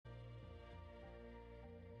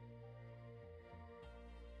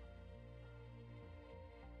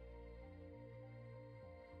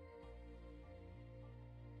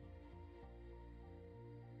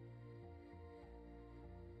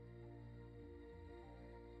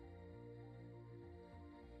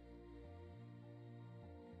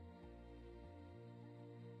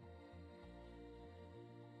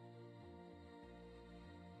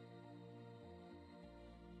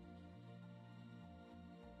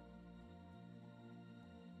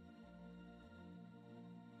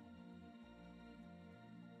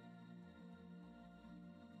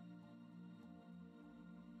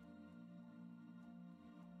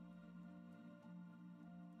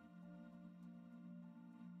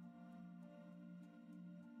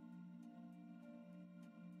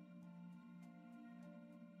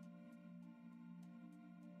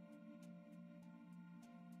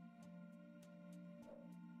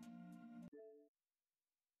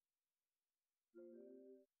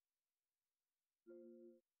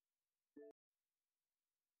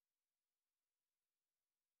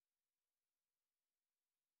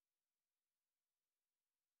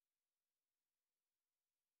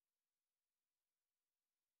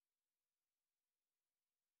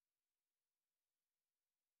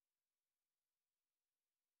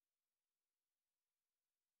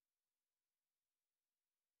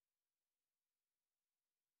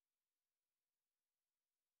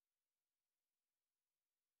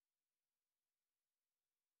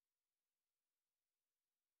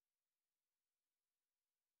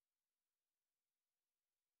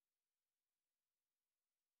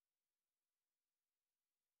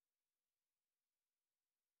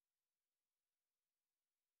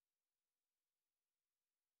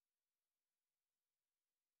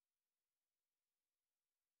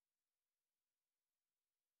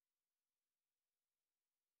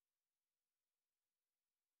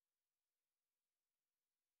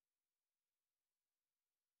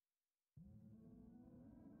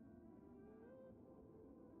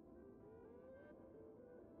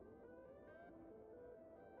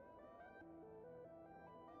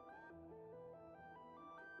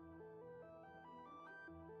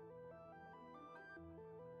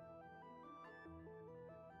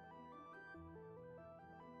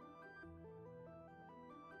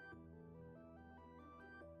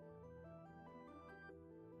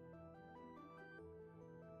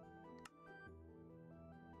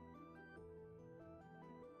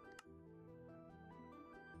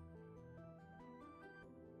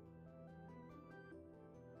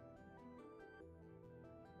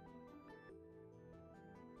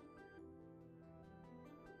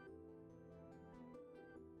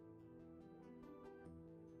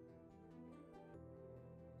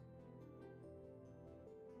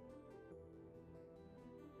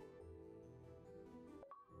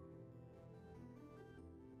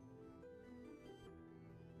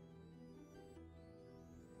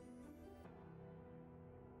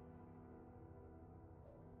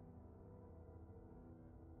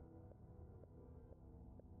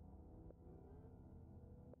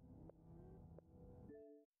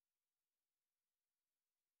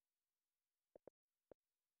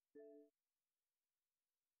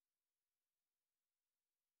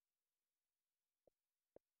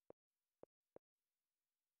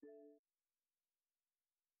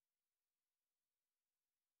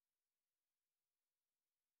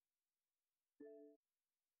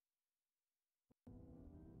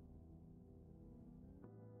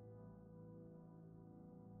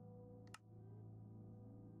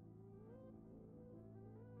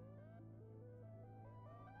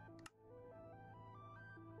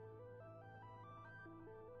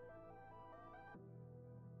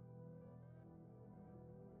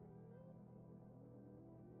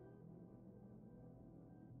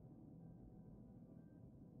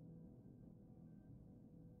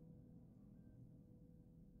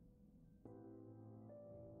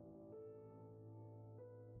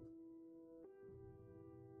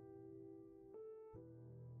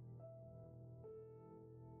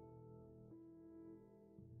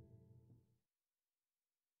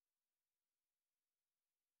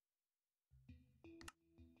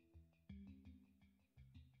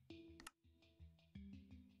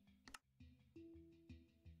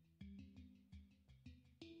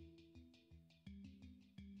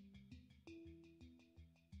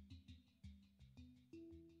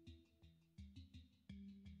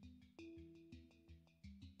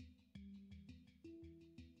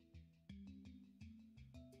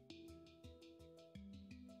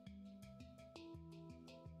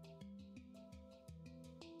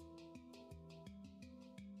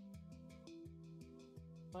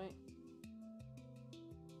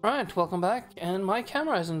Right, welcome back, and my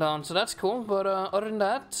camera isn't down, so that's cool, but other than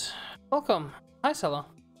that, welcome. Hi, Sella.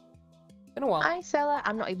 Been a while. Hi, Sella.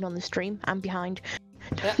 I'm not even on the stream. I'm behind.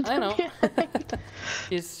 Yeah, I know.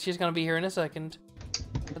 she's gonna be here in a second.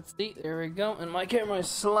 Let's see, there we go, and my camera is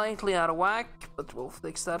slightly out of whack, but we'll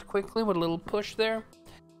fix that quickly with a little push there.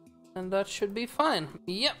 And that should be fine.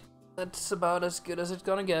 Yep, that's about as good as it's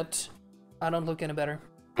gonna get. I don't look any better.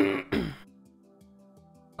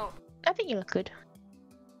 Oh, I think you look good.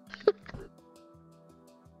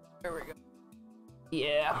 There we go.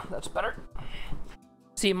 Yeah, that's better.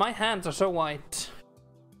 See, my hands are so white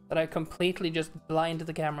that I completely just blind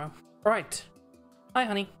the camera. Right. Hi,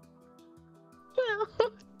 honey.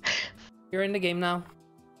 Hello. You're in the game now.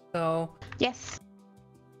 So... Yes.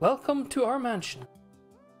 welcome to our mansion.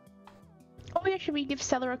 Oh yeah, should we give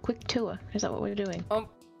Stella a quick tour? Is that what we're doing?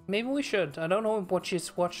 Maybe we should. I don't know what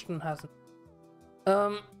she's watched and hasn't.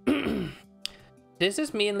 This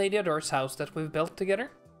is me and Ladyadore's house that we've built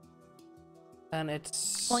together. And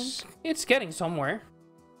Boink. it's getting somewhere,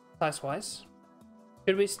 size-wise.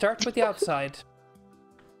 Should we start with the outside?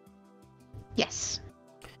 Yes.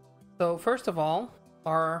 So first of all,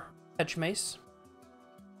 our hedge maze,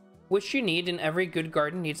 which you need in every good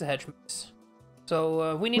garden needs a hedge maze.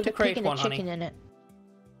 So we need to create one, honey. Chicken in it.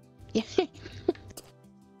 Yeah.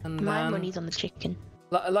 And my money's on the chicken.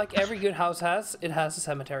 Like every good house has, it has a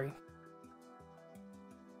cemetery.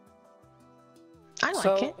 I like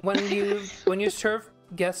so it. when you serve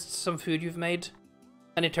guests some food you've made,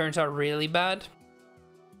 and it turns out really bad,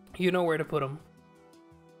 you know where to put them.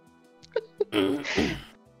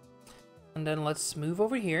 And then let's move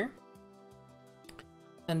over here.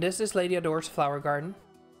 And this is Ladyadore's flower garden.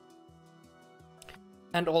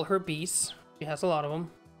 And all her bees. She has a lot of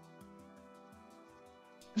them.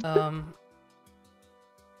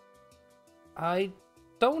 I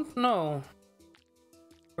don't know.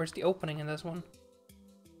 Where's the opening in this one?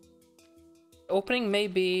 The opening may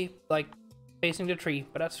be like facing the tree,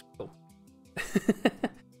 but that's cool.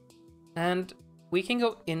 And we can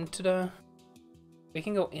go into the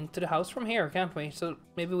house from here, can't we? So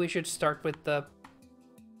maybe we should start with the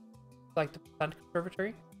plant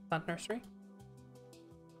conservatory, plant nursery.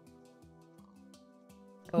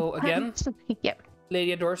 So again, yep.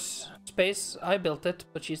 Ladyadore's space. I built it,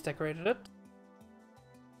 but she's decorated it.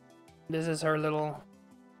 This is her little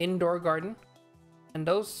indoor garden, and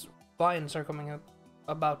those vines are coming up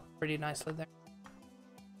about pretty nicely there.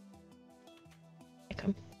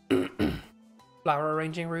 Flower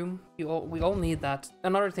arranging room. We all need that.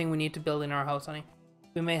 Another thing we need to build in our house, honey.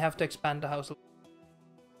 We may have to expand the house a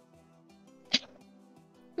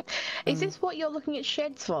little. Is this what you're looking at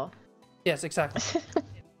sheds for? Yes, exactly.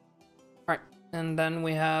 Alright, and then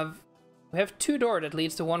we have 2 doors that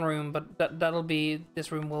leads to one room, but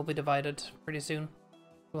this room will be divided pretty soon.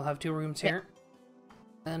 We'll have 2 rooms here.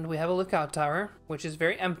 And we have a lookout tower, which is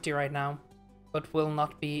very empty right now, but will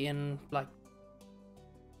not be in, like...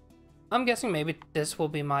 I'm guessing maybe this will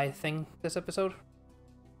be my thing this episode.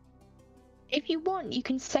 If you want, you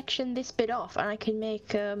can section this bit off, and I can make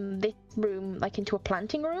this room like into a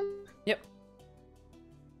planting room. Yep.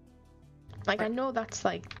 Like, right. I know that's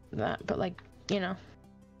like that, but like, you know.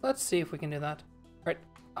 Let's see if we can do that. Right.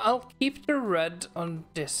 I'll keep the red on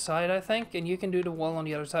this side, I think, and you can do the wall on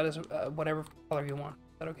the other side as whatever color you want.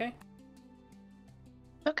 Is that okay?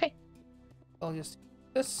 Okay. I'll just do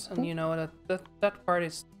this, and you know that part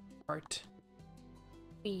is part.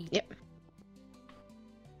 Yep.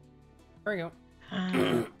 There we go.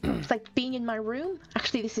 It's like being in my room.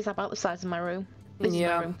 Actually, this is about the size of my room. This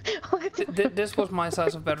yeah. is my room. This was my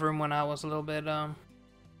size of bedroom when I was a little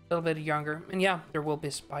bit younger, and yeah, there will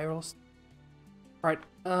be spirals. Right.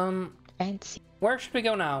 Fancy. Where should we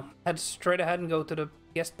go now? Head straight ahead and go to the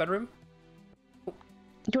guest bedroom. Do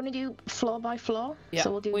you want to do floor by floor? Yeah,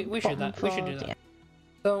 so we'll do we should that. Floor, we should do that. Yeah.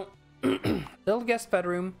 So, little guest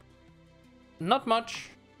bedroom. Not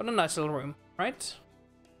much, but a nice little room, right?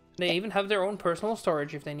 They even have their own personal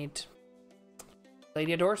storage if they need.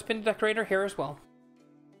 Ladyadore's pin decorator here as well.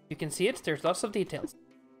 You can see it. There's lots of details.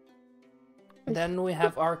 And then we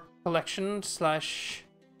have our collection slash,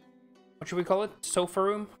 what should we call it? Sofa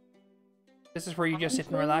room. This is where you just sit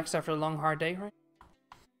and relax after a long, hard day, right?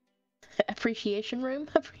 Appreciation room.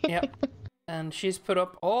 Yeah. And she's put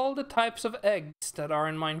up all the types of eggs that are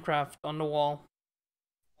in Minecraft on the wall.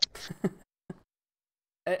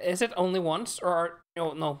 Is it only once, or are...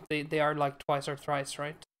 Oh, no, they are like twice or thrice,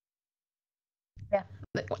 right? Yeah.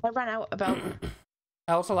 I ran out about...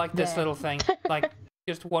 I also like this little thing. Like,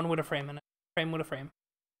 just one with a frame in it. Frame with a frame.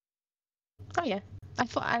 Oh, yeah. I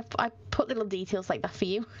thought I put little details like that for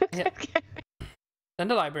you. Yeah. Then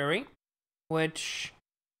the library, which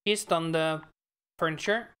she's done the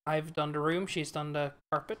furniture. I've done the room. She's done the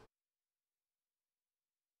carpet.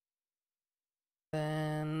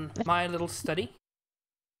 Then my little study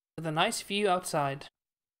with a nice view outside.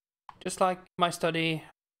 Just like my study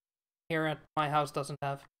here at my house doesn't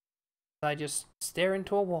have. I just stare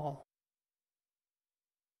into a wall.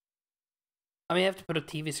 I may have to put a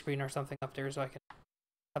TV screen or something up there so I can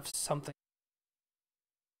have something.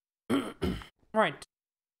 Right.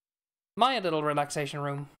 My little relaxation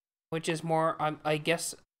room, which is more, I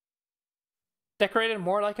guess, decorated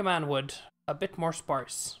more like a man would. A bit more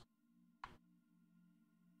sparse.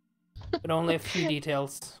 But only a few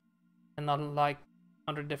details. And not like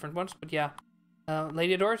 100 different ones, but yeah.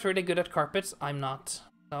 Ladyadore is really good at carpets. I'm not.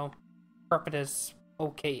 So, carpet is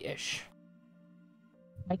okay-ish.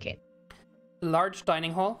 Okay. Large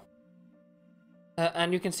dining hall.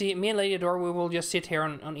 And you can see me and Ladyadore, we will just sit here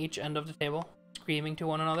on each end of the table, screaming to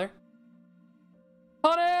one another.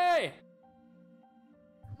 Honey!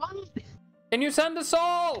 What? Can you send the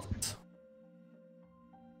salt?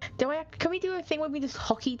 Can we do a thing where we just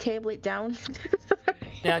hockey table it down?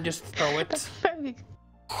 Yeah, just throw it. And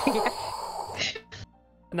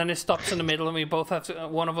then it stops in the middle and we both have to,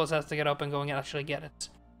 one of us has to get up and go and actually get it.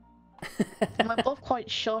 We're both quite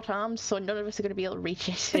short arms, so none of us are going to be able to reach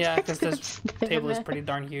it. Yeah, because this table is pretty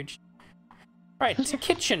darn huge. Right,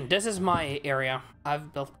 kitchen. This is my area.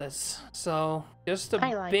 I've built this. So, just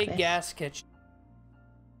a big-ass kitchen.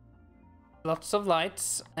 Lots of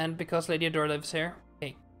lights, and because Ladyadore lives here,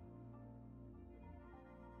 okay.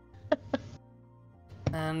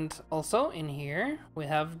 And also, in here, we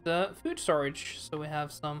have the food storage. So we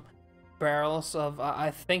have some barrels of, I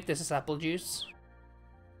think this is apple juice.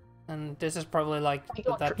 And this is probably like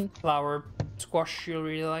that flower squash you'll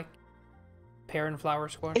really like. Pear and flower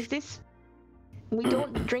squash. Is this... We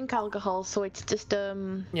don't drink alcohol, so it's just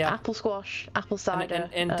apple squash, apple cider.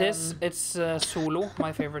 And this, it's Solo,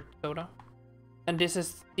 my favorite soda. And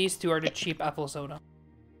these two are the cheap apple soda.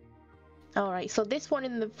 Alright, so this one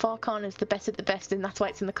in the far corner is the best of the best, and that's why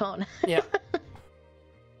it's in the corner. Yeah.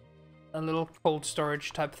 A little cold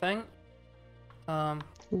storage type thing.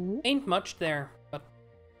 Ain't much there, but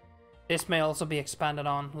this may also be expanded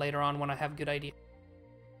on later on when I have good ideas.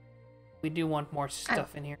 We do want more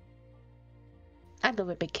stuff in here. I'd love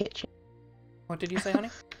a big kitchen. What did you say,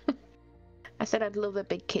 honey? I said I'd love a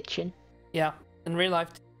big kitchen. Yeah, in real life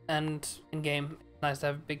and in game, it's nice to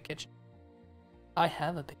have a big kitchen. I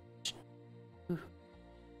have a big kitchen. Ooh.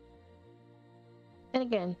 And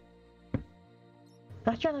again,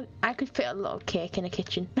 I could fit a lot of cake in a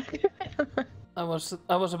kitchen. I was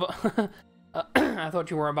about. I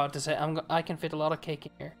thought you were about to say I can fit a lot of cake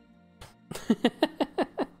in here.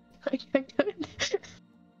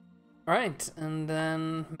 Right, and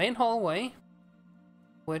then main hallway,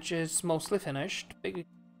 which is mostly finished. Big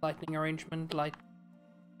lighting arrangement, light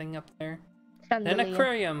thing up there. Then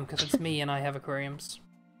aquarium, because it's me and I have aquariums.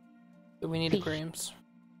 So we need aquariums.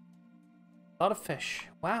 A lot of fish.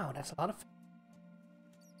 Wow, that's a lot of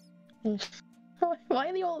fish. Why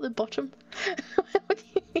are they all at the bottom?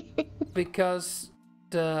 Because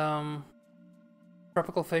the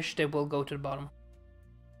tropical fish, they will go to the bottom.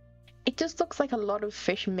 It just looks like a lot of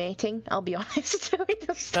fish mating, I'll be honest.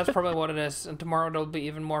 That's probably what it is, and tomorrow there'll be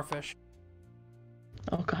even more fish.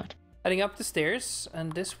 Oh god. Heading up the stairs,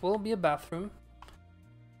 and this will be a bathroom.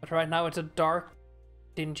 But right now it's a dark,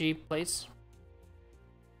 dingy place.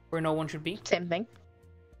 Where no one should be. Same thing.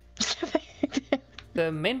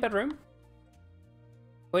 The main bedroom.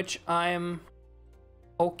 Which I'm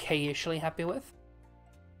okay-ishly happy with.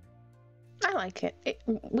 I like it.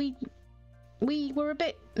 We were a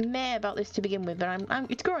bit meh about this to begin with, but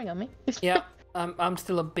it's growing on me. Yeah, I'm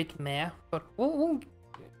still a bit meh, but we'll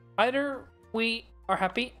either we are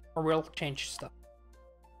happy or we'll change stuff.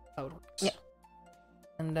 How it works. Yeah.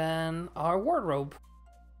 And then our wardrobe,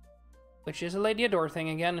 which is a Ladyadore thing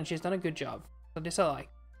again, and she's done a good job. So this I like.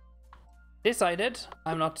 This I did.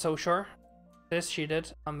 I'm not so sure. This she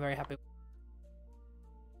did. I'm very happy.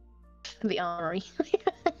 The armory.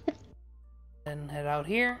 Then head out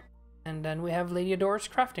here. And then we have Ladyadore's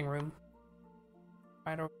crafting room.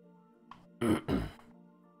 Right over.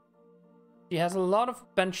 She has a lot of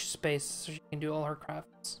bench space, so she can do all her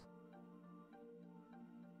crafts.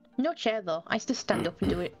 No chair though. I just stand up and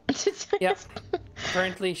do it. Yeah.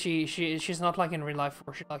 Apparently she's not like in real life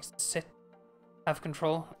where she likes to sit, have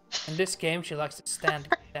control. In this game she likes to stand.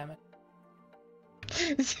 Damn it.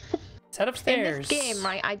 Set upstairs. In this game,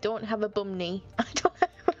 right, I don't have a bum knee. I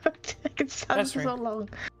can stand for so long.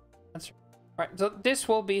 That's right. So this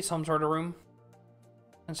will be some sort of room.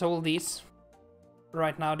 And so will these.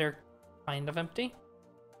 Right now they're kind of empty.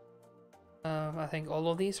 I think all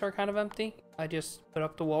of these are kind of empty. I just put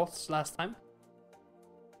up the walls last time.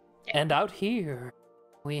 And out here,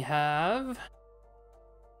 we have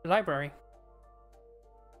the library.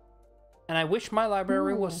 And I wish my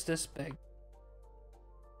library was this big.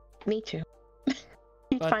 Me too.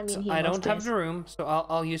 But I don't have the room, so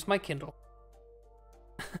I'll use my Kindle.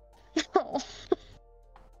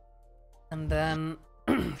 And then,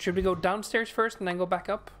 should we go downstairs first and then go back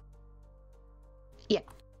up? Yeah.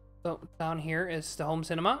 So down here is the home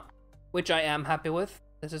cinema, which I am happy with.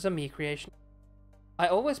 This is a me creation. I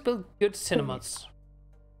always build good cinemas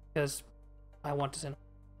because I want a cinema.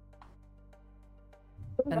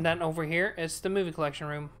 And then over here is the movie collection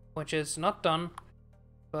room, which is not done,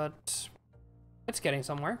 but it's getting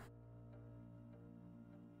somewhere.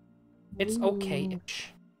 It's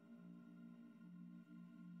okay-ish.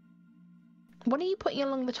 What are you putting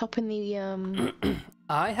along the top in the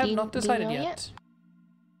I have not decided yet.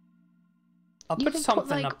 I'll put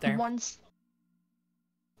something up there.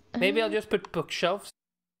 Maybe I'll just put bookshelves.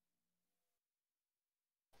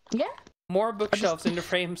 Yeah. More bookshelves in the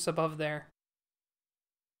frames above there.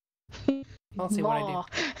 I'll see what I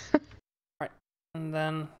do. Right. And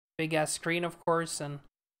then big ass screen, of course, and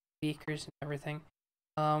speakers and everything.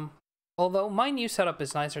 Although my new setup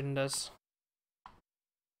is nicer than this.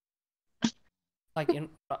 Like in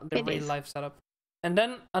the real life setup. And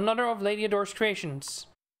then another of Ladyadore's creations.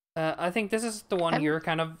 I think this is the one you're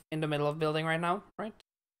kind of in the middle of building right now, right?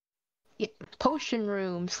 Yeah, potion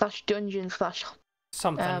room / dungeon /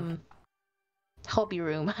 something. Hobby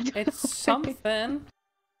room. It's something.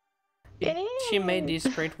 It is. She made these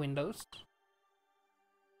great windows.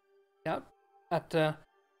 Yeah, at the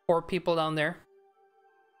poor people down there.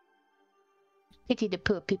 Pity the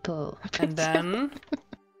poor people. And then,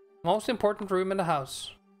 most important room in the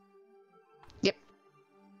house. Yep.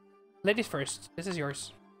 Ladies first. This is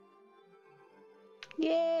yours.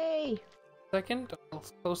 Yay! Second, I'll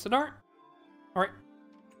close the door. Alright.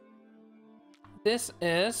 This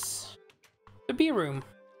is the B room.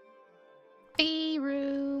 B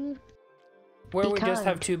room. Where we just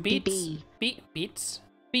have two beats.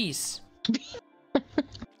 Bees.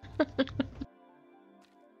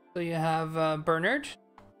 So you have Bernard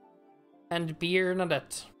and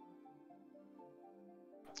Bernadette.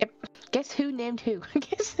 Yep. Guess who named who?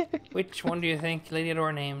 Guess who? Which one do you think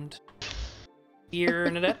Ladyadore named?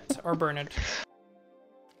 Bernadette or Bernard?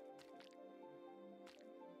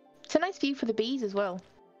 It's a nice view for the bees as well.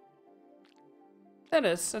 That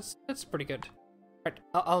is. That's pretty good. Right,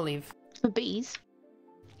 I'll leave. The bees?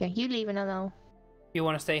 Yeah, you leave and I'll... You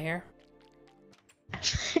want to stay here?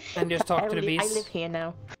 And just talk to the bees? I live here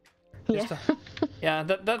now. Yeah. Yeah,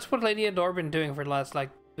 that's what Ladyadore been doing for the last, like,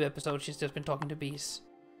 2 episodes. She's just been talking to bees.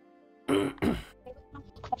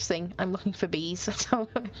 Crossing. I'm looking for bees. That's how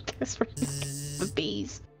I'm desperate for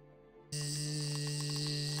bees.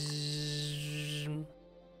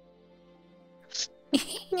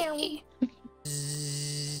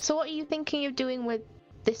 So what are you thinking of doing with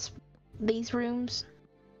these rooms?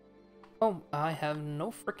 Oh, I have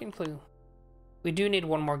no freaking clue. We do need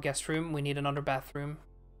one more guest room. We need another bathroom.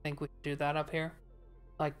 I think we should do that up here.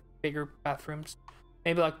 Like, bigger bathrooms.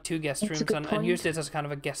 Maybe like 2 guest rooms and use this as kind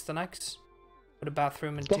of a guest annex. With a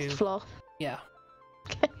bathroom and guest 2... floor. Yeah.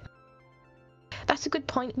 That's a good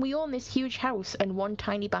point. We own this huge house and 1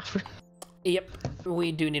 tiny bathroom. Yep,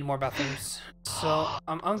 we do need more bathrooms. So,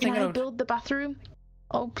 I'm thinking Can I build the bathroom?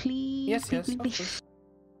 Oh, please. Yes, please, yes. please. Okay.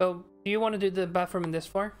 So, do you want to do the bathroom in this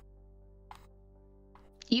floor?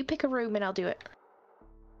 You pick a room and I'll do it.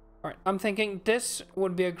 Alright, I'm thinking this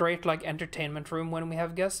would be a great, like, entertainment room when we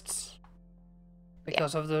have guests.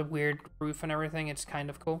 Because of the weird roof and everything, it's kind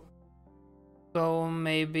of cool. So,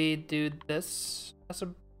 maybe do this as a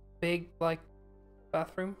big, like,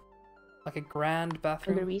 bathroom? Like a grand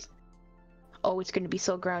bathroom? Oh, it's going to be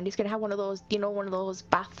so grand. He's going to have one of those, you know, one of those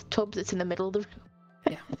bathtubs that's in the middle of the room.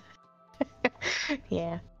 Yeah.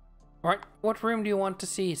 Yeah. Alright, what room do you want to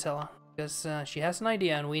see, Sella? Because she has an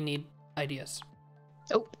idea and we need ideas.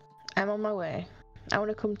 Oh, I'm on my way. I want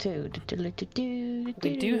to come too.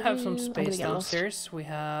 We do have some space downstairs. We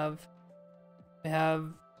have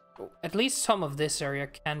at least some of this area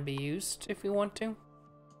can be used if we want to.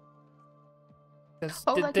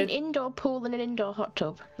 Oh, like an indoor pool and an indoor hot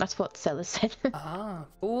tub. That's what Stella said. Ah,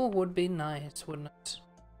 pool would be nice, wouldn't it?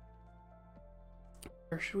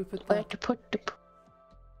 Where should we put that? Where to put the...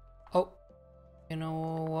 Oh, you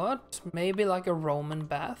know what? Maybe like a Roman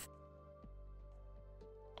bath?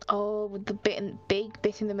 Oh, with the big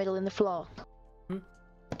bit in the middle in the floor.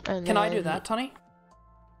 Can I do that, Tony?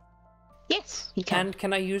 Yes, you can. And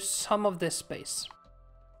can I use some of this space?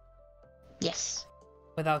 Yes.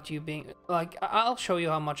 without you being like. I'll show you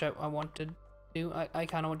how much I want to do. I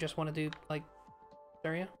kind of just want to do like this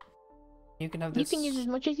area. You can have this. You can use as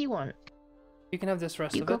much as you want. You can have this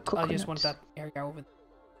rest You of go it. I just want that area over there.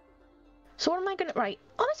 So what am I gonna... Right.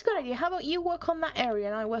 Oh, that's a good idea. How about you work on that area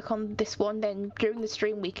and I work on this one, then during the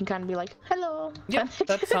stream we can kind of be like, hello. Yep,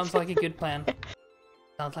 that sounds like a good plan.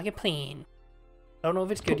 Sounds like a plan. Don't know if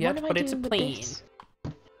it's good yet, but it's a plan.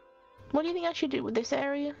 What do you think I should do with this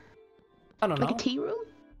area? I don't know. Like a tea room?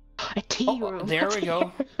 A tea room. There we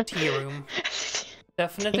go. Tea room.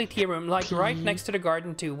 Definitely tea room. Like right next to the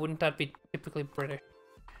garden too. Wouldn't that be typically British?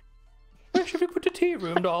 Where should we put the tea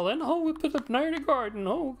room, darling? Oh, we put it near the garden.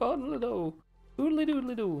 Oh, God, no. Doodly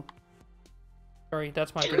doodly doo. Sorry,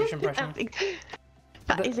 that's my British impression.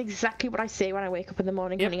 That is exactly what I say when I wake up in the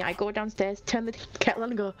morning, honey. I go downstairs, turn the kettle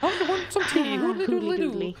on and go, I want some tea. Hoodly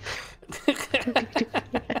doodly.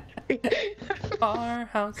 Our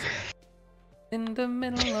house in the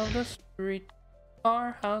middle of the street.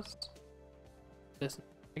 Our house. Listen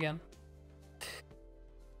again.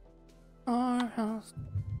 Our house.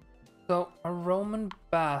 So a Roman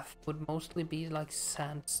bath would mostly be like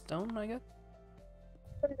sandstone, I guess.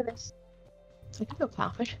 Look at this. I can do a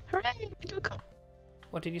carpet. Hooray! I can do a carpet.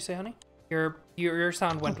 What did you say, honey? Your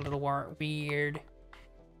sound went a little weird.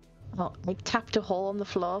 Oh, I tapped a hole on the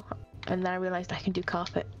floor, and then I realized I can do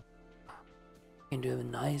carpet. You can do a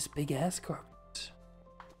nice big ass carpet.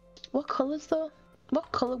 What colours though?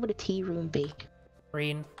 What colour would a tea room be?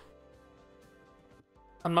 Green.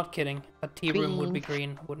 I'm not kidding. A tea room would be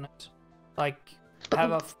green, wouldn't it? Like,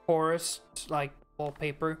 have a forest, like,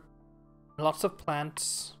 wallpaper. Lots of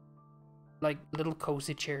plants. Like, little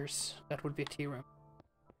cozy chairs. That would be a tea room.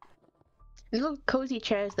 Little cozy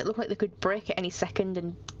chairs that look like they could break at any second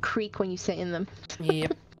and creak when you sit in them.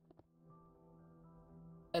 Yep.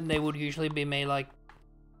 And they would usually be made, like,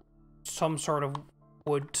 some sort of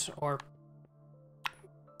wood or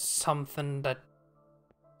something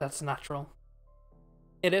that's natural.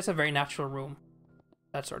 It is a very natural room.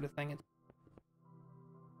 That sort of thing.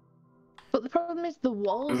 But the problem is the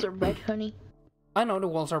walls are red, honey. I know the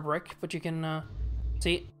walls are brick, but you can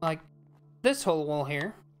see, like, this whole wall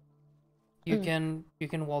here. You can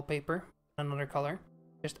wallpaper another color.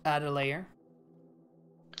 Just add a layer.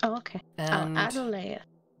 Oh, okay. And, I'll add a layer.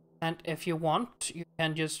 And if you want, you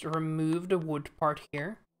can just remove the wood part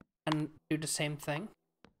here and do the same thing.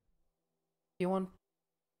 You want.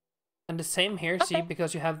 And the same here, okay. See,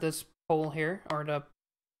 because you have this pole here, or the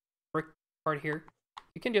brick part here,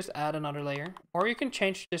 you can just add another layer. Or you can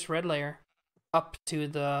change this red layer up to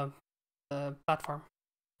the platform.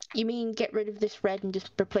 You mean get rid of this red and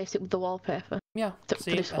just replace it with the wallpaper? Yeah, for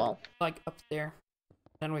this wall. Like up there.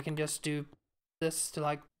 Then we can just do this to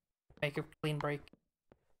like make a clean break.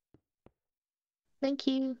 Thank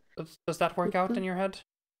you. Does that work out in your head?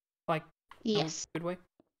 Like, yes. Good way?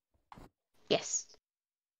 Yes.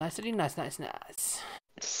 Nicety, nice.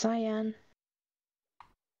 Cyan.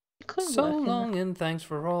 So long and thanks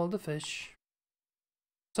for all the fish.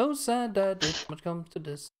 So sad that it must come to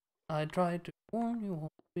this. I tried to warn you all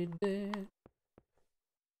we did.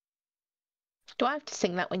 Do I have to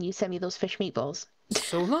sing that when you send me those fish meatballs?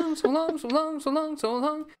 So long, so long, so long, so long, so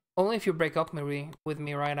long. Only if you break up with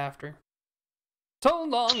me right after. So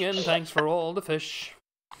long and thanks for all the fish.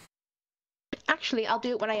 Actually, I'll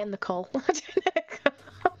do it when I end the call.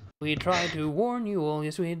 We tried to warn you all,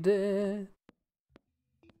 yes we did.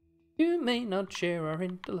 You may not share our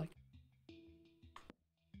intellect.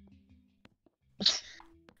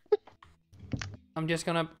 I'm just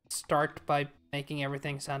gonna start by making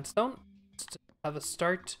everything sandstone. Just have a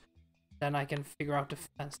start, then I can figure out the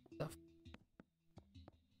fancy stuff.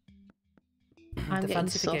 I'm getting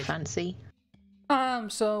so fancy. I'm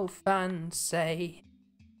so fancy.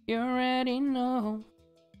 You already know.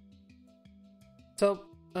 So,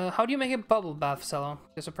 how do you make a bubble bath, Cello?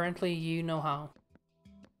 Because apparently you know how.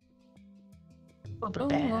 So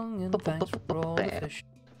long and thanks for all the fish.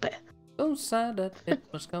 So sad that it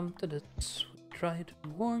must come to this. We tried to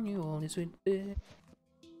warn you all, yes we did.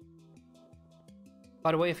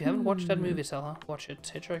 By the way, if you haven't watched that movie, Cello, watch it.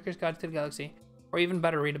 Hitchhiker's Guide to the Galaxy. Or even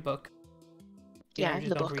better, read a book. Yeah,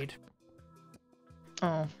 just don't read.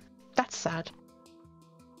 Oh, that's sad.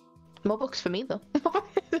 More books for me, though.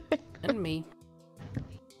 And me.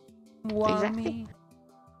 Why exactly. me?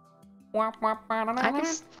 I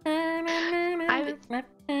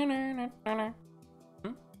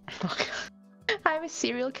have a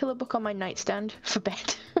serial killer book on my nightstand for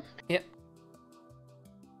bed. Yep.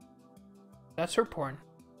 That's her porn.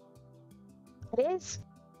 It is.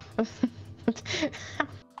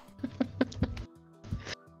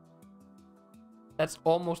 That's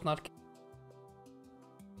almost not.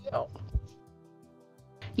 Oh.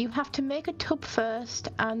 You have to make a tub first,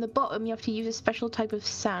 and the bottom you have to use a special type of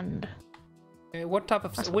sand. What type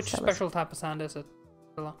of which Stella special type of sand is it?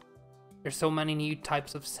 Stella? There's so many new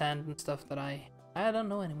types of sand and stuff that I don't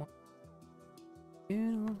know anymore.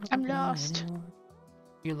 I'm lost.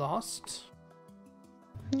 You lost?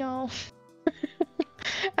 No.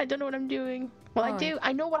 I don't know what I'm doing. Well, I do.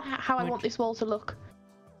 I know how I want this wall to look.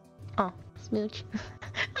 Oh, smooch.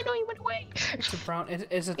 I know you went away. It's a brown.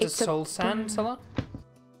 Is it the soul sand, Stella?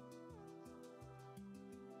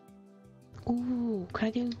 Ooh, can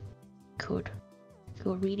I do? Could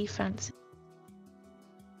really fancy.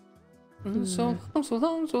 So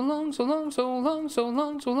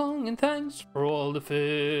long, and thanks for all the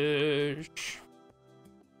fish.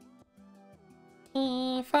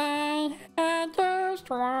 If I had just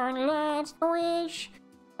one last wish,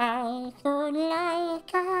 I could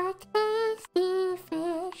like a tasty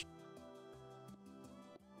fish.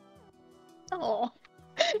 Oh.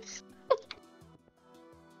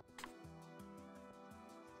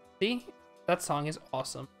 See? That song is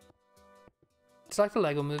awesome. It's like the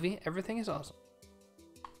Lego movie. Everything is awesome.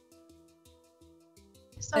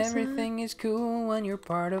 Everything is cool when you're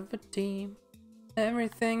part of a team.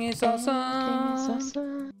 Everything is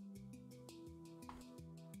awesome.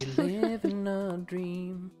 You live in a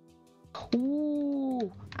dream.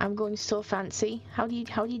 Ooh, I'm going so fancy. How do you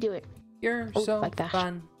do it? You're so like that.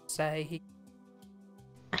 fancy.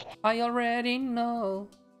 I already know.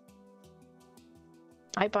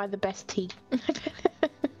 I buy the best tea.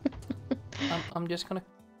 I'm just gonna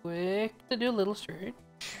quickly do a little search.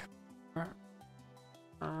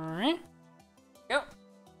 Alright. Go.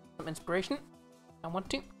 Some inspiration. I want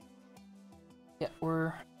to. Yeah,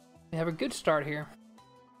 we have a good start here.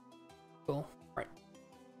 Cool. Right.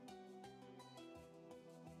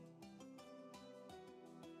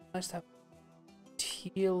 Nice to have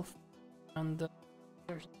teal on the.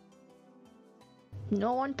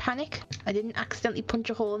 No one panic. I didn't accidentally punch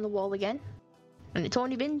a hole in the wall again. And it's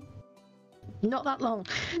only been not that long.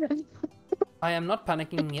 I am not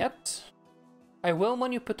panicking yet. I will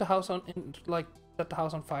when you put the house on, set the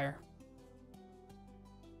house on fire.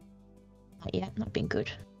 Not yet, not been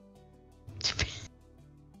good.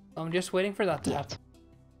 I'm just waiting for that to happen.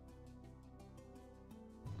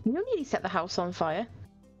 You nearly set the house on fire.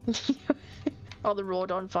 Or the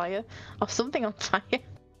road on fire. Or something on fire.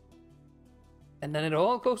 And then it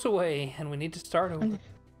all goes away and we need to start over.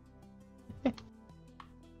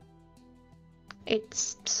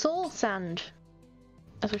 It's soul sand.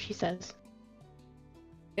 That's what she says.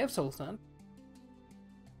 You have soul sand.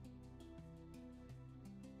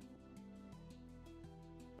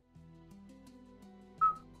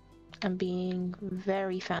 I'm being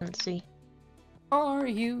very fancy. Are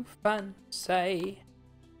you fancy?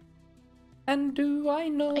 And do I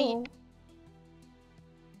know?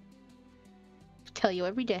 Tell you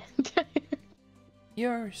every day.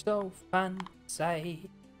 You're so fancy.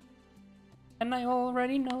 And I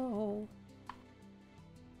already know.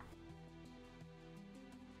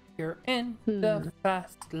 You're in the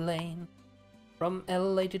fast lane from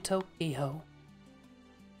LA to Tokyo.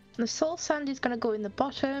 The soul sand is going to go in the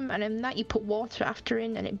bottom, and in that you put water after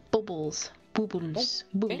in, and it bubbles. Bubbles.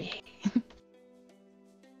 Okay.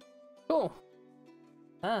 Cool.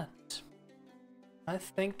 That. I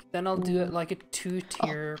think then I'll do it like a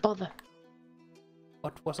 2-tier. Oh, bother.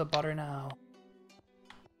 What was a bother now?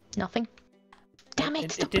 Nothing. Damn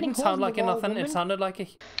it! It didn't sound like a nothing. It sounded like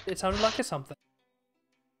a something.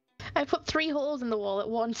 I put 3 holes in the wall at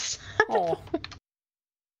once. Oh.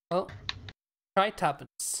 Well, try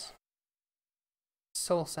tappets.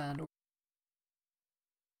 Soul sand.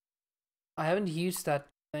 I haven't used that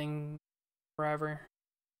thing forever.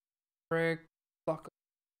 Frick. Fuck.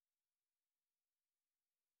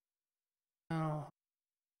 No.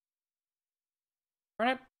 Burn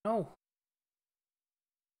it? No.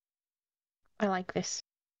 I like this.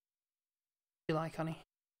 You like, honey?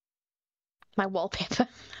 My wallpaper.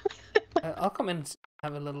 I'll come in and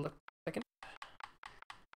have a little look. Second.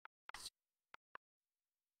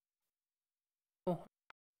 Oh.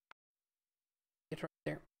 Get right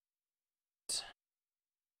there.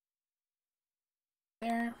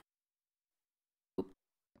 There. Oop.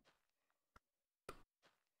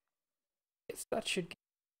 Yes, that should get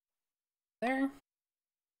there.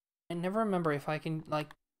 I never remember if I can,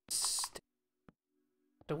 like,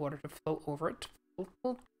 the water to flow over it.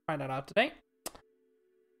 We'll try that out today.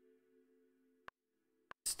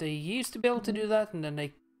 They used to be able to do that, and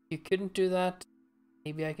then you couldn't do that.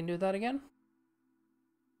 Maybe I can do that again.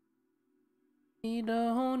 We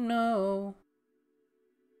don't know.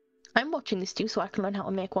 I'm watching this too, so I can learn how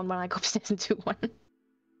to make one when I go upstairs and do one.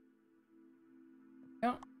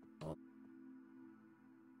 Yeah.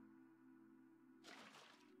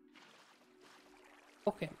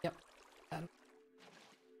 Okay, yep. And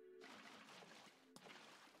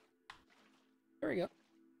there we go.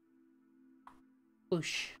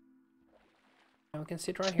 Whoosh. Now we can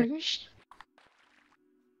sit right here. Here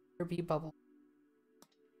be bubble.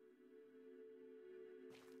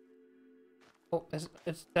 Oh,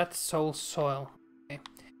 that's soul soil. Okay.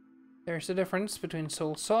 There's a difference between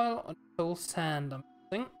soul soil and soul sand, I'm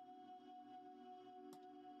guessing.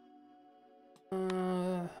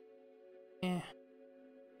 Yeah.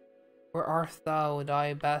 Where art thou,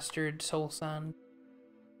 thy bastard soul sand?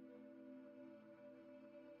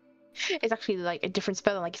 It's actually like a different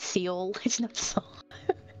spelling, like seal. It's not soul.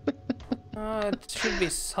 It should be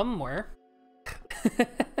somewhere.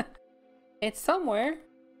 It's somewhere.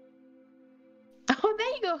 Oh, there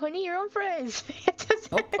you go, honey. Your own phrase.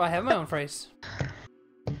 Oh, I have my own phrase.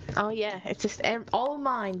 Oh yeah, it's just all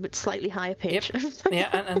mine, but slightly higher pitch. Yep.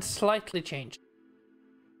 Yeah, and slightly changed.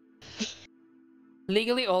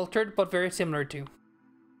 Legally altered, but very similar to.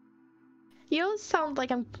 Yours sound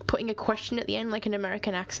like I'm putting a question at the end, like an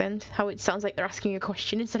American accent. How it sounds like they're asking a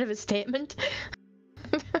question instead of a statement.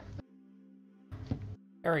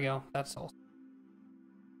 There we go. That's all.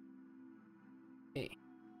 Okay.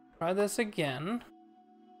 Try this again.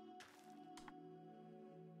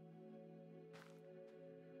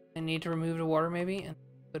 I need to remove the water maybe and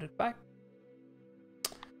put it back.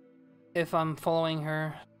 If I'm following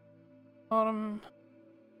her bottom.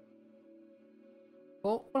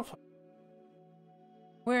 Oh,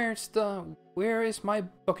 where is my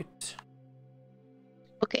bucket?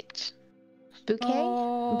 Bucket. Bouquet?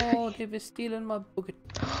 Oh, they were stealing my bucket.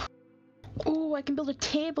 Oh, I can build a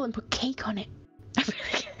table and put cake on it.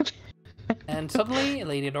 And suddenly,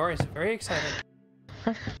 Ladyadore is very excited.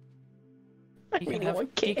 He can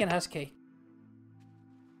have cake.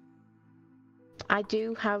 I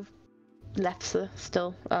do have lefse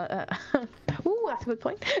still. Ooh, that's a good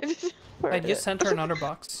point. I just sent her another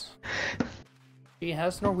box. She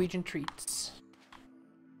has Norwegian treats.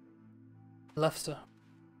 Lefse.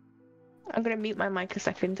 I'm gonna mute my mic a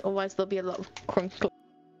second, otherwise there'll be a lot of crunkle.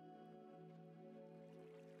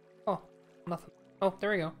 Oh, nothing. Oh,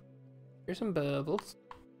 there we go. Here's some bubbles.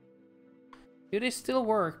 Do they still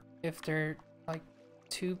work if they're like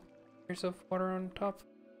 2 liters of water on top?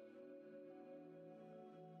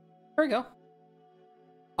 There we go.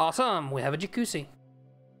 Awesome, we have a jacuzzi.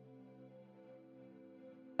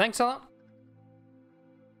 Thanks a lot.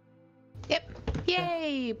 Yep.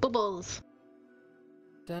 Yay, bubbles.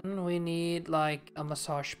 Then we need like a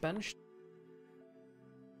massage bench.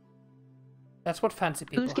 That's what fancy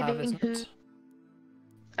people have, isn't it?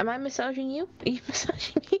 Am I massaging you? Are you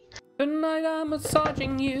massaging me? Tonight I'm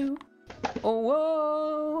massaging you. Oh,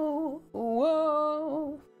 whoa,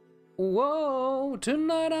 whoa, whoa.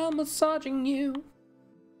 Tonight I'm massaging you.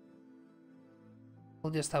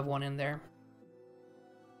 We'll just have one in there.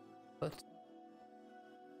 Put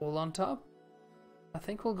wool on top. I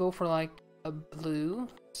think we'll go for like a blue,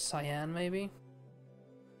 cyan maybe.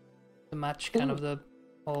 To match kind of the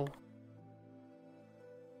whole.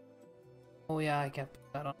 Oh yeah, I can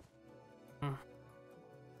put that on.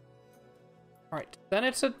 Alright, then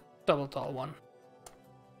it's a double tall one.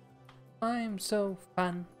 I'm so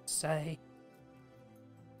fancy.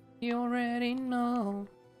 You already know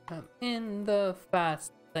I'm in the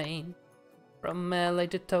fast lane. From LA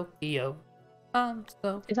to Tokyo. I'm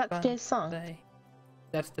so Is that today's song?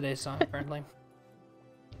 That's today's song, apparently.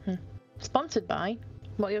 Sponsored by?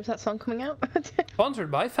 What year was that song coming out?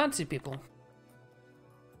 Sponsored by Fancy People.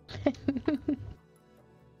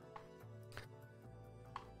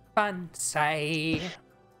 Fancy.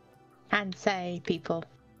 Fancy people.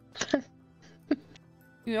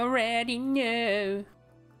 You already know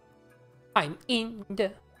I'm in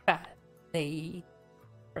the fast lane.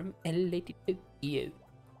 From LA to Tokyo.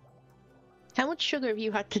 How much sugar have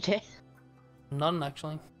you had today? None,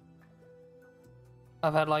 actually.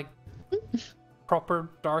 I've had like proper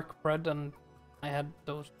dark bread and I had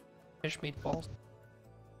those fish meatballs.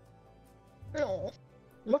 Oh.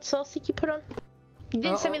 What sauce did you put on? You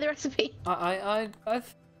didn't send me the recipe. I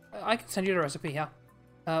can send you the recipe, yeah.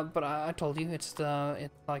 But I told you it's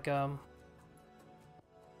like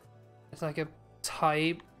a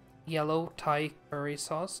Thai yellow Thai curry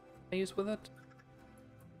sauce I use with it.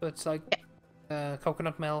 So it's like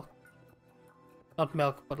coconut milk, not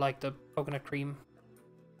milk, but like the coconut cream,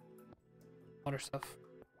 other stuff.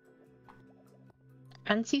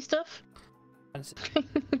 Fancy stuff. Fancy.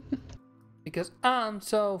 Because I'm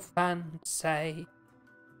so fancy.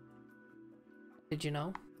 Did you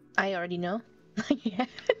know? I already know. Yeah.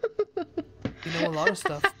 You know a lot of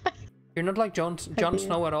stuff. You're not like Jon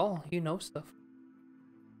Snow at all. You know stuff.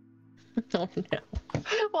 Oh no.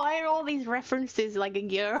 Why are all these references like a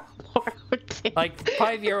year old? Like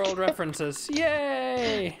 5-year-old references.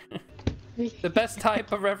 Yay! The best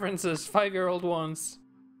type of references, 5-year-old ones.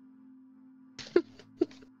 That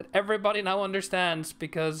everybody now understands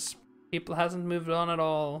because people hasn't moved on at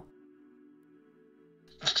all.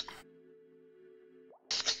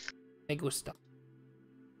 Me gusta.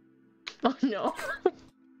 Oh no.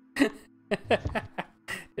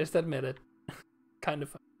 Just admit it. Kind of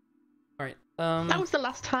fun. Alright. That was the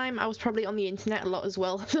last time I was probably on the internet a lot as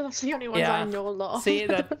well. That's the only ones I know a lot of. See,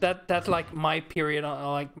 that's like my period,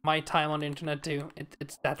 like my time on the internet too.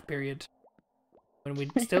 It's that period. When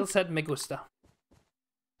we still said me gusta.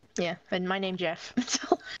 Yeah, and my name Jeff. That's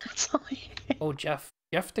all Oh, Jeff.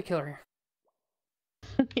 Jeff the Killer.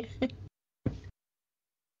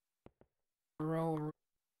 Bro.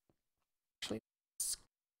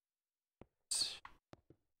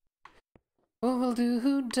 Oh, we'll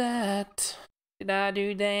do that. Did I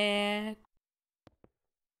do that?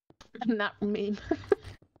 And that meme.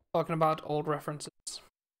 Talking about old references.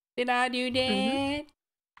 Did I do that?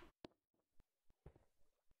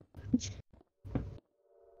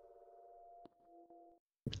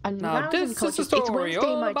 And Now this is a story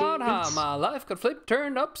all about how my life got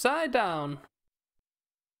turned upside down.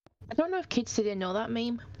 I don't know if kids today know that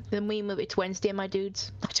meme. The meme of It's Wednesday, my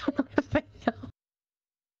dudes. I don't know if they know.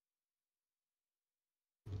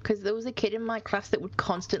 Because there was a kid in my class that would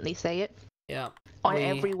constantly say it. Yeah. On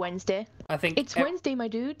every Wednesday. I think it's Wednesday, my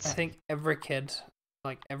dudes. I think every kid,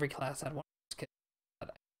 like every class had one of those kids.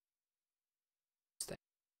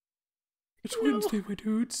 It's Wednesday, my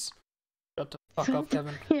dudes. Shut the fuck up,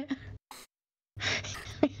 Kevin. Yeah.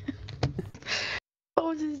 What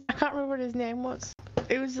was his? I can't remember what his name was.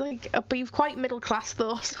 It was like, but he was quite middle class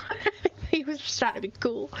though. So he was just trying to be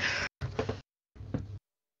cool.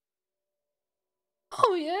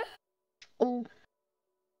 Oh yeah. Oh.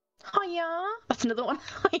 Hiya. That's another one.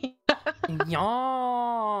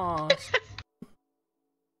 Yes.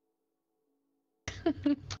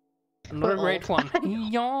 Another great one.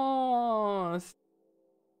 Yes.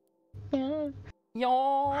 Yeah.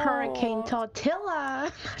 Yes. Hurricane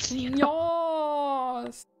Tortilla.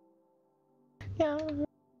 Yes. Yeah.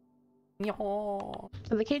 Yes.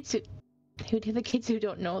 So the kids who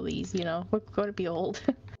don't know these, you know, we're going to be old.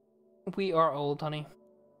 We are old, honey.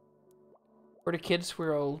 For the kids,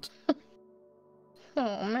 we're old.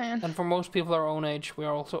 Oh man. And for most people our own age, we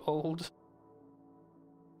are also old.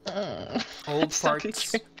 Old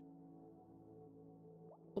farts.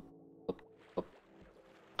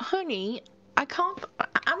 Honey, I can't.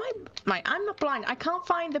 I'm not blind. I can't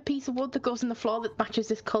find the piece of wood that goes in the floor that matches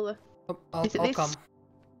this color. Oh, Is it I'll this? come.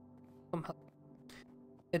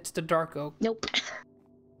 It's the dark oak. Nope.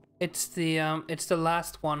 It's the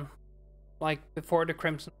last one, like before the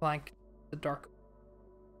crimson plank. The dark.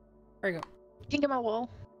 There you go. Think of my wall.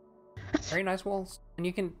 Very nice walls, and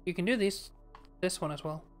you can do this one as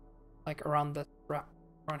well, like around the wrap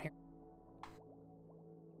around here.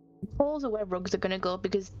 Walls are where rugs are gonna go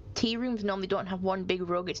because tea rooms normally don't have one big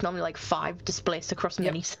rug. It's normally like 5 displaced across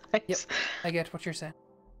many sides. Yep, I get what you're saying.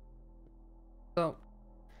 So,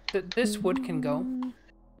 this wood can go.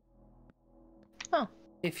 Oh.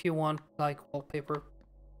 If you want, like, wallpaper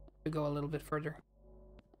to go a little bit further.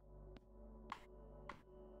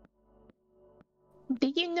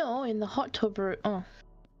 Did you know in the hot tub room? Oh,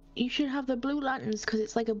 you should have the blue lanterns because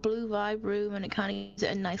it's like a blue vibe room and it kind of gives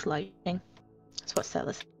it a nice lighting. That's what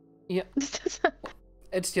Stella's. Yeah.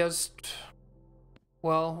 It's just,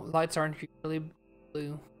 well, lights aren't usually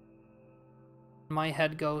blue. My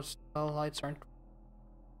head goes, well, lights aren't.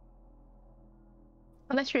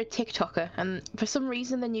 Unless you're a TikToker, and for some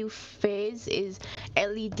reason the new phase is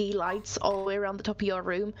LED lights all the way around the top of your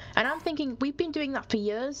room. And I'm thinking, we've been doing that for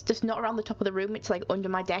years, just not around the top of the room, it's like under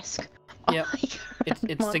my desk. Yeah, it's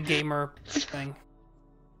the gamer thing.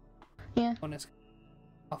 Yeah. When it's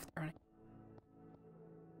off there.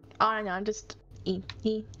 Oh, I know, I'm just... Oh,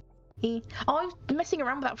 I was messing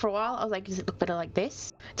around with that for a while. I was like, does it look better like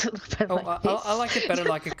this? Does it look better like this? I like it better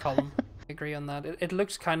like a column. I agree on that. It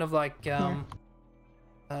looks kind of like,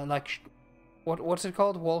 like, what's it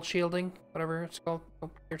called? Wall shielding? Whatever it's called.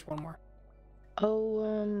 Oh, here's one more.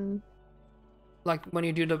 Oh, like when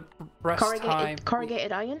you do the breast high...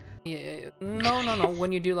 Corrugated iron? Yeah, no.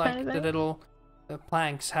 When you do like the little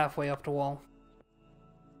planks halfway up the wall.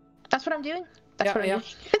 That's what I'm doing? That's what I'm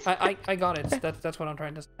doing. I got it. That's what I'm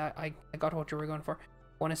trying to... I got what you were going for.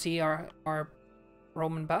 Want to see our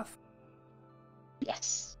Roman bath?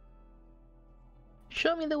 Yes.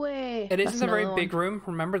 Show me the way. It isn't a very big room,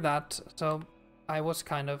 remember that. So I was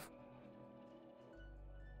kind of.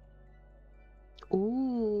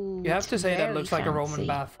 Ooh. You have to say that very looks like a Roman fancy.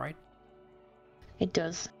 bath, right? It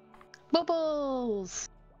does. Bubbles!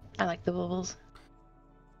 I like the bubbles.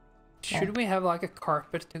 Should we have like a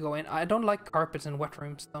carpet to go in? I don't like carpets in wet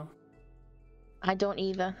rooms though. I don't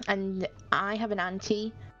either. And I have an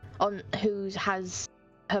auntie on has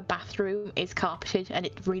her bathroom is carpeted and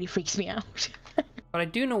it really freaks me out. But I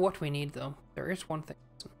do know what we need though. There is one thing.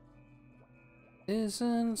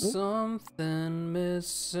 Isn't something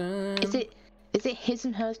missing? Is it his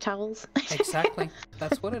and hers towels? Exactly.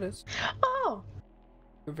 That's what it is. Oh!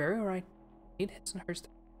 You're very right. Need his and hers.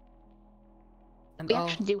 And We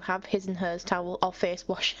actually do have his and hers towel or face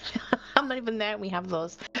wash. I'm not even there and we have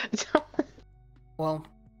those. Well,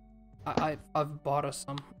 I've bought us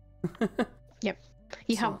some. Yep.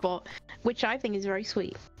 You have bought, which I think is very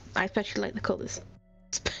sweet. I especially like the colours.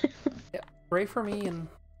 Yeah, grey for me and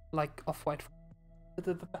like off-white.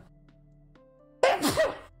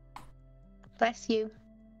 Bless you.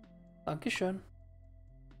 Dankeschön.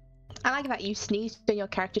 I like that you sneezed and your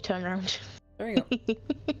character turned around. There you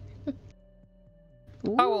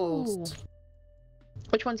go. Owls.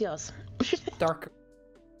 Which one's yours? Darker.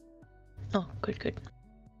 Oh, good.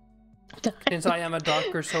 Since I am a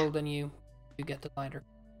darker soul than you get the lighter.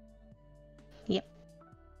 Yep.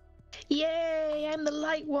 Yay! I'm the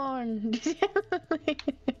light one.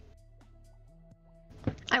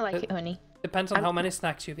 I like it, honey. Depends on how many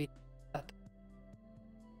snacks you've eaten.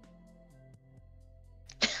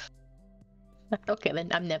 Okay, then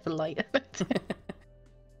I'm never light.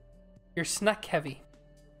 You're snack heavy.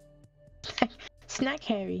 Snack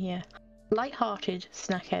heavy, yeah. Light-hearted,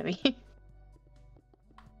 snack heavy.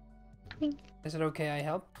 Is it okay I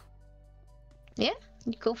help? Yeah,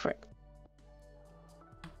 you go for it.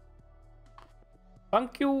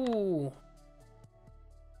 Thank you.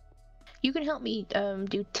 You can help me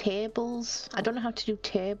do tables. I don't know how to do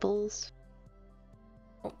tables.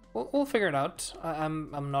 We'll figure it out.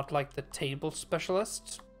 I'm not like the table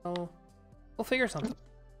specialist. We'll figure something.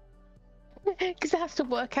 Because it has to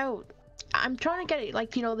work out. I'm trying to get it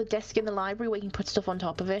like, you know, the desk in the library where you can put stuff on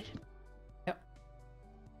top of it. Yep.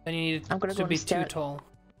 Then you need it to be too tall.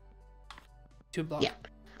 2 blocks. Yeah.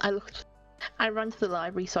 I ran to the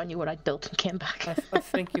library so I knew what I'd built and came back. I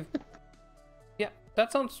think you've... Yeah,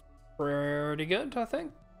 that sounds pretty good, I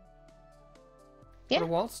think. Yeah. For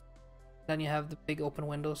the walls. Then you have the big open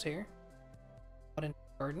windows here. Out in the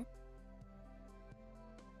garden.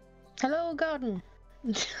 Hello, garden.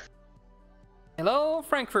 Hello,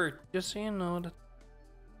 Frankfurt. Just so you know that.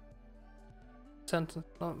 Sentence.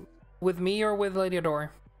 With me or with Ladyadore?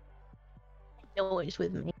 I know it's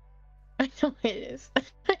with me. I know it is.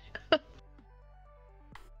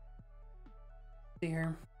 See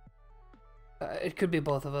here. It could be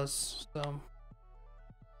both of us, so.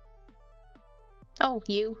 Oh,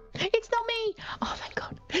 you. It's not me! Oh, thank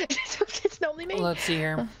God. It's not only me. Let's see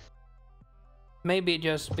here. Maybe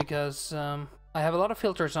just because I have a lot of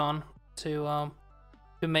filters on to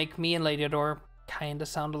make me and Ladyadore kind of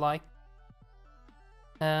sound alike.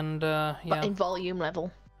 And, yeah. But in volume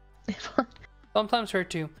level. Sometimes her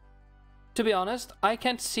too. To be honest, I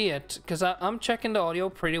can't see it, because I'm checking the audio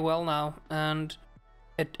pretty well now, and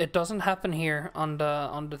it doesn't happen here on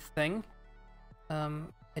the thing.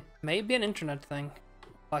 It may be an internet thing,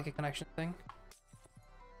 like a connection thing.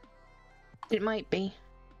 It might be.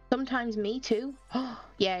 Sometimes me too.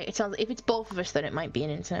 Yeah, it sounds. If it's both of us, then it might be an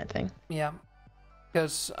internet thing. Yeah,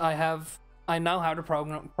 because I now have the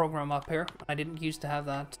program up here. I didn't used to have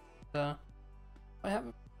that. I have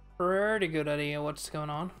a pretty good idea what's going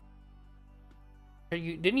on.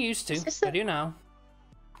 You didn't used to. I do now.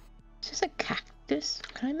 Is this a cactus?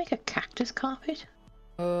 Can I make a cactus carpet?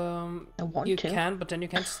 I want you to. can, but then you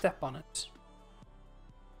can't step on it.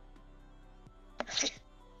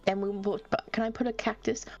 Then we put. Can I put a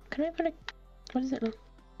cactus? Can I put a? What does it look?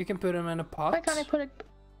 You can put him in a pot. Why can't I put a?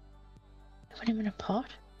 Put him in a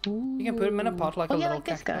pot. Ooh. You can put him in a pot like a little like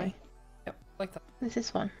this cactus. guy. Yep, like that. There's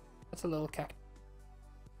this one. That's a little cactus.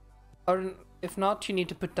 Or if not, you need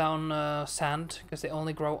to put down sand, because they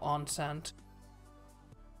only grow on sand.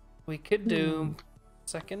 We could do...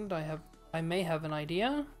 Second, I may have an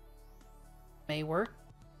idea. May work.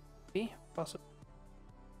 Maybe, possibly.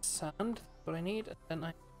 Sand, that's what I need.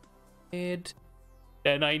 And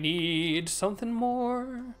then I need something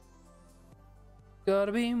more.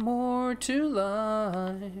 Gotta be more to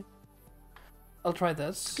life. I'll try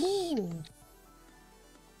this. Ooh.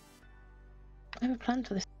 I have a plan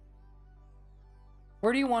for this.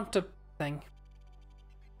 Where do you want the thing?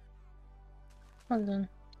 Hold on.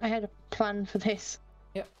 I had a plan for this.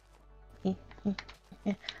 Yep.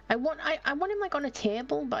 Yeah. I want him like on a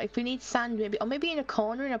table, but if we need sand, maybe, or maybe in a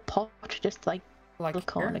corner in a pot, just like the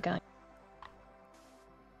corner guy.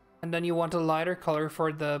 And then you want a lighter color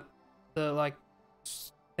for the like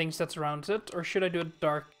things that surrounds it, or should I do a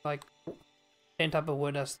dark like same type of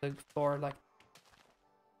wood as the floor, like?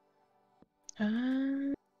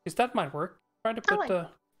 Because that might work. Try to put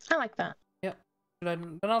I like that. Yeah.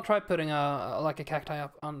 Then I'll try putting like a cacti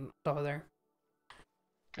up on top of there.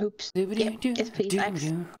 Oops. Yep. Yes, please.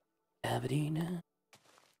 Burn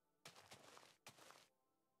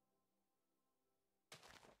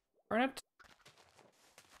it.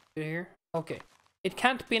 Here. Okay. It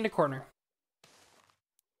can't be in the corner.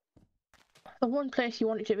 The one place you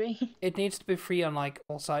want it to be. It needs to be free on like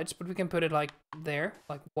all sides, but we can put it like there,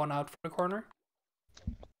 like one out from the corner.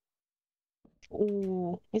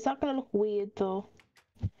 Ooh, is that gonna look weird though?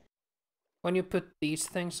 When you put these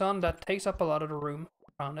things on, that takes up a lot of the room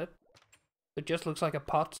around it. It just looks like a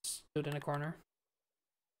pot stood in a corner.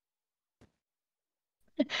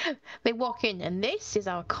 They walk in, and this is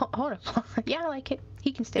our corner pot. Yeah, I like it.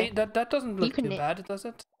 He can stay. Hey, that doesn't look too bad, does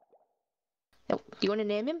it? Oh, do you want to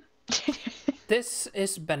name him? This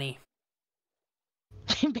is Benny.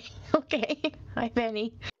 Okay. Hi,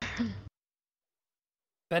 Benny.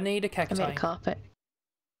 Benny the cacti. I made a carpet.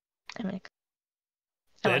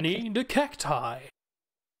 Benny the cacti.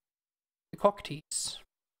 The cocktease.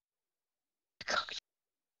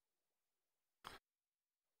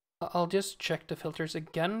 I'll just check the filters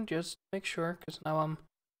again, just to make sure, because now I'm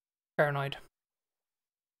paranoid.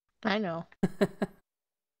 I know.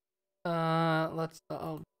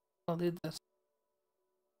 I'll do this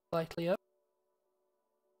slightly up.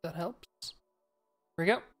 That helps. Here we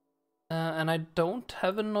go. And I don't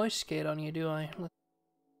have a noise gate on you, do I?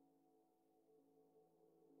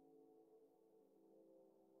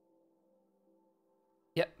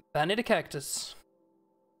 Yep, Benny the cactus.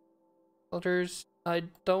 Filters. I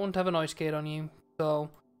don't have a noise gate on you,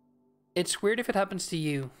 so it's weird if it happens to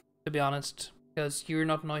you, to be honest, because you're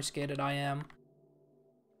not noise gated, I am.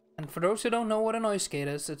 And for those who don't know what a noise gate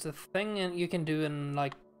is, it's a thing you can do in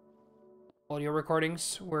like audio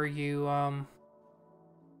recordings where you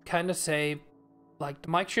kind of say like the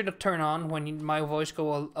mic should turn on when my voice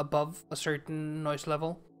goes above a certain noise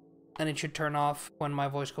level, and it should turn off when my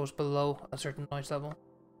voice goes below a certain noise level.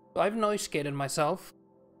 So I've noise gated myself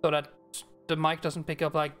so that the mic doesn't pick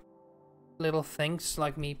up like little things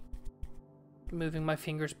like me moving my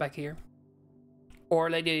fingers back here, or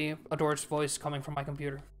Ladyadore's voice coming from my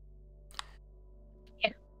computer.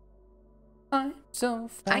 Yeah. I'm so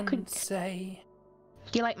fancy.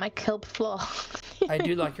 Do you like my kelp floor? I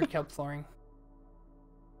do like your kelp flooring.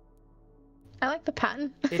 I like the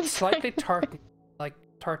pattern. It's slightly tartan, like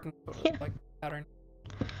pattern.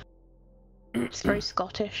 It's very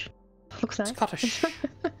Scottish. Looks nice. Scottish.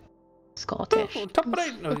 Scottish. No,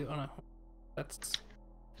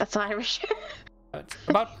 that's Irish. It's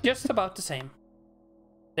just about the same.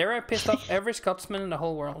 There I pissed off every Scotsman in the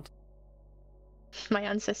whole world. My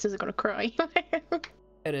ancestors are gonna cry.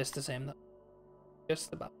 It is the same though.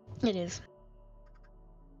 Just about. It is.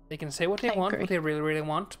 They can say what they want, what they really, really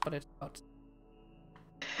want, but it's about.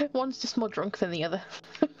 One's just more drunk than the other.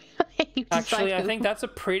 Actually, I think that's a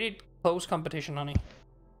pretty close competition, honey.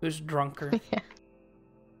 Who's drunker? Yeah.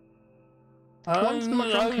 One's more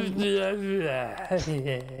drunk.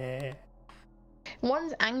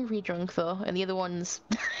 One's angry drunk though, and the other one's.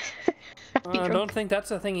 I don't think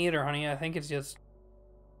that's a thing either, honey. I think it's just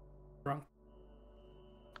drunk.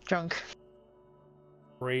 Drunk.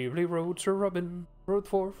 Bravely rode Sir Robin, rode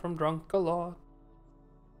forth from drunk a lot.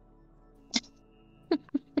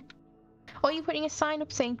 Oh, are you putting a sign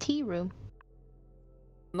up saying tea room?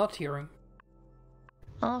 Not tea room.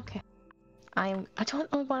 Oh, okay. I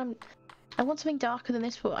don't know what I want something darker than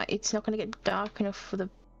this, but it's not going to get dark enough for the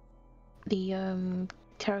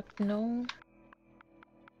no.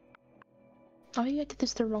 Oh, you did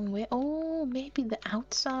this the wrong way. Oh, maybe the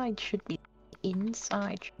outside should be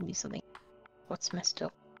inside. Should be something. What's messed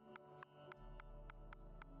up?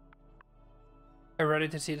 Are you ready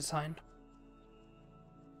to see the sign?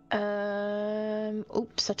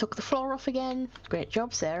 Oops, I took the floor off again. Great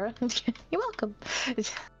job, Sarah. You're welcome.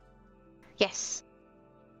 Yes.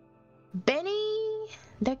 Benny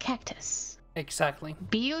the Cactus. Exactly.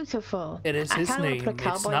 Beautiful. It is his name.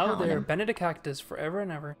 It's now there. Benny the Cactus forever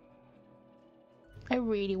and ever. I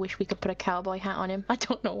really wish we could put a cowboy hat on him. I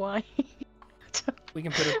don't know why. We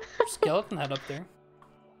can put a skeleton head up there.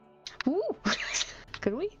 Ooh.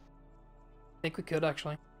 Could we? I think we could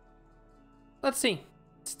actually. Let's see.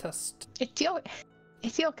 Let's test.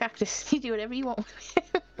 It's your cactus. You do whatever you want.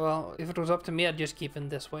 Well, if it was up to me, I'd just keep it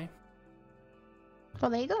this way.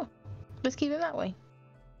 Well, there you go. Let's keep it that way.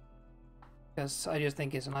 Because I just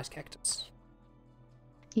think it's a nice cactus.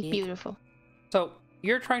 He's beautiful. So,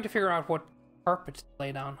 you're trying to figure out what carpet to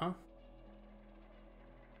lay down, huh?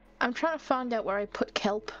 I'm trying to find out where I put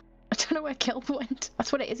kelp. I don't know where kelp went.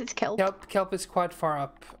 That's what it is, it's kelp. Kelp is quite far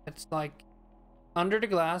up. It's like under the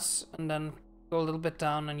glass, and then go a little bit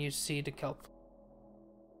down and you see the kelp.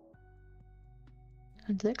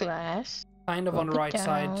 Under the glass. Kind of on the right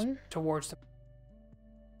side towards the...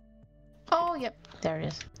 Oh, yep. There it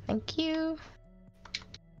is. Thank you.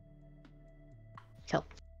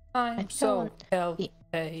 Kelp. I'm so healthy.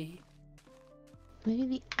 Maybe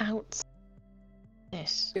the outside.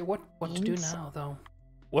 Yes. Okay, what to do now, though?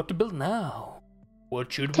 What to build now?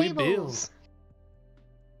 What should we build?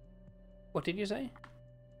 What did you say?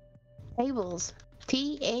 Tables.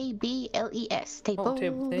 Tables. Tables. Oh,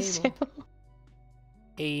 tables.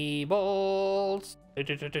 Tables.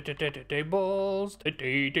 Tables.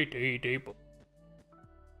 Tables.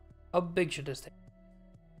 How big should this take?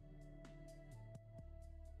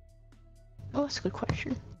 Oh, that's a good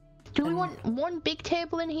question. Do we want one big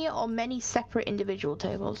table in here or many separate individual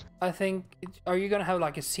tables? I think... Are you gonna have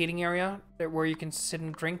like a seating area where you can sit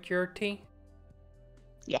and drink your tea?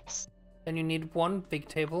 Yes. Then you need one big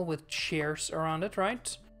table with chairs around it,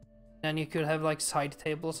 right? Then you could have like side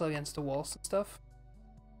tables against the walls and stuff.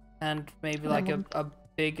 And maybe like a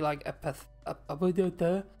big like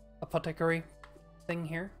apothecary thing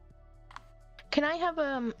here. Can I have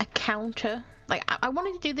a counter? Like I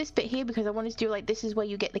wanted to do this bit here because I wanted to do like this is where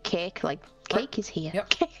you get the cake. Like cake is here.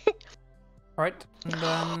 Yep. Right. And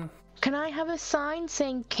then can I have a sign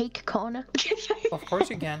saying cake corner? Of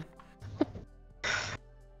course you can.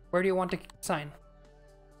 Where do you want the sign?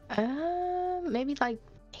 Maybe like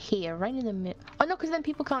here, right in the middle. Oh no, because then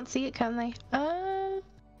people can't see it, can they?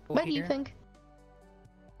 Where do you think?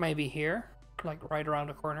 Maybe here, like right around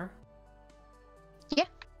the corner. Yeah.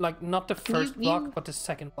 Like not the first block, but the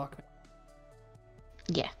second block.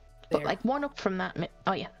 Yeah. There. But like one up from that.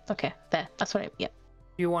 Oh yeah. Okay. There. That's what I. Yeah.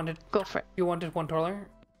 You wanted. Go for it. You wanted one taller,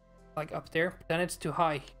 like up there. Then it's too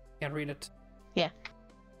high. You can't read it. Yeah.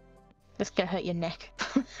 That's gonna hurt your neck.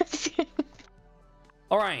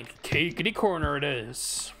 All right, cakey corner it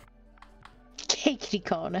is. Cakey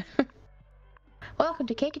corner. Welcome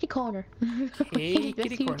to Cakey Corner.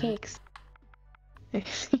 Cakey corner. Cakes.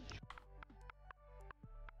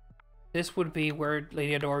 This would be where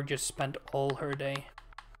Ladyadore just spent all her day.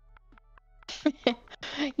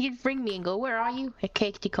 You'd bring me and go, where are you? At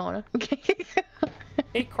Cakey Corner.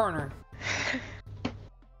 Cake corner.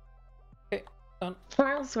 Okay, done.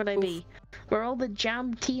 Where else would I be? Where all the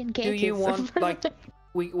jam, tea, and cake Do you is. want like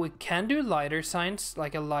we can do lighter signs,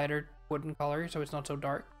 like a lighter wooden color, so it's not so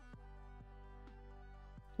dark.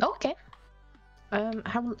 Okay.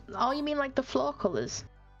 How? Oh, you mean like the floor colors?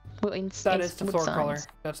 Well, That is the floor color.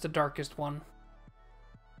 That's the darkest one.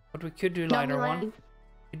 But we could do lighter one. We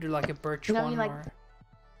could do like a birch one. Like, or...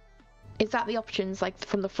 Is that the options, like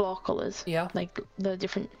from the floor colors? Yeah. Like the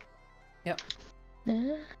different. Yep.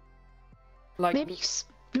 Like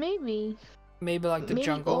maybe like the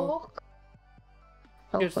jungle. Oak.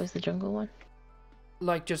 Oak was the jungle one.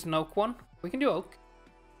 Like just an oak one. We can do oak.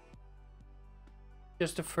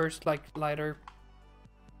 Just the first like lighter.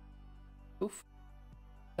 Oof.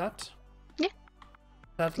 That. Yeah.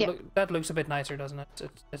 That looks a bit nicer, doesn't it?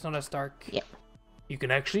 It's not as dark. Yeah. You can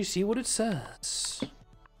actually see what it says.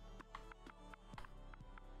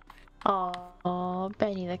 Oh,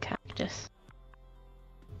 Benny the cactus.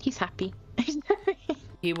 He's happy.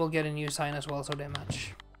 He will get a new sign as well, so they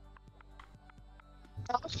match.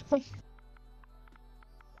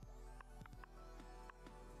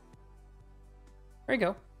 There you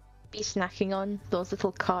go. Be snacking on those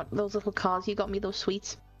little cars you got me, those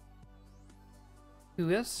sweets. Who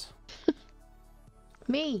is?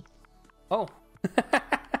 Me. Oh.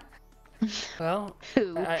 Well,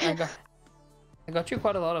 Who? I got you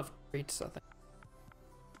quite a lot of treats, I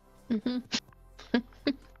think. Mhm.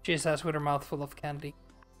 She says with her mouth full of candy.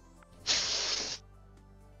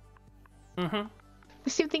 Mhm. The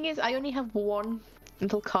stupid thing is, I only have one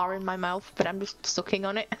little car in my mouth, but I'm just sucking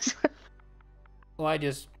on it. Well, I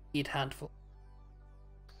just eat handful.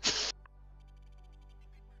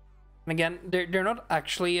 And again, they're not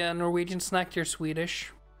actually a Norwegian snack, they're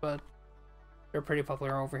Swedish, but they're pretty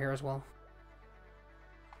popular over here as well.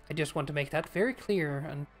 I just want to make that very clear,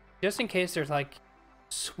 and just in case there's like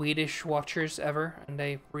Swedish watchers ever, and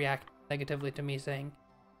they react negatively to me saying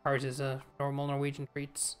ours is a normal Norwegian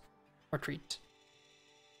treat.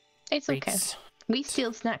 It's okay. We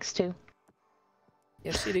steal snacks too.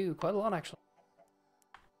 Yes, you do. Quite a lot, actually.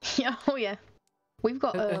 Yeah, oh yeah. We've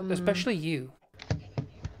got Especially you.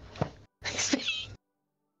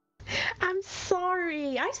 I'm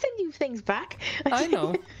sorry. I send you things back. I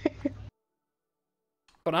know.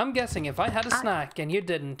 But I'm guessing if I had a snack and you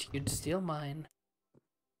didn't, you'd steal mine.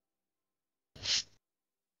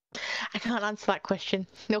 I can't answer that question.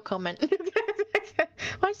 No comment.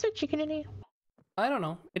 Why is there chicken in here? I don't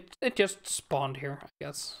know. It just spawned here, I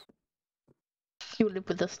guess. You live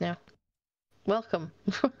with us now. Welcome.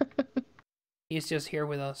 He's just here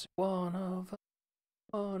with us. One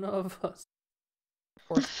of us.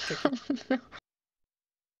 Fourth chicken. No.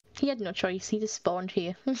 He had no choice. He just spawned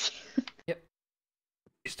here. Yep.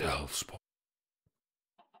 He's the hell spawn.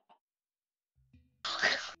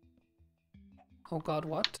 Oh god,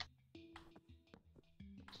 what?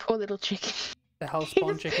 Poor little chicken. The hell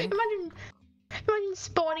spawn chicken? Imagine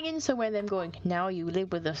spawning in somewhere and them going, now you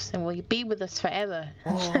live with us and will you be with us forever?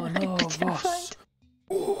 One of us.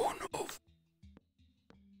 One of.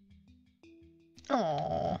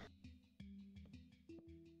 Aww.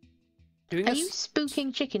 Doing Are you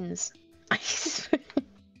spooking chickens?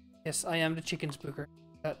 Yes, I am the chicken spooker.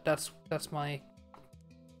 That's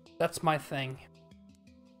my thing.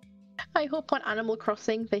 I hope on Animal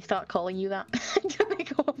Crossing they start calling you that.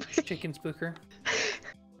 Chicken spooker.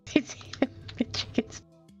 It's the chickens.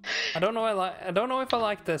 I don't know if I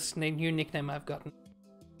like this new nickname I've gotten.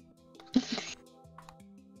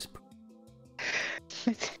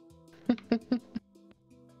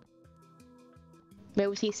 Where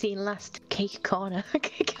was he seen last? Cake corner.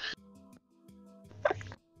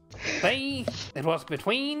 It was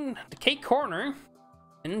between the cake corner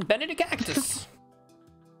and Benedict Cactus.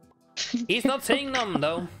 He's not saying none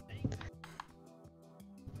though.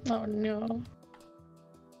 Oh no.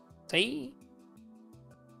 See?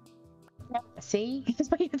 See? That's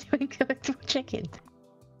what you're doing to chicken.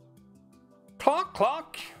 Clock,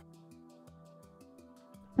 clock.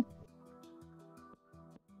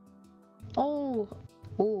 Oh.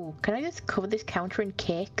 Oh, can I just cover this counter in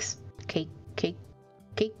cakes? Cake, cake,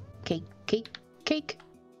 cake, cake, cake, cake.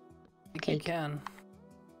 You can.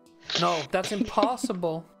 No, that's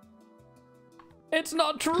impossible. It's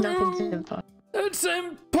not true. Nothing's impossible. It's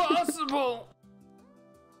impossible.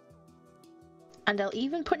 And I'll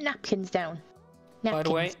even put napkins down. Napkins. By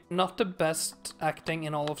the way, not the best acting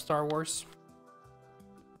in all of Star Wars.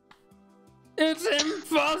 It's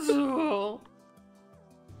impossible.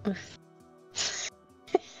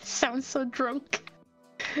 Sounds so drunk.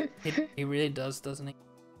 He really does, doesn't he?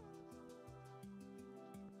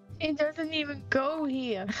 It doesn't even go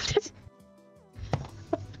here.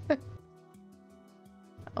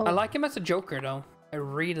 Oh. I like him as a Joker, though. I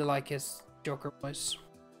really like his Joker voice.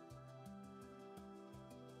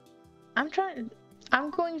 I'm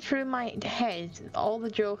going through my head all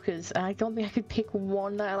the Jokers, and I don't think I could pick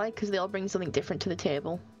one that I like because they all bring something different to the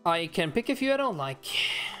table. I can pick a few I don't like.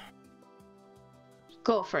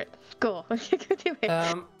 Go for it. Go. Do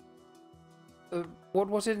it. What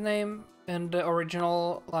was his name in the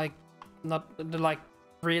original, like, not the like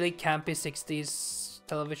really campy 60s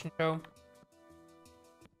television show?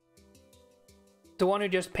 The one who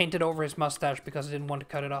just painted over his mustache because he didn't want to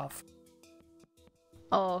cut it off.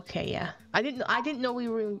 Oh, okay, yeah. I didn't know we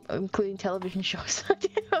were including television shows.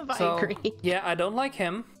 But So, I agree. yeah, I don't like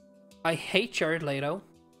him. I hate Jared Leto.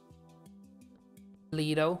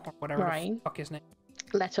 Leto, or whatever the fuck his name.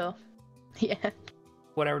 Leto. Yeah.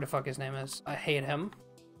 Whatever the fuck his name is. I hate him.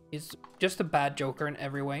 He's just a bad Joker in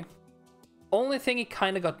every way. Only thing he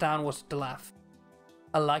kind of got down was the laugh.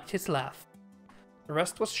 I liked his laugh. The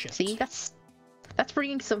rest was shit. See, that's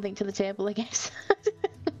bringing something to the table, I guess.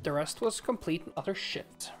 The rest was complete and utter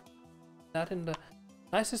shit. That in the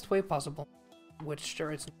nicest way possible. Which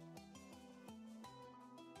there isn't.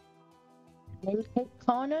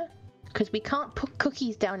 Corner? Because we can't put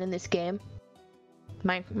cookies down in this game.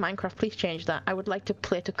 Minecraft, please change that. I would like to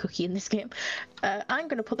plate a cookie in this game. I'm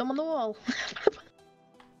going to put them on the wall.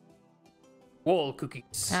 Wall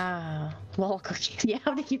cookies. Ah, wall cookies. Yeah,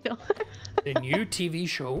 how did you know? The new TV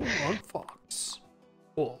show on Fox.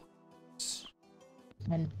 Wall cookies.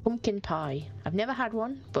 And pumpkin pie. I've never had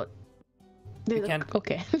one, but they You look can't,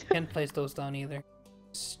 okay. can't place those down either.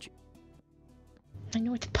 I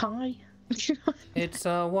know it's pie. It's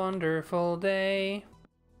a wonderful day.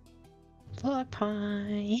 For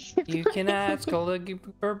pie. You can ask all the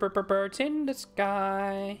birds in the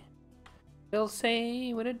sky. They'll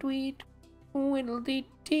say with a tweet, whittle dee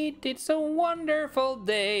dee, it's a wonderful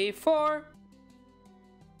day for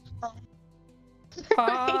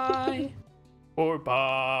pie. Or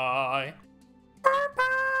pie. Or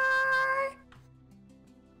pie.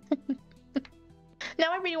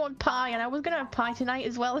 Now I really want pie, and I was gonna have pie tonight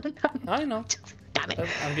as well. I know. Damn it.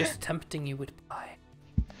 I'm just tempting you with pie.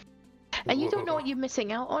 And you don't know what you're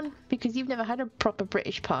missing out on because you've never had a proper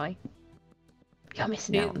British pie. You're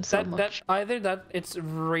missing out on so much. Either that it's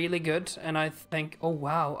really good and I think, oh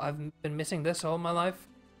wow, I've been missing this all my life,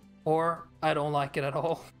 or I don't like it at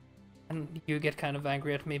all. And you get kind of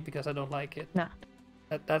angry at me because I don't like it. Nah.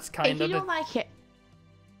 That's kind of If you don't like it,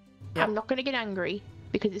 yep. I'm not going to get angry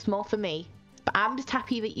because it's more for me. But I'm just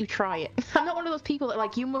happy that you try it. I'm not one of those people that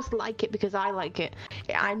like, you must like it because I like it.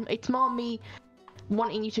 It's more me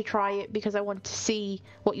wanting you to try it because I want to see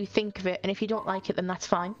what you think of it. And if you don't like it, then that's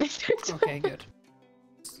fine. Okay, good.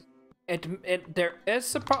 There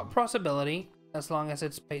is a possibility, as long as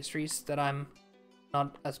it's pastries, that I'm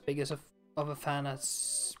not as big of a fan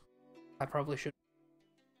as I probably should.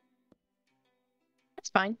 It's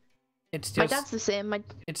fine. It's just, my dad's the same.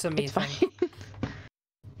 It's a me thing.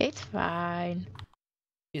 It's fine.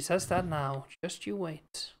 He says that now. Just you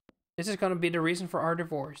wait. This is gonna be the reason for our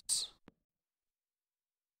divorce.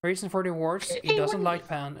 Reason for divorce: he doesn't like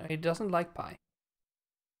pan. He doesn't like pie.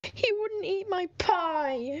 He wouldn't eat my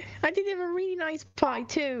pie. I did have a really nice pie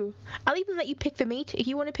too. I'll even let you pick the meat if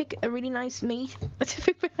you want to pick a really nice meat.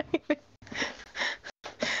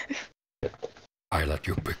 I let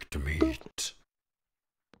you pick the meat.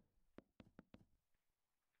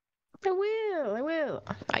 I will.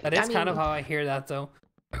 That is kind of how I hear that, though.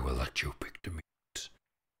 I will let you pick the meat.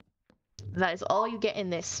 That is all you get in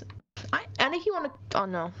this. And if you want to... Oh,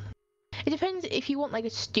 no. It depends if you want, like, a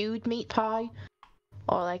stewed meat pie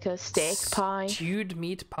or, like, a steak pie. Stewed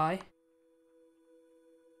meat pie?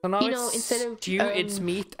 So now you know, instead of... Stew, it's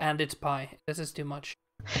meat and it's pie. This is too much.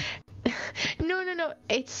 No.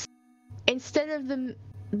 It's... Instead of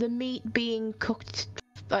the meat being cooked,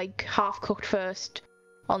 like, half-cooked first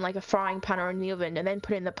on, like, a frying pan or in the oven and then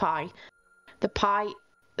put in the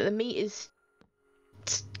meat is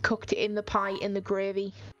cooked in the pie in the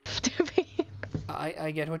gravy.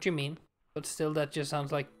 I get what you mean, but still that just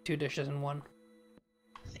sounds like two dishes in one.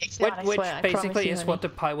 Which basically is what the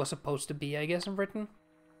pie was supposed to be, I guess, in Britain.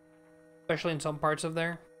 Especially in some parts of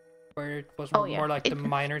there, where it was more like the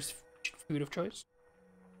miner's food of choice.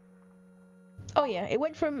 Oh yeah, it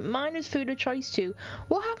went from miner's food of choice to,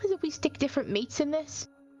 what happens if we stick different meats in this?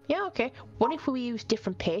 Yeah, okay. What if we use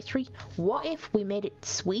different pastry? What if we made it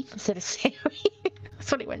sweet instead of savory?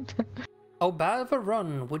 That's what it went to. How bad of a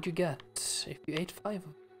run would you get if you ate 5 of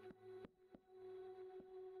them?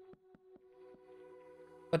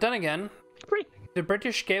 But then again, the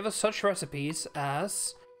British gave us such recipes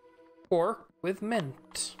as pork with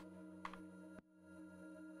mint.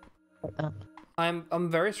 I'm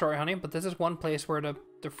very sorry, honey, but this is one place where the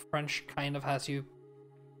French kind of has you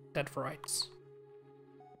dead for rights.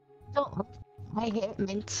 I hate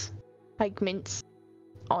mince. Like mince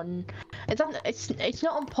on... It's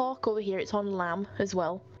not on pork over here, it's on lamb as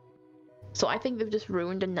well. So I think they've just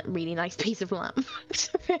ruined a really nice piece of lamb.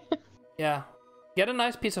 Yeah. Get a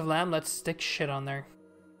nice piece of lamb, let's stick shit on there.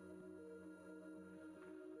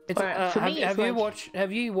 It's,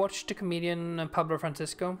 have you watched the comedian Pablo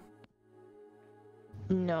Francisco?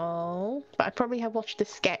 No, but I probably have watched the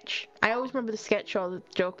sketch. I always remember the sketch or the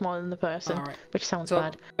joke more than the person, which sounds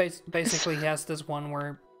bad. Basically, he has this one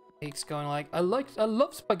where he's going like, I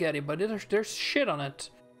love spaghetti, but there's shit on it.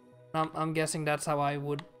 I'm guessing that's how I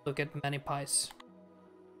would look at many pies.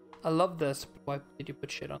 I love this, but why did you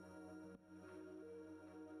put shit on?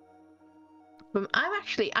 But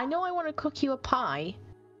I know I want to cook you a pie.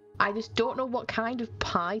 I just don't know what kind of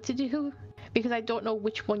pie to do because I don't know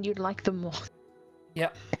which one you'd like the most.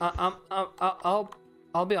 Yeah, I'll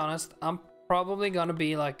be honest. I'm probably gonna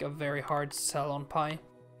be like a very hard sell on pie.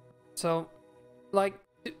 So, like,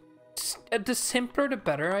 the simpler the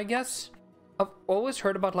better, I guess. I've always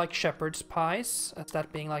heard about like shepherd's pies as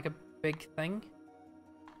that being like a big thing.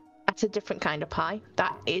 That's a different kind of pie.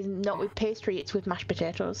 That is not with pastry. It's with mashed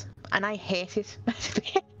potatoes, and I hate it.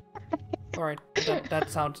 All right, that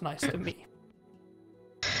sounds nice to me.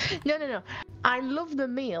 No. I love the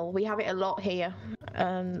meal. We have it a lot here.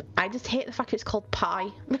 I just hate the fact it's called pie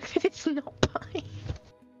because it's not pie.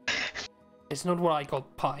 It's not what I call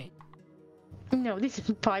pie. No, this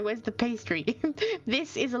isn't pie. Where's the pastry?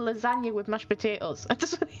 This is a lasagna with mashed potatoes.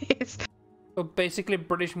 That's what it is. So basically,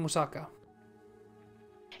 British moussaka.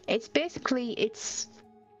 It's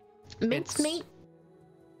minced meat.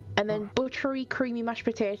 And then buttery, creamy mashed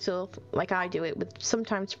potato, like I do it, with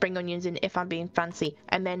sometimes spring onions in if I'm being fancy.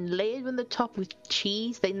 And then layered on the top with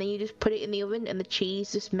cheese, then you just put it in the oven and the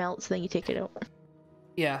cheese just melts and then you take it out.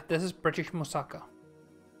 Yeah, this is British moussaka.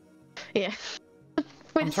 Yeah.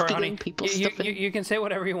 I'm sorry, honey. You can say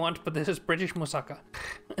whatever you want, but this is British moussaka.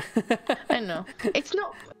 I know. It's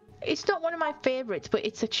not... It's not one of my favourites, but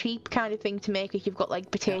it's a cheap kind of thing to make if you've got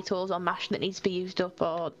like potatoes or mash that needs to be used up,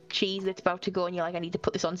 or cheese that's about to go and you're like, I need to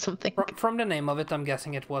put this on something. From the name of it, I'm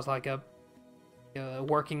guessing it was like a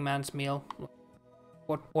working man's meal.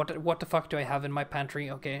 What the fuck do I have in my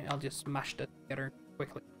pantry? Okay, I'll just mash that together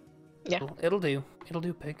quickly. Yeah. It'll do. It'll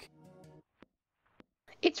do, pig.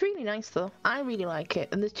 It's really nice though. I really like it.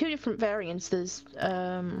 And there's two different variants. There's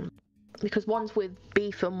because one's with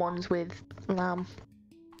beef and one's with lamb.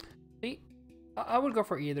 See, I would go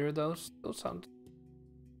for either of those.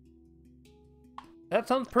 That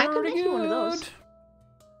sounds pretty I can make good. you one of those.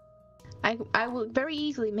 I will very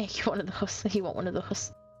easily make you one of those if you want one of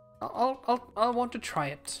those. I'll want to try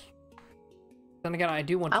it. Then again, I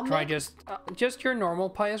do want to try just your normal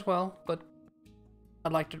pie as well, but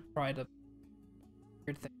I'd like to try the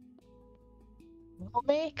weird thing.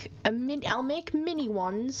 I'll make mini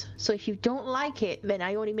ones. So if you don't like it, then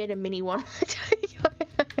I only made a mini one.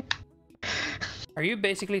 Are you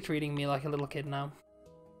basically treating me like a little kid now?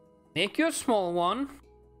 Make you a small one.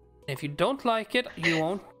 If you don't like it, you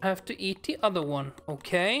won't have to eat the other one,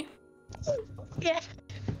 okay? Yeah.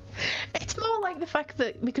 It's more like the fact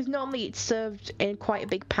that, because normally it's served in quite a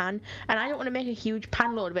big pan, and I don't want to make a huge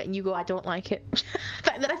pan load of it, and you go, I don't like it.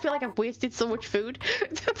 Then I feel like I've wasted so much food.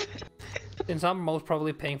 Since I'm most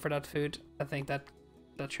probably paying for that food, I think that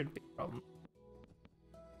should be a problem.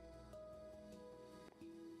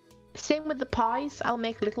 Same with the pies. I'll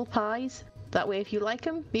make little pies. That way, if you like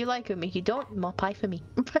them, you like them. If you don't, more pie for me.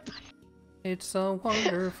 It's a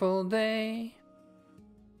wonderful day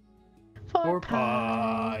For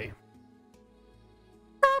pie.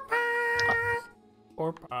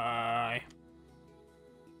 Or pie.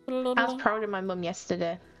 I was proud of my mum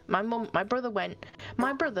yesterday. My brother went.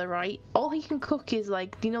 My brother, right? All he can cook is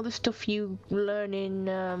like, you know, the stuff you learn in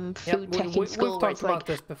food tech in school. We've talked about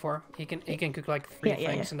this before. He can cook like three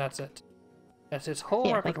things, and that's it. That's his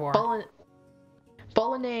whole repertoire. Like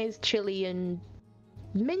bolognese, chili, and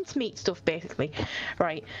mincemeat stuff, basically.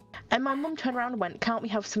 Right. And my mum turned around and went, "Can't we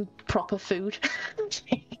have some proper food?"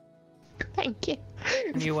 Thank you.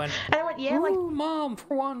 And you went. And I went, "Yeah, like Mom,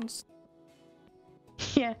 for once."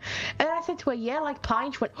 Yeah. And I said to her, "Yeah, like pie."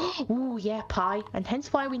 And she went, "Ooh, yeah, pie." And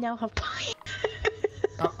hence why we now have pie.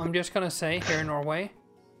 I'm just gonna say, here in Norway,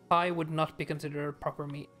 pie would not be considered a proper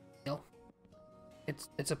meal.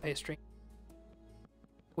 It's a pastry.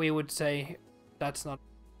 We would say that's not.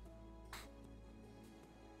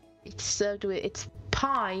 It's served with, it's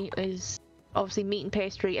pie is obviously meat and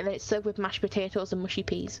pastry, and then it's served with mashed potatoes and mushy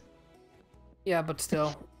peas. Yeah, but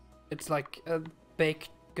still, it's like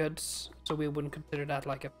baked goods, so we wouldn't consider that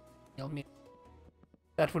like a meal.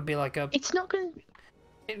 That would be like a. It's not gonna.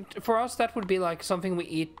 For us, that would be like something we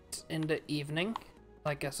eat in the evening,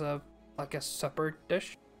 like as a supper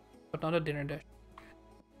dish, but not a dinner dish.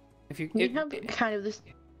 If you have kind of this.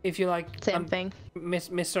 If you like same thing.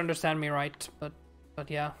 Misunderstand me, right? But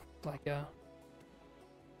yeah, like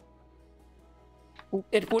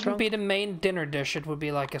it wouldn't be the main dinner dish. It would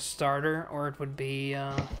be like a starter, or it would be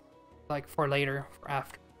like for later, for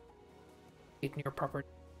after eating your proper.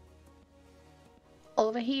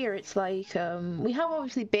 Over here, it's like we have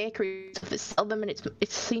obviously bakeries that sell them, and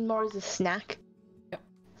it's seen more as a snack. Yep.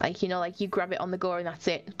 Like, you know, like you grab it on the go and that's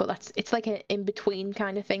it. But it's like an in between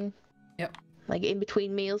kind of thing. Yep. Like in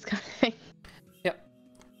between meals kind of thing. Yep.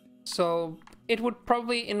 So it would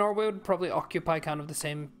probably in Norway would probably occupy kind of the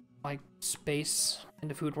same like space in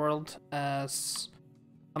the food world as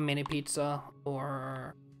a mini pizza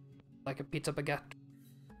or like a pizza baguette.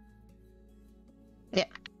 Yeah.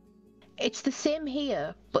 It's the same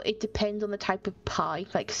here, but it depends on the type of pie.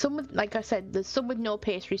 Like some with, like I said, there's some with no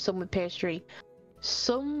pastry, some with pastry.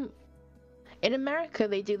 Some in America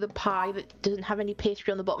they do the pie that doesn't have any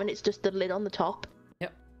pastry on the bottom and it's just the lid on the top.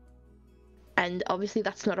 Yep. And obviously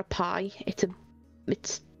that's not a pie. It's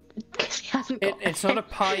it hasn't got it's not a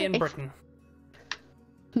pie in Britain.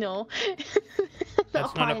 No.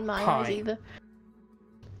 Not a pie in my eyes either.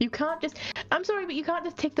 You can't just I'm sorry, but you can't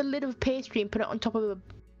just take the lid of pastry and put it on top of a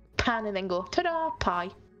pan and then go, ta-da,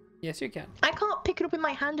 pie. Yes, you can. I can't pick it up in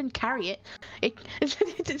my hand and carry it.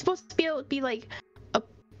 It's supposed to be able to be like a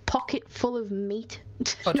pocket full of meat.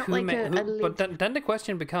 But not like but then the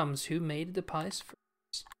question becomes, who made the pies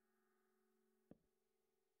first?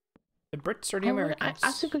 The Brits or the Americans?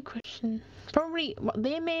 That's a good question. Probably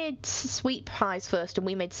they made sweet pies first and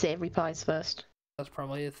we made savoury pies first. That's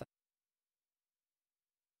probably the thing.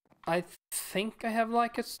 I think I have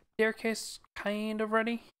like a staircase kind of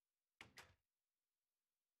ready.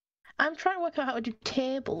 I'm trying to work out how to do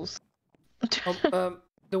tables. The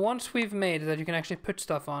ones we've made that you can actually put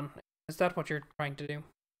stuff on, is that what you're trying to do?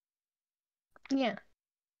 Yeah.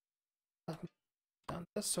 Let me down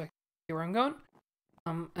this so I can see where I'm going.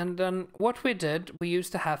 And then what we did, we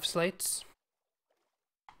used the half slates.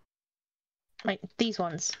 Right, these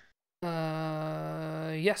ones.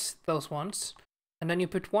 Yes, those ones. And then you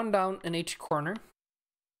put one down in each corner.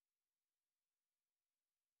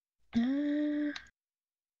 Should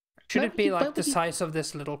it be like the size of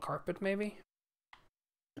this little carpet, maybe?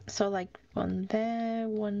 So like one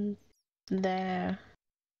there.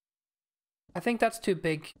 I think that's too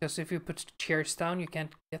big, because if you put chairs down, you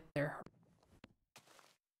can't get there.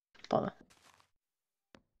 Bother.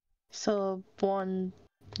 So one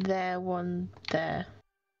there, and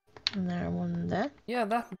there, one there. Yeah,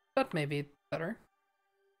 that may be better.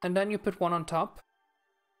 And then you put one on top.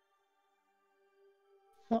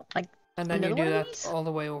 What, like? And then you do that all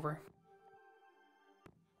the way over.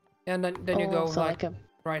 And then you go so like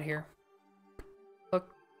right here.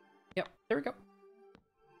 Look. Yep, there we go.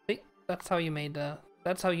 See? That's how you made the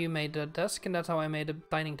desk, and that's how I made a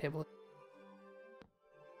dining table.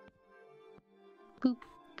 Boop,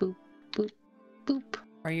 boop, boop, boop.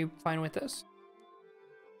 Are you fine with this?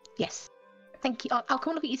 Yes. Thank you. I'll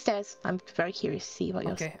come look at your stairs. I'm very curious to see about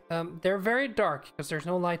yours. Okay. They're very dark because there's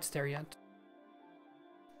no lights there yet.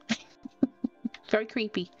 Very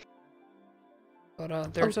creepy.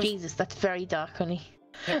 But there's Jesus, that's very dark, honey.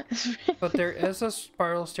 Yep. But there is a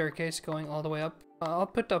spiral staircase going all the way up. I'll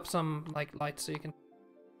put up some like lights so you can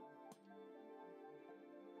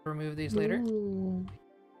remove these later. Ooh.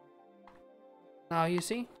 Now you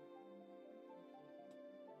see,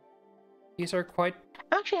 these are quite.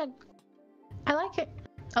 Actually, I like it.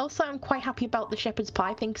 Also, I'm quite happy about the shepherd's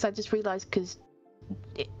pie thing because I just realised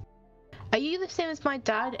Are you the same as my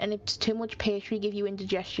dad, and if it's too much pastry give you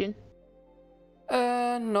indigestion?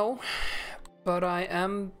 No. But I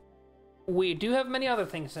am... We do have many other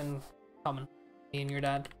things in common, me and your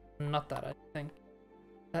dad. Not that, I think.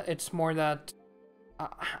 It's more that...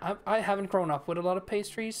 I haven't grown up with a lot of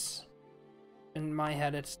pastries. In my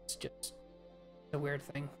head, it's just a weird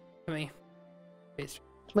thing to me. Pastry.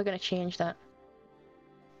 We're gonna change that.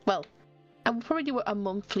 Well... I will probably do a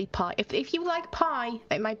monthly pie. If you like pie,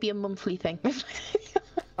 it might be a monthly thing.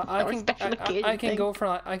 I can go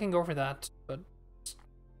for that, but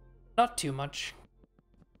not too much.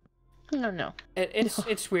 No.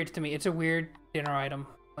 It's weird to me. It's a weird dinner item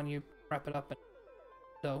when you wrap it up.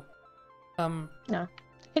 So, no,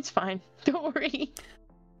 it's fine. Don't worry.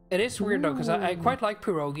 It is weird though, because I quite like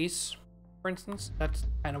pierogies, for instance. That's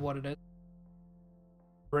kind of what it is.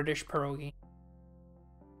 British pierogi.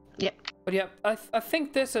 Yep. But yeah, I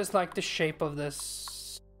think this is like the shape of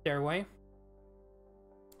this stairway.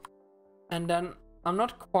 And then I'm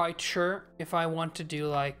not quite sure if I want to do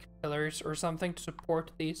like pillars or something to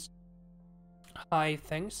support these high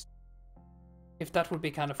things. If that would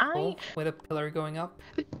be kind of cool with a pillar going up.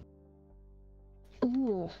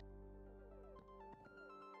 Ooh.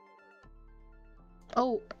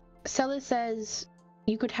 Oh, Stella says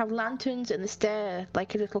you could have lanterns in the stair,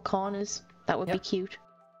 like little corners. That would be cute.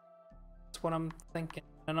 That's what I'm thinking.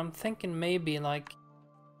 And I'm thinking maybe like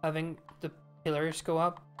having the pillars go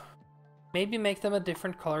up. Maybe make them a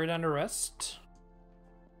different color than the rest.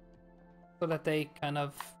 So that they kind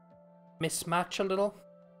of mismatch a little.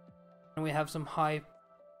 And we have some high...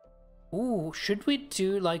 Ooh, should we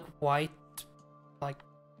do like white, like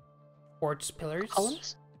quartz pillars?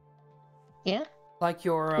 Columns? Yeah. Like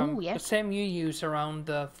your, the same you use around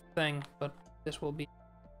the thing, but this will be...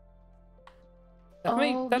 That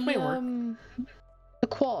may work. The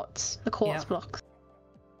quartz blocks.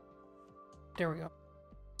 There we go.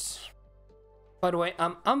 By the way,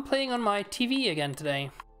 I'm playing on my TV again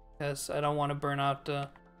today, because I don't want to burn out the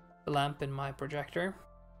lamp in my projector.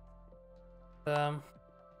 I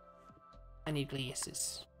need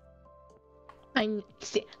glasses. I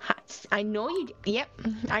know you. Yep,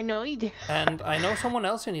 I know you do. And I know someone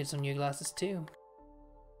else who needs some new glasses too.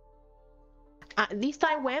 At least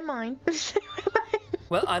I wear mine.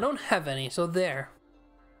 Well, I don't have any, so there.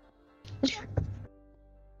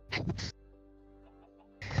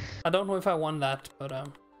 I don't know if I won that, but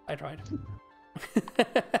I tried.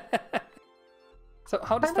 So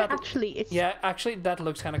how does that actually? Yeah, actually that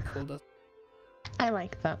looks kind of cool. Doesn't it? I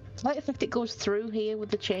like that. I like the fact it goes through here with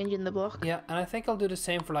the change in the block. Yeah, and I think I'll do the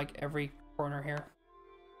same for like every corner here.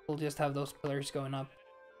 We'll just have those pillars going up.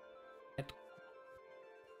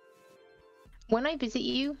 When I visit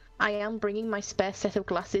you, I am bringing my spare set of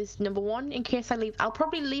glasses. Number one, in case I leave, I'll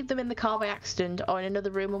probably leave them in the car by accident or in another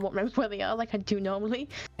room and won't remember where they are like I do normally.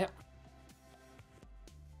 Yep.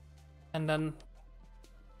 And then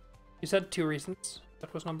you said 2 reasons.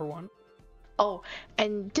 That was number 1. Oh,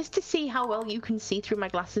 and just to see how well you can see through my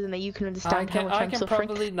glasses and that you can understand how much I'm suffering. I can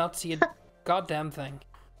probably not see goddamn thing.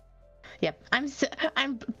 Yep, I'm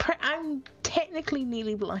technically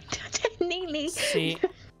nearly blind. Nearly. See,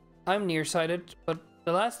 I'm nearsighted, but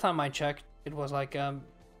the last time I checked, it was like a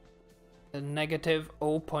negative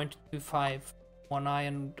 0.25 one eye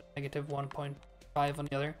and negative 1.5 on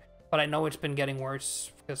the other. But I know it's been getting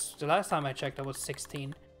worse because the last time I checked, I was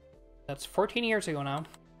 16. That's 14 years ago now.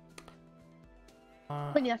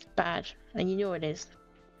 Well, that's bad, and you know it is.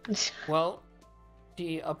 Well,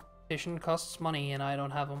 the optician costs money, and I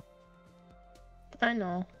don't have them. I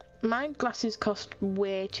know. My glasses cost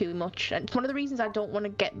way too much, and it's one of the reasons I don't want to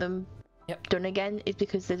get them done again is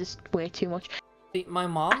because they're just way too much. See, my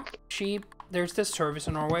mom, there's this service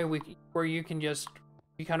in Norway where you can you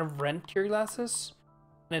kind of rent your glasses,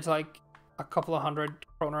 and it's like a couple of $100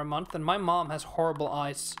 a month. And my mom has horrible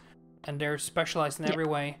eyes, and they're specialized in every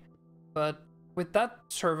way. But with that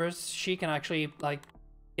service, she can actually like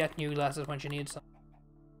get new glasses when she needs them,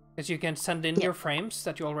 because you can send in your frames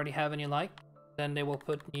that you already have and you like. Then they will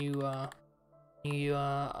put new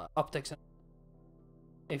optics in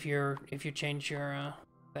if you change your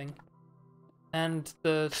thing. And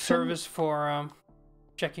the service for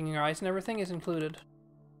checking your eyes and everything is included.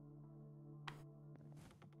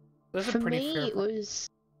 That's a pretty fair. For me, it was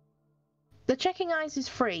the checking eyes is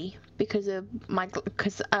free because of my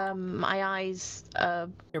eyes.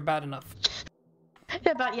 You're bad enough.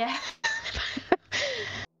 Yeah, but yeah.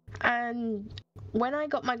 And when I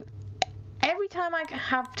got every time I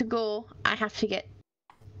have to go, I have to get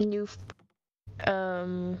new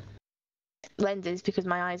lenses because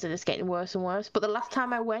my eyes are just getting worse and worse. But the last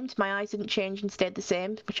time I went, my eyes didn't change and stayed the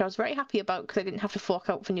same, which I was very happy about because I didn't have to fork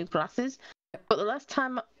out for new glasses. But the last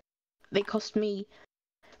time they cost me,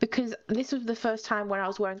 because this was the first time when I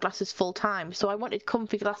was wearing glasses full time, so I wanted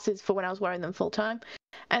comfy glasses for when I was wearing them full time,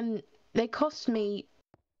 and they cost me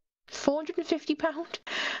 £450.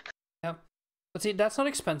 Yeah, but see, that's not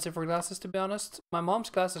expensive for glasses, to be honest. My mom's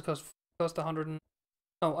glasses cost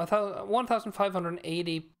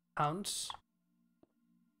 £1,580.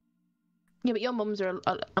 Yeah, but your mum's are,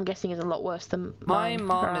 I'm guessing, is a lot worse than my mine.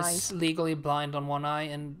 mom is legally blind on one eye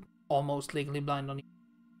and almost legally blind on the other.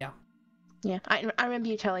 Yeah, I remember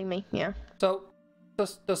you telling me. Yeah. So,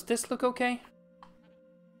 does this look okay?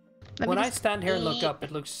 When I stand here and look up, it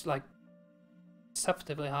looks like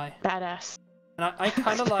deceptively high. Badass. And I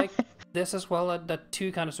kind of like this as well. That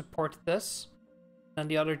two kind of support this, and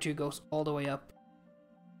the other two goes all the way up.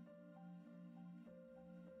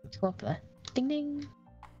 Let's go up there. Ding ding.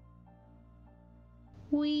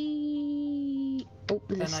 Oh,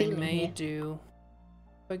 there's a ceiling I may here. do.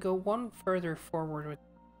 If I go one further forward with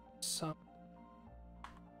some.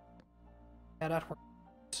 Yeah, that works.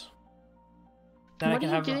 Then What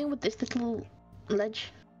are you doing with this little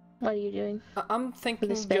ledge? What are you doing? I'm thinking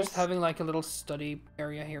just having like a little study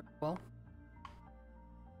area here as well.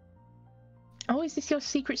 Oh, is this your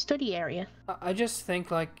secret study area? I just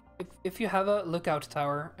think like if you have a lookout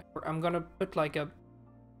tower, I'm gonna put like a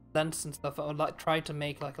lens and stuff. I would like try to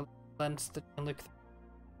make like a lens that can look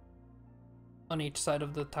on each side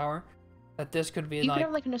of the tower. That this could be you like could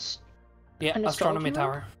have like an astronomy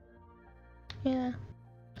tower. Yeah,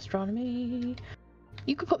 astronomy.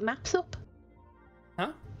 You could put maps up.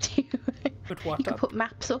 Huh? Put what you could up? put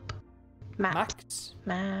maps up. Maps.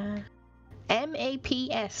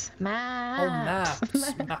 M-A-P-S. Maps. Oh,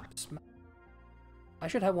 maps. Maps. I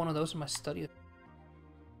should have one of those in my study.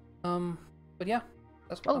 But yeah,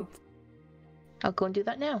 that's what I'll go and do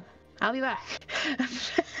that now. I'll be back.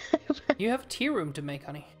 You have tea room to make,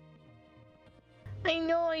 honey. I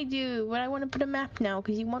know I do, but I want to put a map now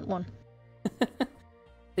because you want one.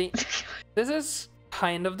 See, this is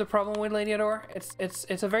kind of the problem with Ladyadore.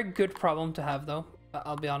 It's a very good problem to have, though.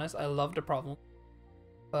 I'll be honest, I love the problem,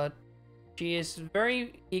 but she is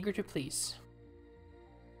very eager to please,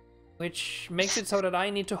 which makes it so that I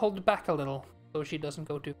need to hold back a little so she doesn't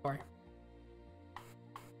go too far.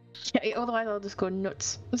 Yeah, otherwise I'll just go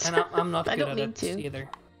nuts. And I'm not good at it either.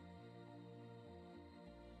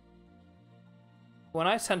 When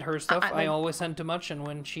I send her stuff, I always send too much, and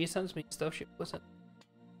when she sends me stuff, she always sends.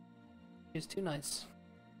 She's too nice.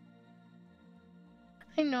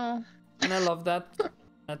 I know. And I love that.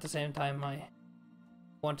 At the same time, I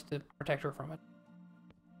wanted to protect her from it.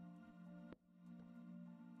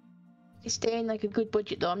 You stay in like a good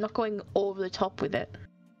budget, though. I'm not going over the top with it.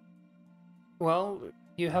 Well,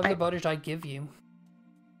 you have the budget I give you.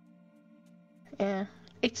 Yeah,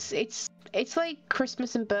 it's like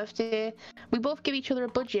Christmas and birthday. We both give each other a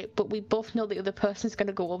budget, but we both know the other person's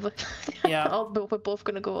gonna go over. Yeah. We're both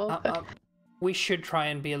gonna go over. We should try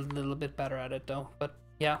and be a little bit better at it, though. But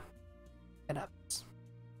yeah, it happens.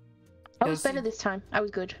 I was better this time. I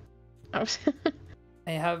was good.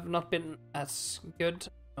 I have not been as good.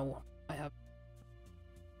 No, I have.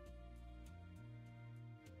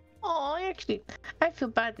 Oh, I feel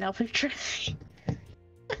bad now for trying.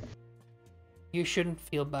 You shouldn't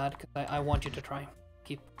feel bad because I want you to try.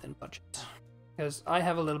 Keep within budget. Because I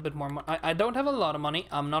have a little bit more money. I don't have a lot of money.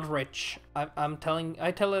 I'm not rich. I tell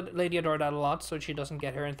Ladyadore that a lot so she doesn't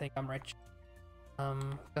get here and think I'm rich.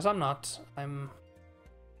 Because I'm not. I'm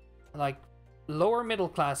like lower middle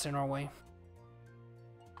class in Norway.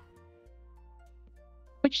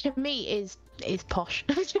 Which to me is posh.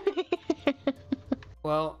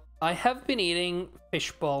 Well, I have been eating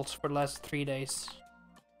fish balls for the last 3 days.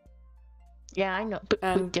 Yeah, I know, but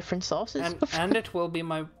with different sauces. And it will be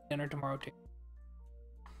my dinner tomorrow too.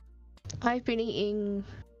 I've been eating...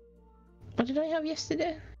 What did I have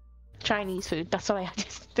yesterday? Chinese food. That's what I had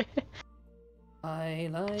yesterday. I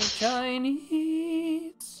like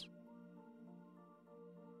Chinese.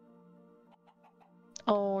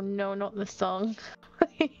 Oh no, not the song.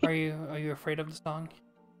 Are you afraid of the song?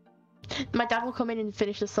 My dad will come in and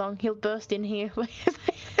finish the song. He'll burst in here.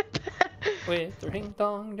 With their ring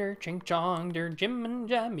dong, their ching chong, their Jim and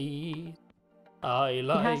Jammy. I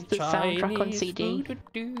like has the Chinese soundtrack on CD.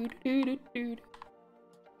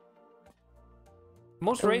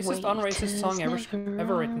 Most racist, unracist song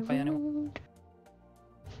ever written by anyone.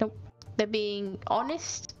 Nope. They're being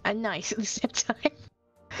honest and nice at the same time.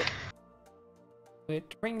 With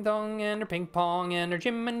ring dong and their ping pong and their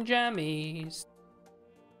Jim and Jammies.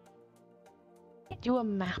 Do a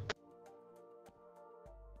map.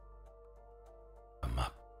 A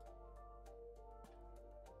map.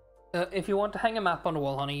 If you want to hang a map on the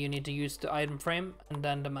wall, honey, you need to use the item frame and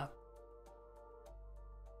then the map.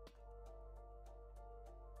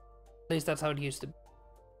 At least that's how it used to be.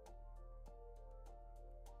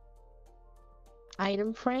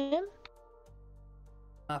 Item frame?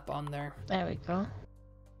 Map on there. There we go.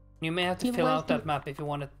 You may have to fill out that map if you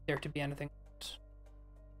want there to be anything.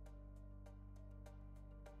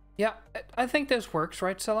 Yeah, I think this works,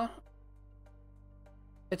 right, Scylla?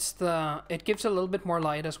 It gives a little bit more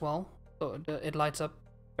light as well, so it lights up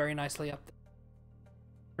very nicely up there.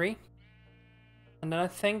 3. And then I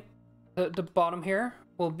think the bottom here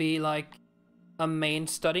will be like a main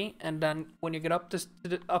study, and then when you get up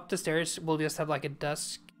the stairs, we'll just have like a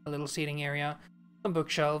desk, a little seating area, some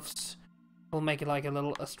bookshelves. We'll make it like a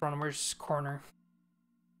little astronomer's corner.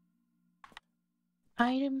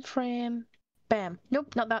 Item frame. Bam.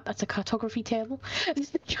 Nope, not that. That's a cartography table.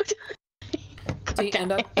 See,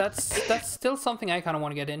 and that's still something I kind of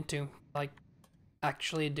want to get into, like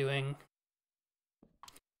actually doing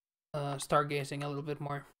stargazing a little bit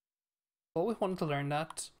more. Always wanted to learn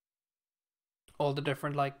that. All the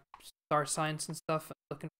different like star signs and stuff.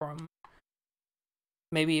 Looking for them.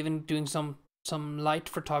 Maybe even doing some light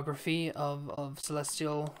photography of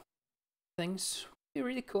celestial things. Be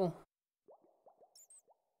really cool.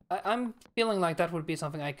 I'm feeling like that would be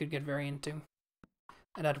something I could get very into.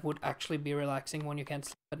 And that would actually be relaxing when you can't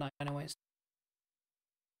sleep at night anyways.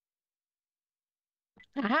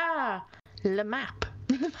 Aha! The map.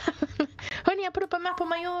 Honey, I put up a map on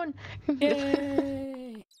my own.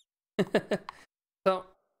 Yay! So,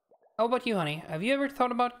 how about you, honey? Have you ever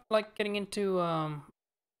thought about like getting into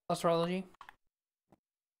astrology?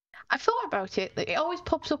 I thought about it. It always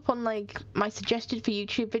pops up on like my suggested for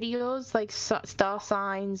YouTube videos, like star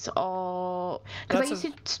signs, or because I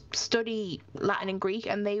used to study Latin and Greek,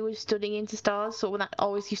 and they were studying into stars, so that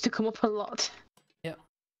always used to come up a lot. Yeah.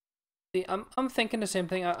 See, I'm thinking the same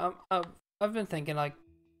thing. I've been thinking like,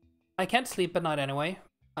 I can't sleep at night anyway.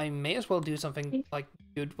 I may as well do something like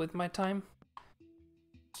good with my time.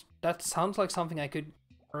 That sounds like something I could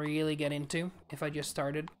really get into if I just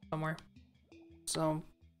started somewhere. So.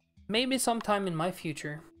 Maybe sometime in my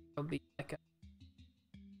future there'll be like a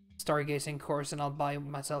stargazing course, and I'll buy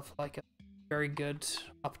myself like a very good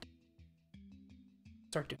update.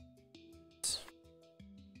 Start doing it.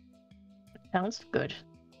 Sounds good.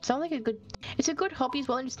 Sounds like it's a good hobby as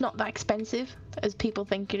well, and it's not that expensive as people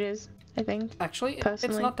think it is, I think. Actually, it's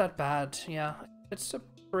not that bad. Yeah, it's a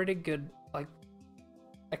pretty good like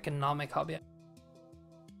economic hobby.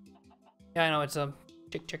 Yeah, I know it's a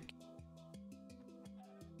chick.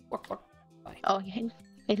 Bye. Oh, yeah.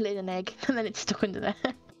 It laid an egg and then it's stuck under there.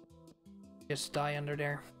 Just die under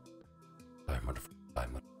there.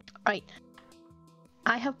 Right.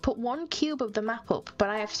 I have put 1 cube of the map up, but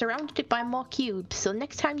I have surrounded it by more cubes, so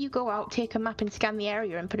next time you go out, take a map and scan the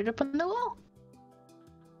area and put it up on the wall.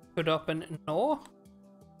 Put up and no?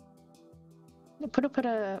 Put up at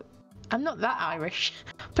a... I'm not that Irish.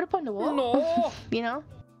 Put up on the wall. No! You know?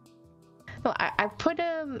 Well, I put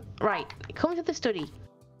right, come to the study.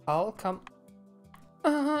 I'll come.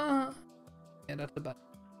 Yeah, that's the best.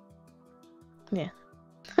 Yeah.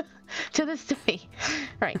 To this day.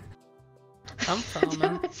 Right. I'm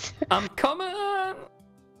coming. I'm coming!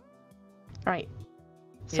 Right.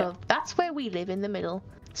 So Yeah. that's where we live, in the middle.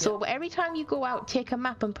 So every time you go out, take a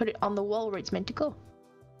map and put it on the wall where it's meant to go.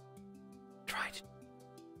 Try it.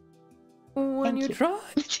 When Thank you you. try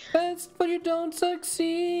best, but you don't succeed.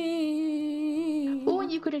 Oh, and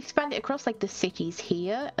you could expand it across, like, the cities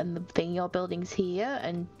here, and the thing, your buildings here,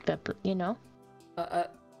 and, you know.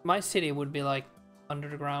 My city would be, like, under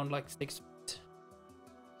the ground, like 6 feet.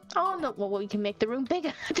 Oh, no, well, we can make the room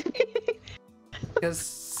bigger. Because,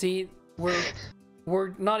 see,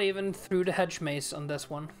 we're not even through the hedge maze on this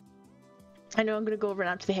one. I know, I'm gonna go over and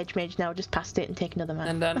out to the hedge mage now, just past it and take another map.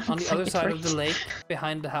 And then on the other Excited side for of the it. lake,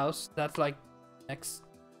 behind the house, that's like next.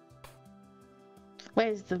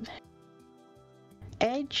 Where's the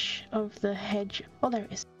edge of the hedge? Oh, there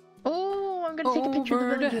it is. Oh, I'm gonna take a picture of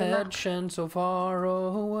Over the the village hedge and so far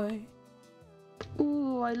away.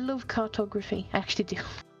 Ooh, I love cartography. I actually do.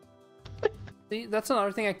 See, that's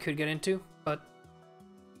another thing I could get into, but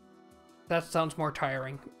that sounds more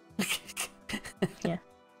tiring. Yeah.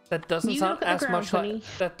 That doesn't You sound look at the as much ground, like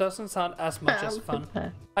honey. that doesn't sound as much as fun.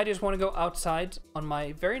 Oh, I just want to go outside on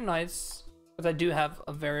my very nice, because I do have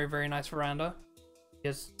a very, very nice veranda.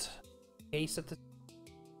 Just gaze at the.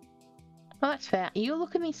 that's fair. You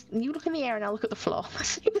look in the air and I'll look at the floor.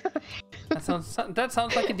 That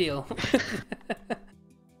sounds like a deal.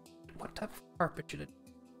 What type of carpet should it?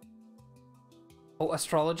 Oh,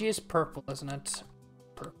 astrology is purple, isn't it?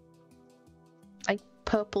 Like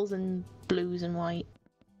purples and blues and white.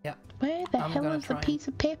 Yeah. Where the I'm hell gonna has the try. piece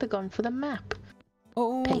of paper gone for the map?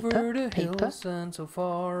 Over the paper. hills and so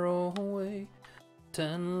far away.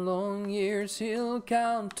 10 long years he'll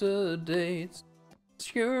count the days.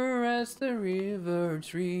 Sure as the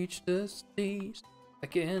rivers reach the seas,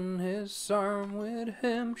 like in his arm with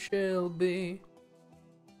him shall be.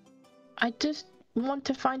 I just want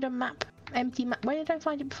to find a map. Empty map. Where did I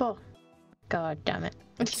find it before? God damn it.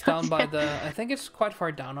 It's down by the. I think it's quite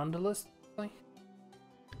far down on the list. Actually.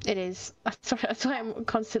 It is. That's why I'm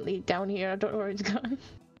constantly down here. I don't know where it's gone.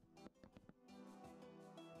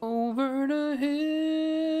 Over the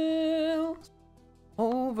hills,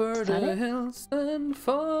 over the hills and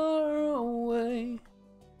far away.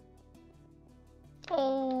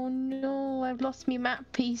 Oh no, I've lost me map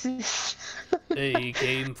pieces. They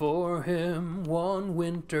came for him one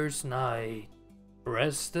winter's night.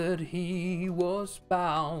 Rested he was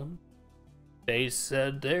bound. They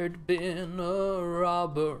said there'd been a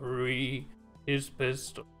robbery. His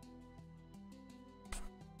pistol.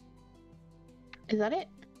 Is that it?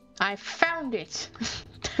 I found it!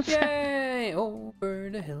 Yay! Over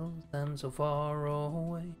the hills and so far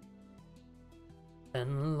away.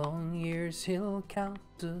 10 long years he'll count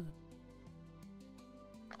the.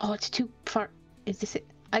 Oh, it's too far. Is this it?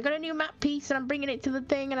 I got a new map piece and I'm bringing it to the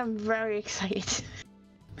thing and I'm very excited.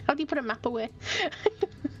 How do you put a map away?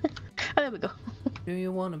 Oh, there we go. Do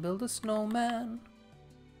you want to build a snowman?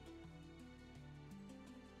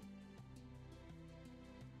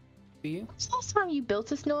 Do you? When's the last time you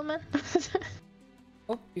built a snowman?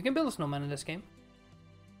 Oh, you can build a snowman in this game.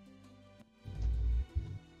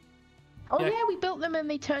 Oh Yeah. yeah, we built them and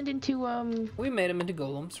they turned into We made them into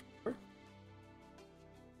golems.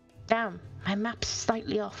 Damn, my map's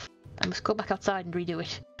slightly off. I must go back outside and redo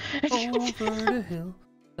it. Over the hill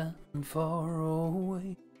and far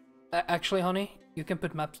away. Actually, honey, you can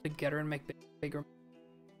put maps together and make them bigger.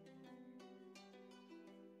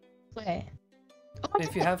 Where? Oh, I If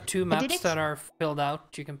did you it. have two I did maps it. that are filled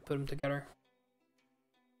out, you can put them together.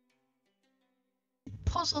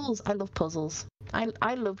 Puzzles. I love puzzles.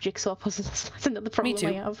 I love jigsaw puzzles. That's another problem too.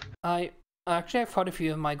 I have. I actually have quite a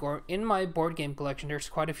few of my in my board game collection. There's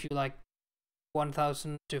quite a few, like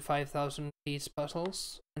 1,000 to 5,000 piece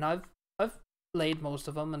puzzles, and I've played most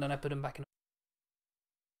of them, and then I put them back in.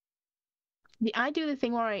 I do the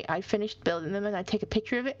thing where I finished building them and I take a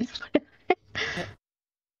picture of it. Yeah.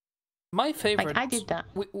 My favorite. Like, I did that.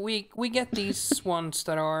 We get these ones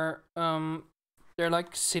that are they're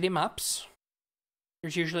like city maps.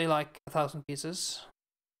 There's usually like 1,000 pieces,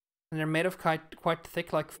 and they're made of quite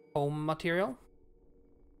thick, like foam material.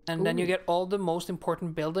 And then you Ooh. get all the most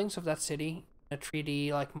important buildings of that city in a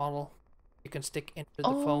 3D like model. You can stick into the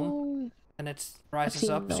foam, and it rises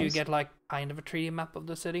seen up, so you those. get like kind of a 3D map of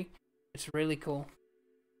the city. It's really cool.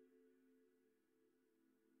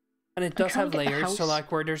 And it does trying have to get the layers, so house.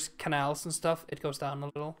 like where there's canals and stuff, it goes down a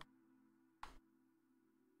little.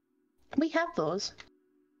 We have those.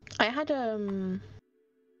 I had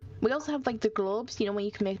We also have like the globes. You know when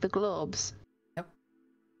you can make the globes. Yep.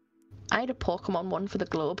 I had a Pokemon one for the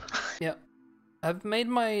globe. Yeah. I've made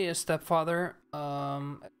my stepfather,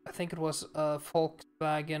 I think it was a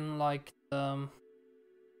Volkswagen, like,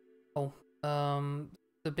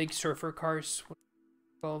 the big surfer cars,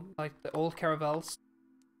 well, like the old caravels.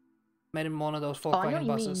 Made him one of those Oh, I know Volkswagen what you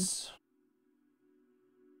mean. buses.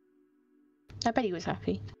 I bet he was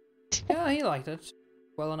happy. Yeah, he liked it.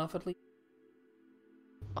 Well enough, at least.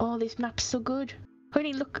 Oh, this map's so good.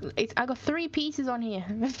 Honey, look, I got 3 pieces on here.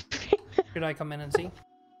 Should I come in and see?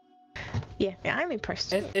 Yeah, I'm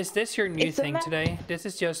impressed. Is this your new It's a thing map. today? This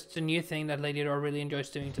is just a new thing that Ladyadore really enjoys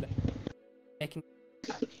doing today. Making.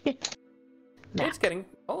 It's getting.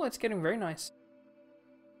 Oh, it's getting very nice.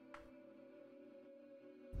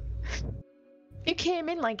 You came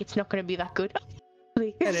in like it's not going to be that good.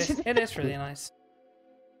 It is. It is really nice.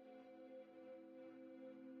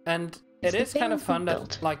 And it is kind of fun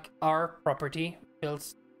that, like, our property will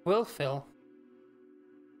fill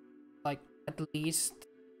like at least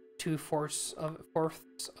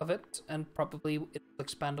 2/4 of it, and probably it will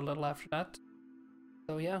expand a little after that.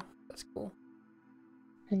 So yeah, that's cool.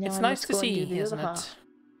 It's nice to see, isn't it?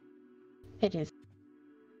 It is.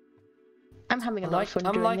 I'm having a lot of fun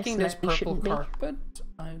doing I'm liking this this purple carpet.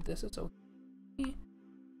 This is okay.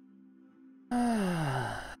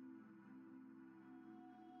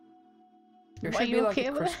 There should be like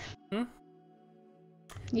a crisp...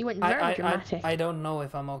 You went very dramatic. I don't know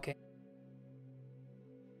if I'm okay.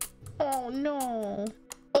 Oh no!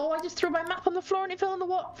 Oh, I just threw my map on the floor and it fell in the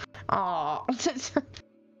water. Oh.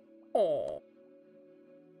 Oh.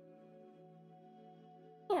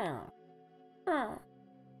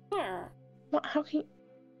 What? How can you...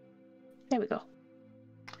 There we go.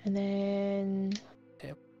 And then...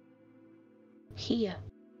 Yep. Here.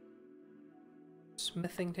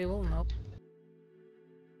 Smithing table? Nope.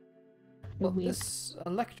 Well, this a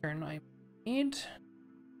lectern I need.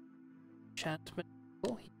 Enchantment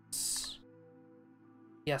table, yes.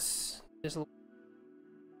 Yes. This will...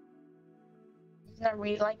 I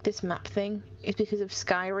really like this map thing. It's because of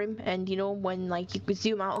Skyrim, and you know when like you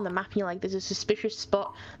zoom out on the map and you're like, there's a suspicious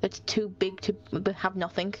spot that's too big to have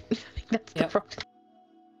nothing. That's the problem.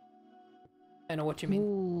 I know what you mean.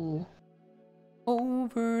 Ooh.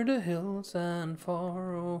 Over the hills and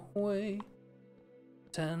far away,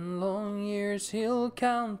 10 long years he'll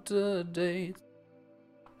count the days,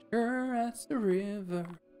 sure as the river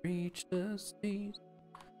reach the seas.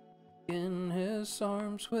 In his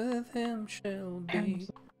arms with him shall be.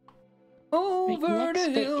 Over the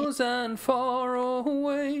hills and far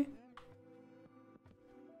away.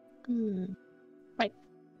 Right,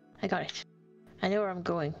 I got it. I know where I'm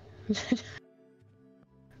going.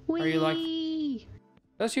 Are you like...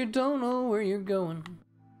 Because you don't know where you're going.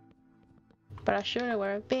 But I sure know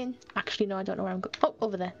where I've been. Actually, no, I don't know where I'm going. Oh,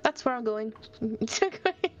 over there. That's where I'm going.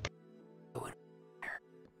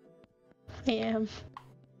 I am.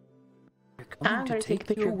 I'm going to take a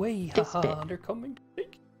picture away. Haha, they're coming to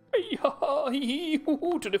take me. Haha,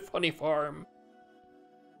 to the funny farm.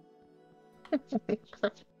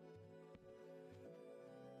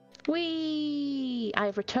 Whee!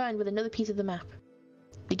 I've returned with another piece of the map.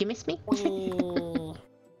 Did you miss me?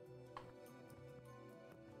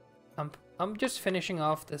 I'm just finishing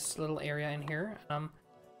off this little area in here, and I'm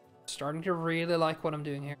starting to really like what I'm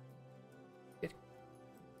doing here.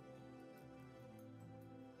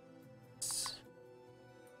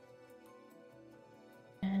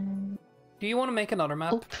 Do you want to make another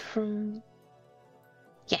map?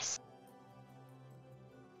 Yes.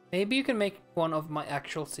 Maybe you can make one of my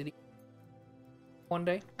actual city one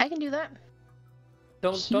day. I can do that.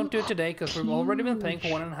 Don't do it today, because we've already been playing for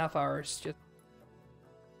 1.5 hours. Just...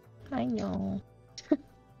 I know.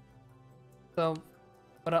 So,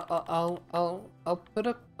 but I'll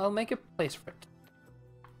make a place for it.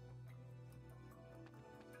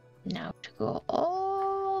 Now to go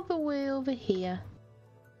all the way over here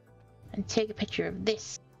and take a picture of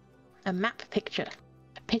this. A map picture.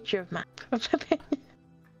 A picture of map.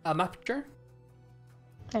 A map picture?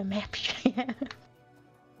 A map picture, yeah.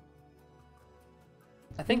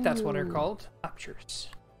 I think that's what they're called. Captures.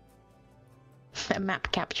 A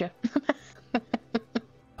map capture.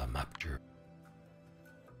 A mapture.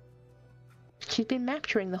 She's been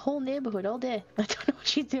mapturing the whole neighborhood all day. I don't know what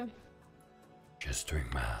she's doing. Just doing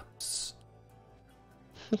maps.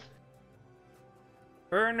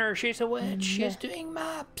 Burner, she's a witch. She's doing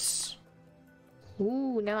maps.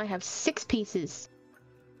 Ooh, now I have 6 pieces.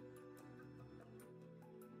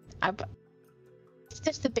 It's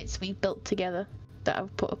just the bits we built together that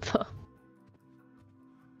I've put up there.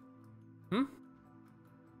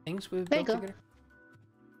 Things we've built together.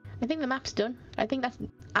 I think the map's done. I think that's...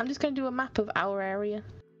 I'm just going to do a map of our area.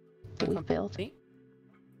 We failed.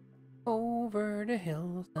 Over the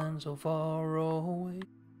hills and so far away.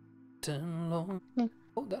 Long.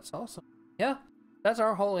 Oh, that's awesome. Yeah, that's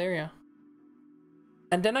our whole area.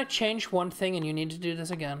 And then I changed one thing and you need to do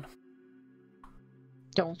this again.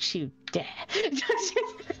 Don't you dare.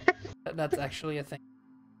 That's actually a thing.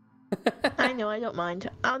 I know, I don't mind.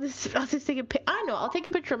 I'll just take a pic. I know, I'll take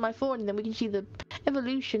a picture of my phone and then we can see the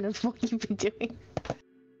evolution of what you've been doing.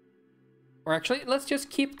 Or actually, let's just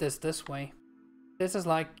keep this way. This is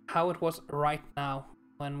like how it was right now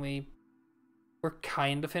when we're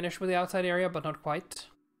kind of finished with the outside area, but not quite.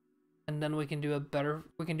 And then we can do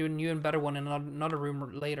a new and better one in another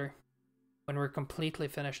room later, when we're completely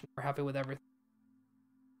finished and we're happy with everything.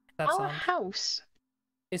 Our house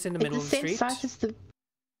is in the middle of the street. Size as the...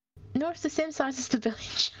 No, it's the same size as the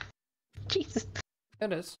village. Jesus.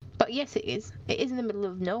 It is. But yes, it is. It is in the middle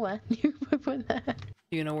of nowhere. Do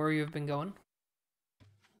you know where you've been going?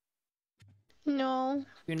 No.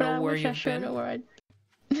 You know where you've been? Know where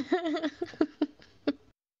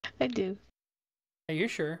I do. Are you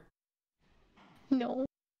sure? No.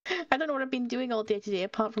 I don't know what I've been doing all day today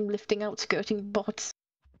apart from lifting out skirting boards.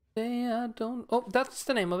 I don't... Oh, that's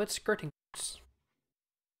the name of it, skirting boards.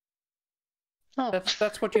 Oh.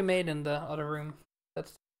 That's what you made in the other room. There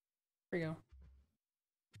you go.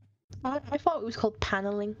 I thought it was called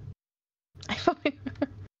paneling. I thought it...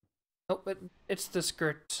 Oh, but it's the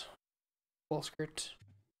skirt. Wall skirt.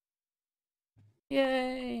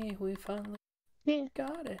 Yay! We finally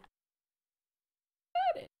got it.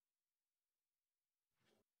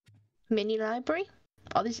 Mini library?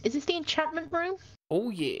 Oh, is this the enchantment room? Oh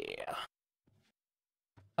yeah.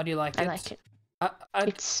 How do you like it? I like it.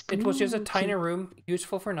 It was just a tiny room,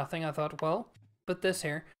 useful for nothing. I thought, well, put this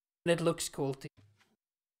here, and it looks cool too.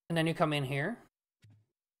 And then you come in here.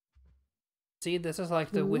 See, this is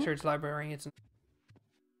like the wizard's library. It's.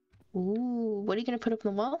 Ooh, what are you gonna put up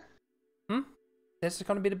on the wall? This is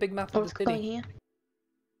gonna be the big map of the city. Going here?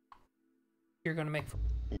 You're gonna make.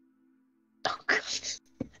 Oh god.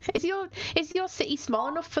 Is your city small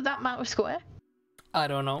enough for that amount of square? I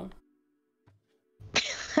don't know.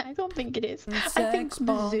 I don't think it is. I think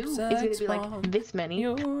the zoo is going to be like this many.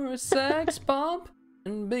 You're a sex bomb,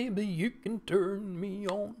 and baby, you can turn me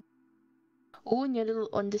on. Oh, and your little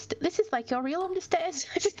understairs. This is like your real understairs.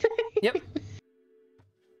 Yep.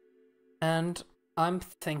 And I'm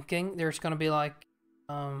thinking there's going to be like,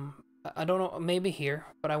 I don't know, maybe here,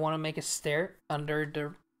 but I want to make a stair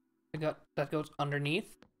under that goes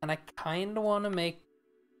underneath. And I kind of want to make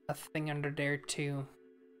a thing under there too.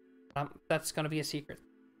 That's going to be a secret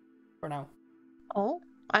for now. Oh,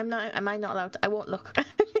 am I not allowed to? I won't look.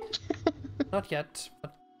 Not yet,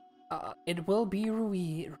 but it will be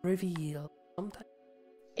revealed sometime.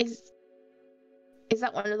 Is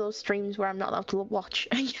that one of those streams where I'm not allowed to watch?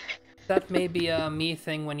 That may be a me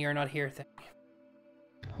thing when you're not here thing.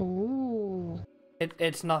 Ooh.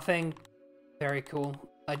 It's nothing very cool.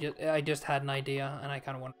 I just had an idea and I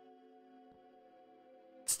kind of want.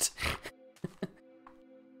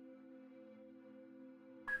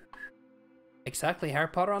 Exactly, Harry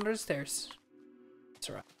Potter under the stairs. That's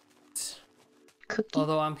right. Cookie.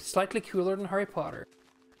 Although I'm slightly cooler than Harry Potter.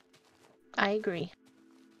 I agree.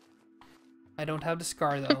 I don't have the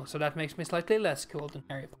scar though, so that makes me slightly less cool than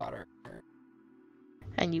Harry Potter.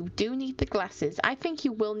 And you do need the glasses. I think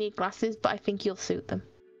you will need glasses, but I think you'll suit them.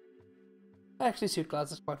 I actually suit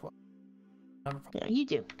glasses quite well. Yeah, you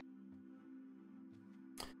do.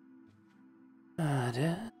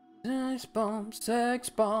 Sex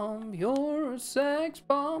bomb, you're a sex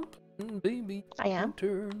bomb, and baby, I am.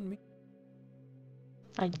 Turn me.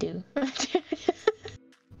 I do. What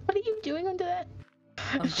are you doing under there?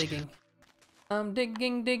 I'm digging. I'm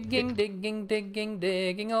digging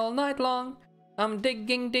all night long. I'm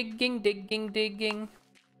digging.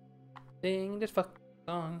 Sing this fucking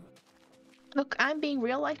song. Look, I'm being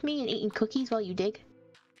real like me and eating cookies while you dig.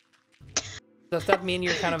 Does that mean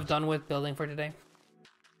you're kind of done with building for today?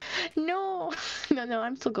 No,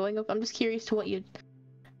 I'm still going up. I'm just curious to what you...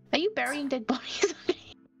 Are you burying dead bodies?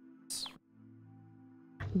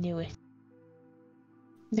 Knew it.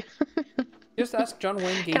 Just ask John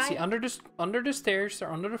Wayne Gacy. Under the stairs or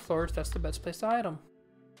under the floors, that's the best place to hide them.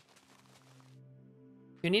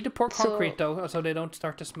 You need to pour concrete though, so they don't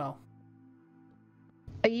start to smell.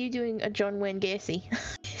 Are you doing a John Wayne Gacy?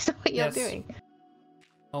 Is that what you're doing?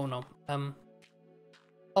 Oh no.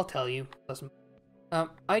 I'll tell you. Doesn't.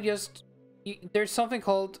 There's something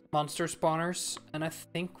called monster spawners, and I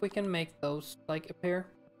think we can make those like appear.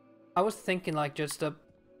 I was thinking like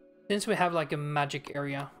since we have like a magic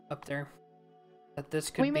area up there, that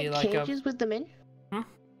this could be like cages with them in?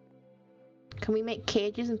 Can we make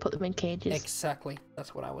cages and put them in cages? Exactly.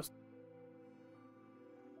 That's what I was.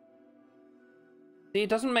 See, it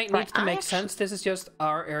doesn't need Right, to make sense. This is just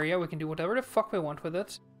our area. We can do whatever the fuck we want with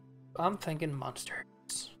it. I'm thinking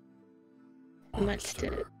monsters.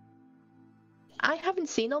 Monster. I haven't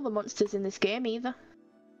seen all the monsters in this game either.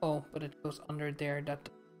 Oh, but it goes under there. That's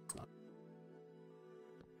not.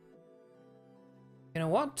 You know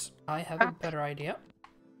what? I have a better idea.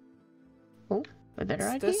 Oh, a better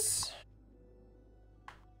idea? It's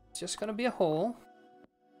just gonna be a hole.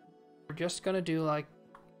 We're just gonna do like...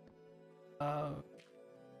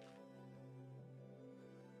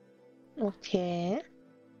 Okay.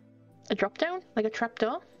 A drop down? Like a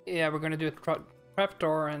trapdoor? Yeah, we're gonna do a trap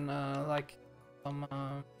door and like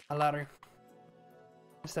a ladder.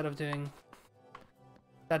 Instead of doing...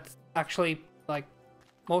 That's actually, like,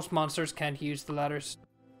 most monsters can't use the ladders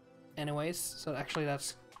anyways, so actually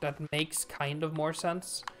that makes kind of more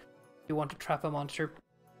sense. If you want to trap a monster,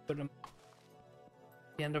 put them at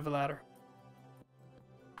the end of a ladder.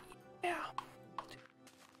 Yeah.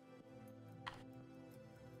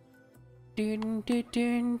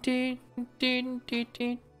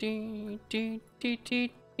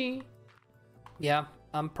 Yeah,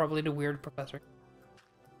 I'm probably the weird professor.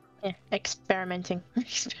 Yeah, experimenting.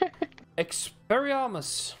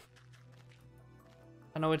 Expelliarmus.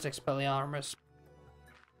 I know it's Expelliarmus.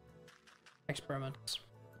 Experiments.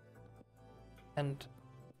 And...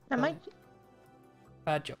 Am I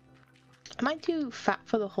bad joke. too fat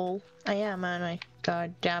for the hole? I am, aren't I?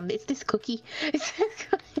 God damn, it's this cookie.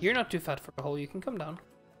 You're not too fat for the hole, you can come down.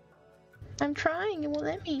 I'm trying, it won't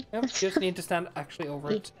let me. Yep, you just need to stand actually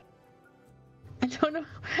over it. I don't know.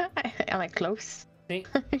 Am I close? See?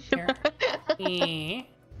 Here.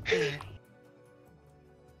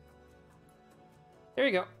 There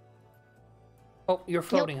you go. Oh, you're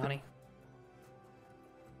floating, honey.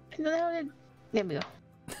 There we go.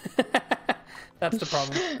 That's the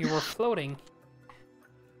problem. You were floating.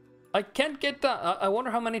 I can't get that. I wonder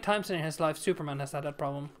how many times in his life Superman has had that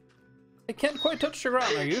problem. I can't quite touch the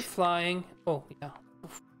ground. Are you flying? Oh, yeah.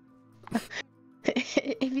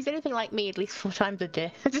 If he's anything like me, at least 4 times a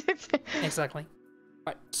day. Exactly.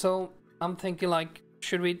 Right, so I'm thinking like,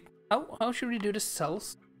 should we... How should we do the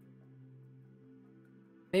cells?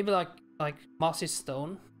 Maybe like mossy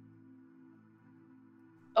stone.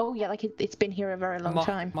 Oh yeah, like it's been here a very long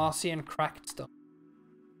time. Mossy and cracked stone.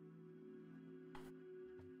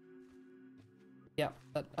 Yeah,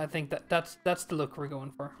 I think that's the look we're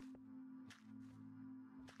going for.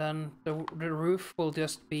 Then the roof will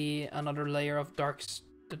just be another layer of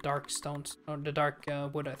the dark stones or the dark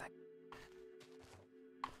wood, I think.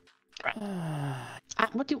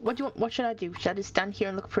 What should I do? Should I just stand here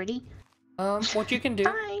and look pretty? What you can do,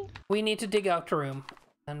 Bye. we need to dig out the room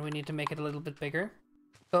and we need to make it a little bit bigger.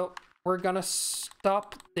 So we're gonna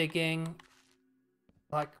stop digging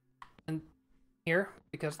like in here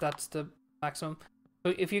because that's the maximum.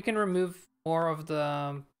 So if you can remove more of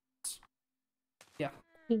the yeah.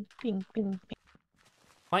 Bing, bing, bing, bing.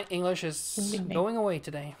 My English is Bing, bing, bing. going away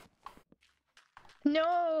today.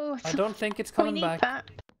 No. I don't think it's We coming need back. that.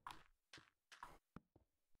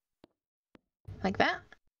 Like that?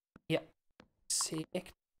 Yeah.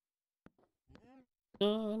 Sick.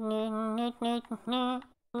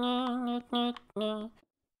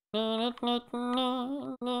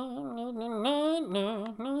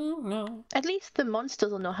 At least the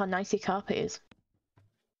monsters will know how nice your carpet is.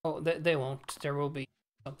 Oh, they won't. There will be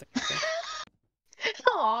something.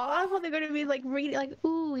 Oh, I thought they're gonna be like really like,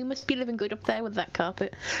 ooh, you must be living good up there with that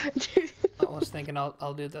carpet. I was thinking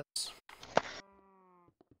I'll do this.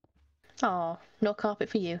 Oh, no carpet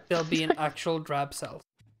for you. There'll be an actual drab cell.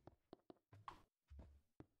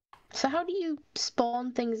 So how do you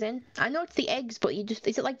spawn things in? I know it's the eggs, but is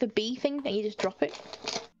it like the bee thing and you just drop it?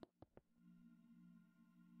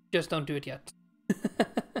 Just don't do it yet.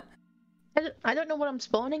 I don't know what I'm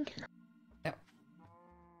spawning. Yeah.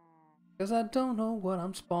 Because I don't know what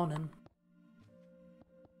I'm spawning.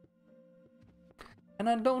 And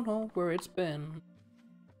I don't know where it's been.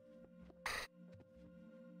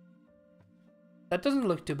 That doesn't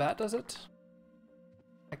look too bad, does it?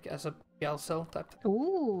 Like as a gel cell type thing.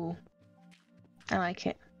 Ooh. I like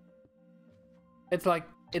it. It's like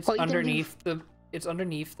it's Well, underneath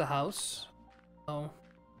the house. So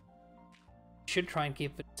should try and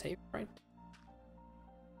keep it safe, right?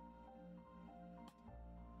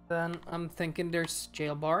 Then I'm thinking there's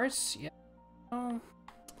jail bars. Yeah. Oh.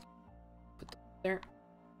 Put that there.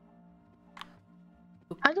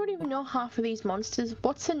 I don't even know half of these monsters.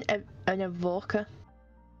 What's an evoker?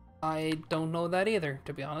 I don't know that either,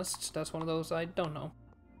 to be honest. That's one of those I don't know.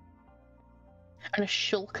 And a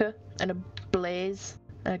shulker and a blaze.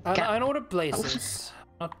 I know what a blaze is.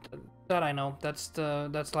 Not that I know. That's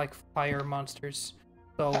like fire monsters.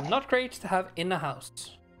 So not great to have in a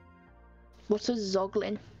house. What's a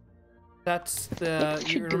zoglin? That's I the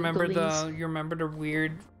should Google these. you remember the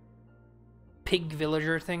weird pig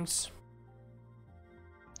villager things?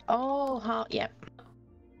 Oh, yep.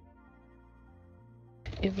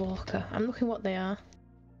 Evoker. I'm looking what they are.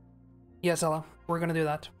 Yes, Ella, we're gonna do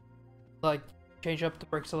that. Like, change up the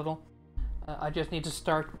bricks a little. I just need to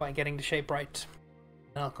start by getting the shape right.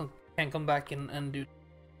 And can come back and do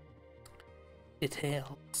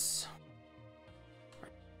details.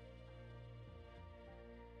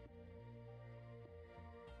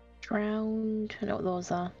 Drowned. I know what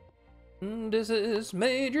those are. This is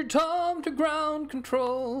Major Tom to ground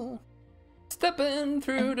control. Stepping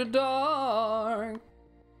through the dark.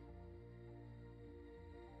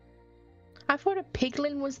 I thought a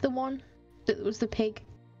piglin was the one that was the pig.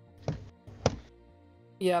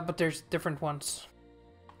 Yeah, but there's different ones.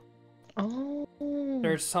 Oh.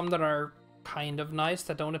 There's some that are kind of nice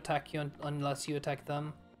that don't attack you unless you attack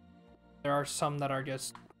them. There are some that are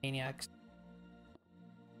just maniacs.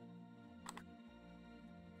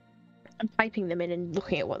 I'm typing them in and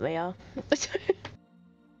looking at what they are.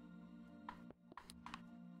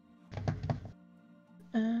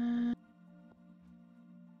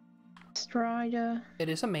 Strider. It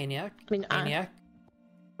is a maniac. I mean, Maniac.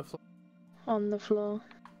 on the floor.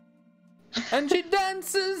 And she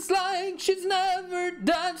dances like she's never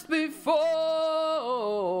danced before.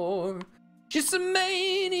 She's a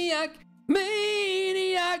maniac,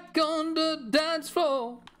 maniac on the dance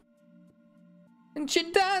floor. And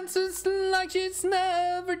she dances like she's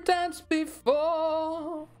never danced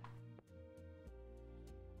before.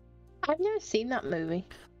 I've never seen that movie.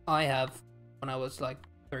 I have, when I was like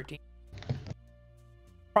 13.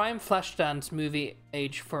 Prime Flashdance movie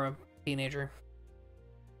age for a teenager.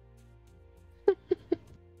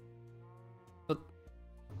 But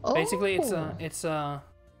basically, it's a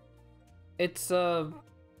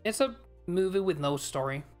movie with no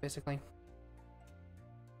story, basically.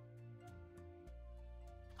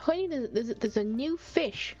 Honey, there's a new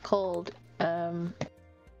fish called an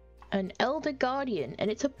Elder Guardian, and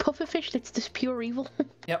it's a pufferfish that's just pure evil.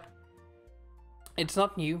 Yep. It's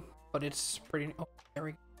not new, but it's pretty. Oh, there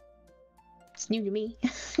we go. It's new to me.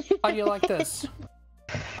 How do you like this?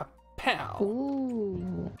 A pow.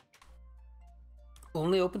 Ooh.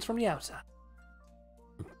 Only opens from the outside.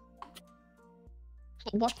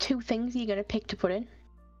 What two things are you gonna pick to put in?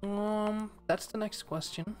 That's the next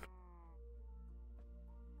question.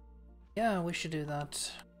 Yeah, we should do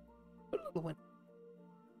that. Put a little window.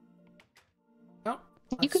 Oh,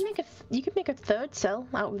 You could make a third cell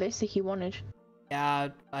out of this if you wanted. yeah,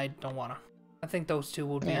 I don't wanna. I think those two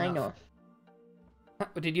would be Yeah, enough. I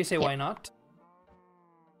know. Did you say why not?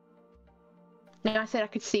 No, I said I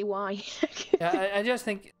could see why. Yeah, I just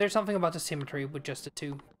think there's something about the symmetry with just the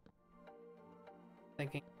two.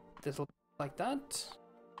 Thinking this will like that.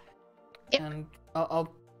 Yep. And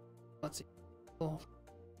I'll let's see. Little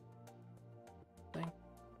thing.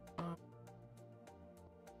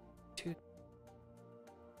 Two.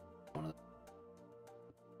 One of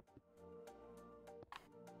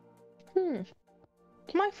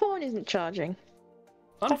the My phone isn't charging.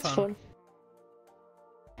 fun That's fun. fun.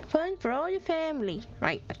 Fun for all your family.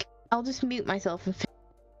 Right, okay. I'll just mute myself and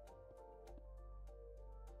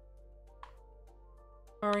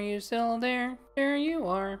Are you still there? There you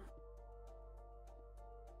are.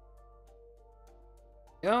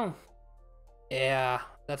 Go. Yeah,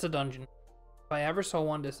 that's a dungeon. If I ever saw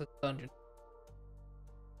one, this is a dungeon.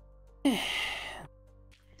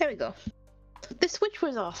 There we go. The switch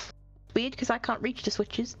was off. Weird, because I can't reach the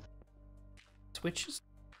switches. Switches?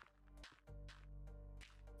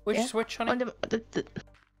 Which Yeah. switch, honey? Under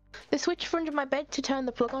the switch for under my bed to turn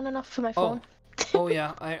the plug on and off for my phone. Oh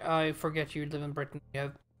yeah, I forget you live in Britain. You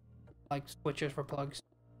have like switches for plugs.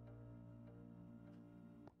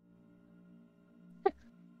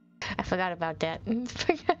 I forgot about that.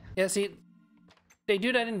 Yeah, see, they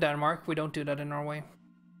do that in Denmark. We don't do that in Norway.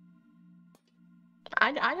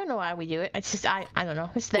 I don't know why we do it. It's just I don't know.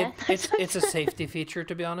 It's there. It's a safety feature,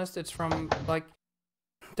 to be honest. It's from like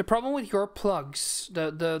the problem with your plugs,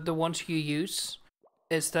 the ones you use,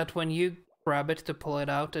 is that when you grab it to pull it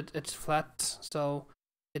out, it's flat, so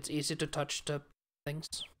it's easy to touch the things.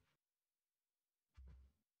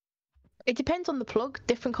 It depends on the plug.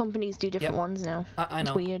 Different companies do different ones now. I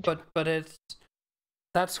know, it's weird. but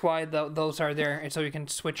that's why those are there, and so you can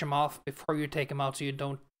switch them off before you take them out, so you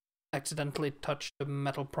don't accidentally touch the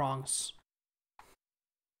metal prongs.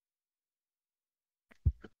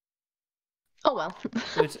 Oh well.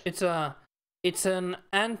 So it's an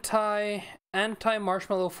anti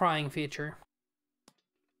marshmallow frying feature.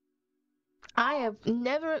 I have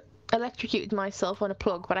never electrocuted myself on a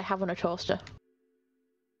plug, but I have on a toaster.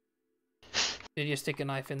 Did you stick a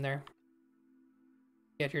knife in there?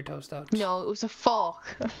 Get your toast out. No, it was a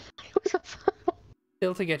fork. It was a fork.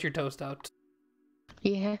 Still to get your toast out.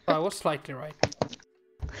 Yeah. Oh, I was slightly right.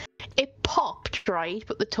 It popped, right,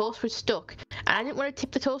 but the toast was stuck. And I didn't want to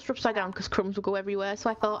tip the toaster upside down because crumbs would go everywhere. So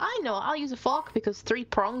I thought, I know, I'll use a fork because 3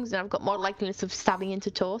 prongs and I've got more likeliness of stabbing into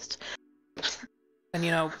toast. And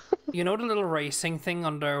you know the little racing thing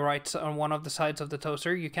on the right, on one of the sides of the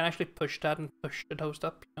toaster? You can actually push that and push the toast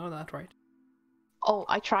up. You know that, right? Oh,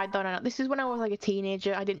 I tried that. And this is when I was like a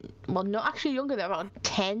teenager. I didn't, well, not actually younger than about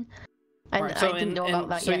 10. And Right, so I didn't know about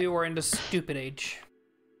that so yet. you were in the stupid age.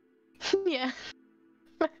 Yeah.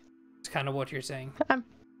 It's kind of what you're saying.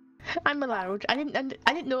 I'm allowed. I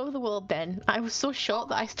didn't know the world then. I was so short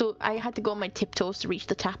that I had to go on my tiptoes to reach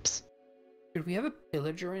the taps. Could we have a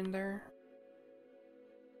pillager in there?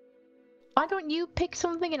 Why don't you pick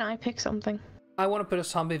something and I pick something? I want to put a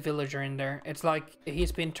zombie villager in there. It's like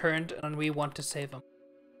he's been turned and we want to save him.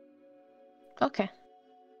 Okay.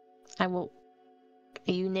 I will.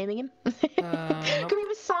 Are you naming him? Nope. Can we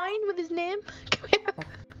have a sign with his name? Can we have... Oh,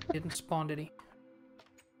 didn't spawn, did he?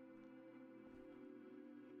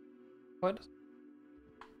 What?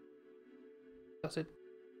 Does it?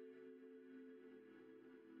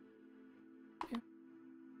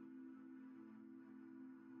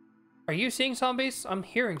 Are you seeing zombies? I'm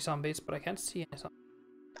hearing zombies, but I can't see any zombies.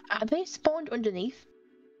 Are they spawned underneath?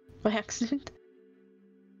 By accident?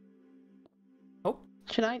 Oh.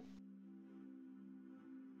 Should I?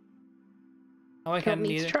 No, I can't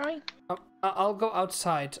either. Try? I'll go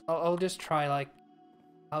outside. I'll just try like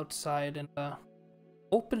outside in the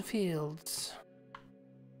open fields.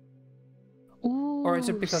 Ooh, Or is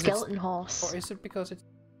it because skeleton horse? Or is it because it's...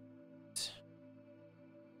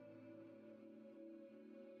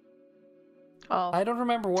 Oh, I don't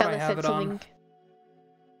remember what I have it on.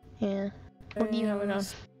 Yeah. What do you have it on?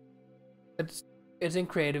 It's in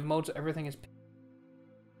creative mode, so everything is...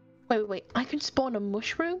 Wait. I can spawn a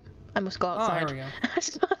mushroom? I must go outside. Oh, there we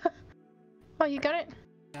go. Oh, you got it?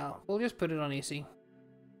 Yeah, we'll just put it on easy.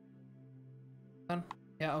 Done?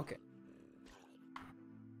 Yeah, okay.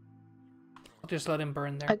 I'll just let him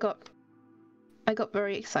burn there. I got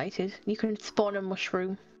very excited. You can spawn a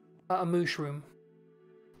mushroom. A mushroom.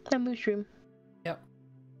 A mushroom. Yep.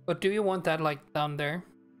 But do you want that, like, down there?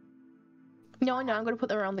 No, I'm gonna put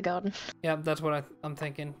them around the garden. Yeah, that's what I'm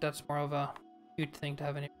thinking. That's more of a cute thing to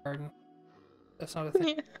have in your garden. That's not a thing.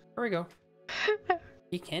 Yeah. There we go.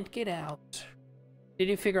 You can't get out. Did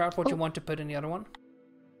you figure out what you want to put in the other one?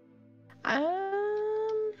 I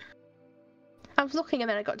was looking and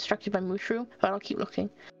then I got distracted by mushroom, but I'll keep looking.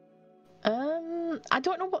 I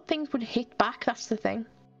don't know what things would hit back, that's the thing.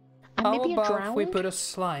 And How maybe a about drowned? if we put a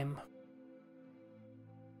slime?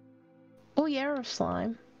 Oh yeah, a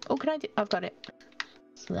slime. Oh, can I do... I've got it.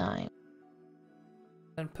 Slime.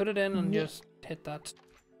 Then put it in and Yeah. just hit that.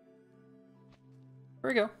 There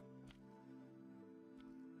we go.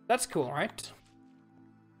 That's cool, right?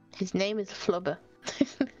 His name is Flubber.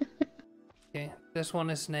 Okay, this one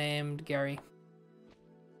is named Gary.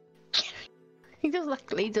 He does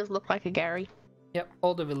look like a Gary. Yep,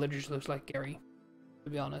 all the villagers looks like Gary, to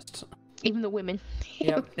be honest. Even the women.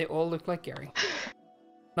 Yep, they all look like Gary.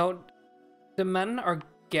 No, the men are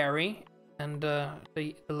Gary, and the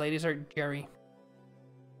ladies are Jerry.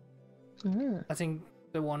 Mm. I think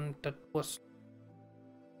the one that was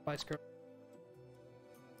Spice Girl.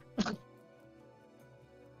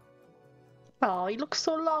 Oh, he looks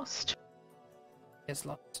so lost. Is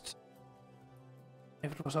lost.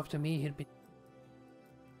 If it was up to me, he'd be...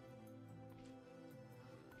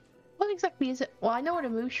 What exactly is it? Well, I know what a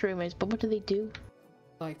mushroom is, but what do they do?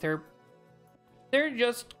 Like, they're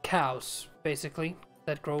just cows, basically,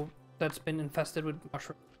 that's been infested with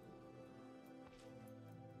mushrooms.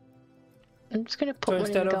 I'm just gonna put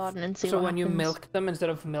one in the garden and see what happens. So when you milk them, instead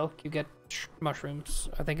of milk, you get mushrooms.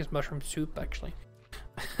 I think it's mushroom soup, actually.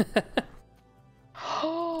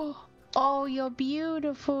 Oh, you're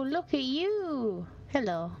beautiful. Look at you.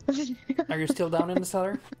 Hello. Are you still down in the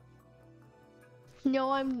cellar?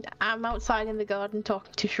 No, I'm outside in the garden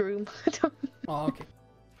talking to Shroom. Oh, okay.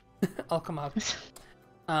 I'll come out.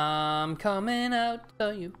 I'm coming out,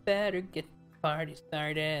 so you better get the party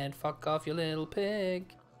started. Fuck off, you little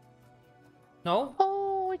pig. No?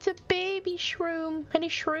 Oh, it's a baby Shroom. And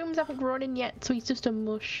his Shrooms haven't grown in yet, so he's just a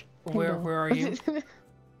mush. Where are you?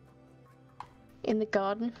 In the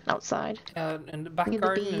garden, outside. In the back Near the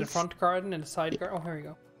garden, in the bees. front garden, in the side garden. Oh, here we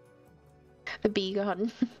go. The bee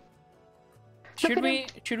garden. Should we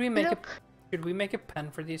make a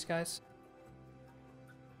pen for these guys?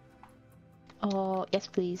 Oh yes,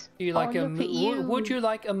 please. Do you like look at you. Would you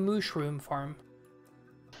like a mushroom farm?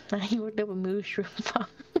 I would love a mushroom farm.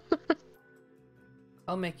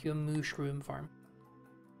 I'll make you a mushroom farm.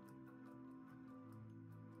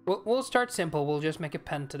 We'll start simple. We'll just make a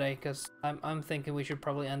pen today, because I'm thinking we should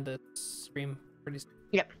probably end the stream pretty soon.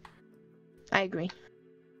 Yep, I agree.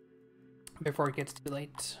 Before it gets too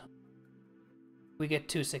late. We get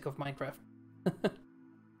too sick of Minecraft.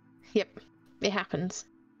 Yep, it happens.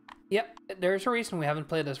 Yep, there's a reason we haven't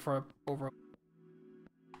played this for over.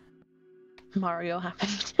 Mario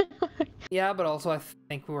happened. Yeah, but also I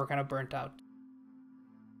think we were kind of burnt out.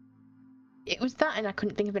 It was that, and I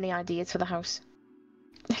couldn't think of any ideas for the house.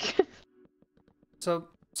 So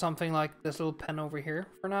something like this little pen over here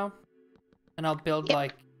for now, and I'll build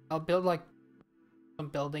like some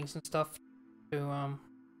buildings and stuff to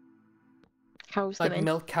House like them in.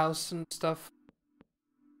 milk house and stuff.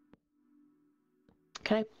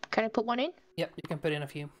 Can I put one in? Yep, you can put in a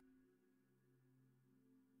few.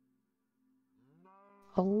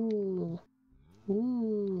 Oh,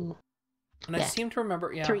 ooh. And I seem to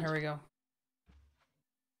remember. Yeah, 3. here we go.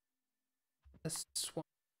 This one.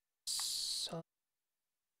 So,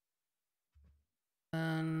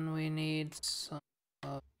 and we need some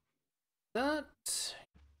of that.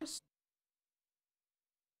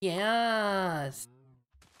 Yes.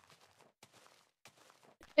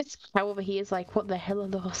 This cow over here is like, what the hell are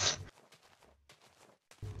those?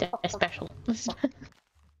 They're special.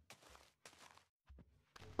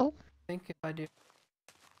 Oh, I think if I do.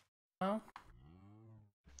 Oh,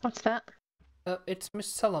 what's that? it's Miss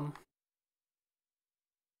Selim.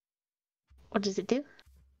 What does it do?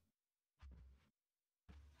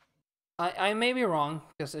 I may be wrong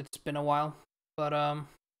because it's been a while, but I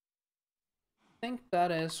think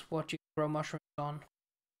that is what you grow mushrooms on.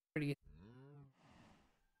 Pretty.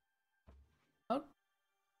 Oh,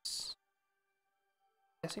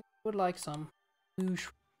 guessing you would like some.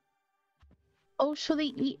 Oh, so they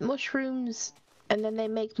eat mushrooms and then they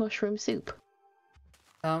make mushroom soup.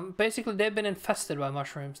 Basically they've been infested by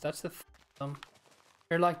mushrooms. That's the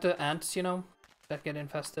they're like the ants, you know, that get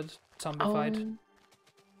infested, zombified. Oh.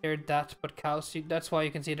 They're that, but cows. That's why you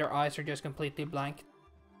can see their eyes are just completely blank,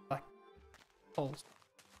 like holes.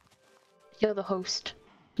 You're the host.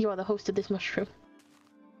 You are the host of this mushroom.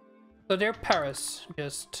 So they're Paris,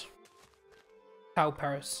 just cow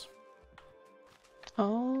Paris.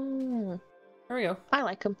 Oh. There we go. I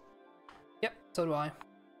like them. Yep, so do I.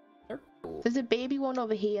 They're cool. There's a baby one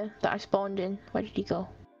over here that I spawned in. Where did he go?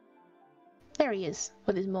 There he is,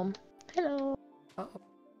 with his mum. Hello. Uh-oh.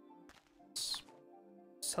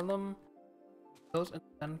 Sell them those, and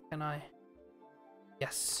then can I?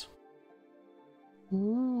 Yes.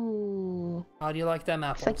 Ooh. How do you like them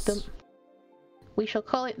It's apples? like the... We shall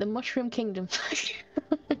call it the Mushroom Kingdom.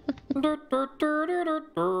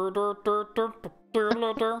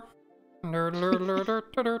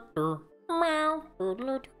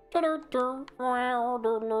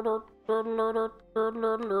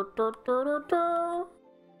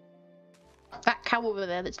 That cow over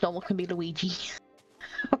there that's normal can be Luigi.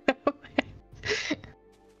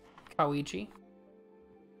 Kawiji.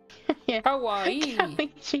 Yeah. Kawaii.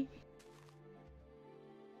 Luigi.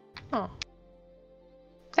 Oh.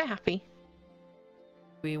 They're happy.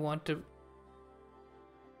 We want to.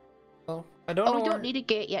 Well, I don't Oh, know. we don't need a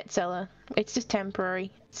gate yet, Zella. It's just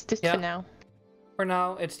temporary. It's just Yeah. for now. For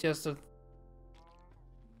now, it's just a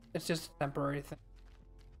temporary thing.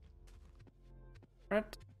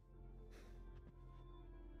 Right?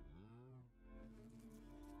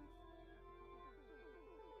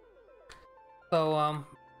 So,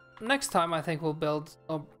 next time I think we'll build.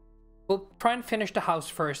 We'll try and finish the house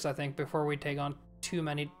first, I think, before we take on too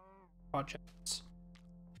many projects.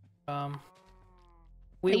 We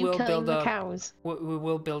Are you will killing build the a. cows? We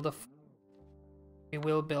will build a. We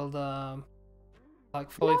will build a. Like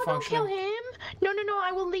fully No, don't kill functioning. him! No, no, no,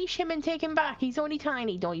 I will leash him and take him back. He's only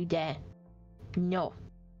tiny. Don't you dare. No.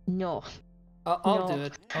 No. I'll No. do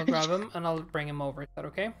it. I'll grab him and I'll bring him over. Is that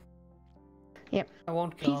okay? Yep. I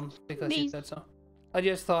won't kill him because he he's- said so. I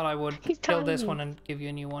just thought I would He's kill this tiny. one and give you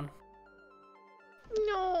a new one.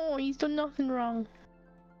 No, he's done nothing wrong.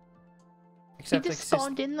 Except he just exist.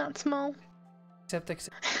 spawned in that small. Except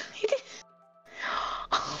He did.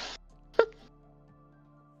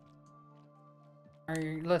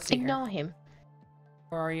 let's see Ignore here. him.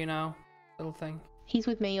 Where are you now, little thing? He's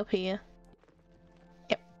with me up here.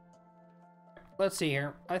 Let's see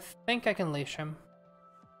here. I think I can leash him.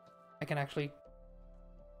 I can actually.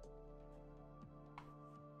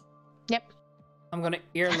 Yep. I'm gonna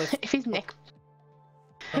earlift. If his neck.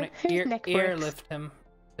 I'm His gonna neck earlift him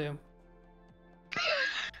too.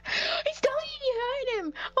 He's telling you hurt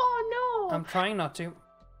him! Oh no! I'm trying not to.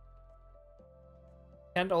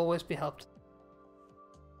 Can't always be helped.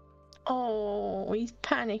 Oh, he's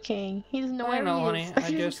panicking. He doesn't know where I know, he honey. is.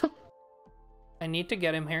 I just... I need to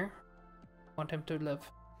get him here. I want him to live.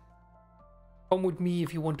 Come with me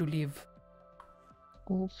if you want to live.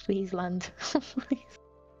 Oh, please land. Please.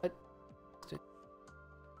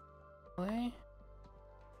 Play.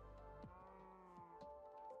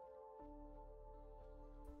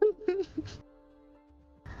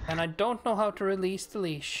 And I don't know how to release the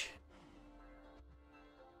leash.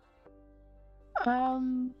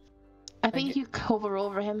 I think if you hover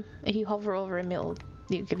over him, it'll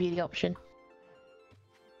give you the option.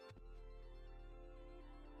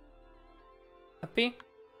 Happy?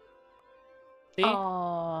 See?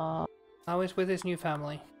 Oh, Now he's with his new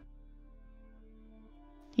family.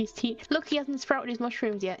 look, he hasn't sprouted his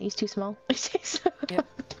mushrooms yet. He's too small. Yep.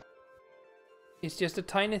 He's just a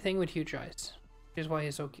tiny thing with huge eyes. Which is why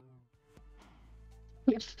he's so cute.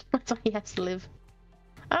 Yep, that's why he has to live.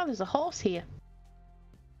 Oh, there's a horse here.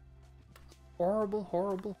 Horrible,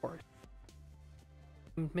 horrible horse.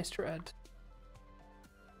 Mr. Ed.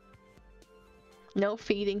 No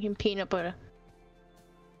feeding him peanut butter.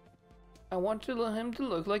 I want him to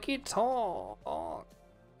look like he talks.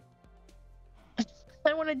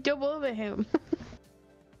 I want to dub over him.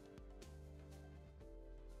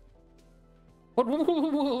 But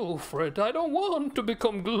Wilfred, I don't want to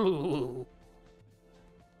become glue.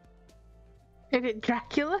 Is it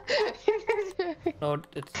Dracula? No,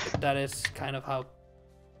 that is kind of how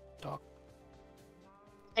talk.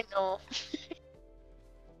 I know.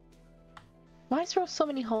 Why is there so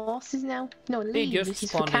many horses now? No, They leave. just This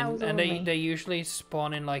is for spawn cows in, and only. they usually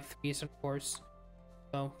spawn in like 3s and 4s.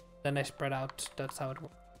 So then they spread out. That's how it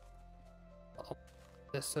works. Oh,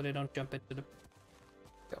 this so they don't jump into the.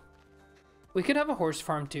 Go. We could have a horse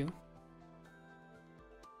farm too.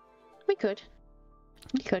 We could.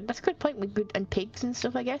 That's a good point. We could, and pigs and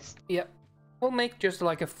stuff, I guess. Yep. We'll make just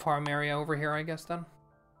like a farm area over here, I guess then.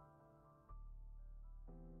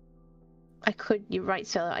 I could. You're right,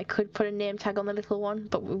 Stella. I could put a name tag on the little one,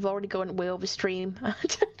 but we've already gone way over stream.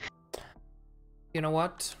 You know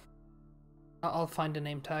what? I'll find a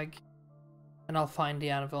name tag, and I'll find the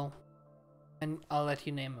anvil, and I'll let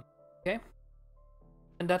you name him. Okay?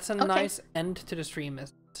 And that's a nice end to the stream,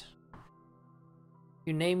 isn't it?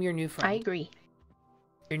 You name your new friend. I agree.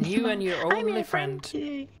 Your new and your I'm only your friend.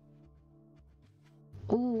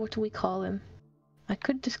 Ooh, what do we call him? I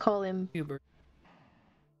could just call him Hubert.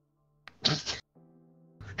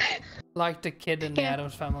 Like the kid in the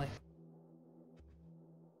Addams Family.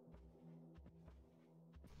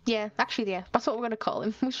 Yeah, actually, yeah. That's what we're gonna call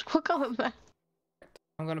him. We'll call him that.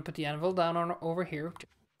 I'm gonna put the anvil down on over here,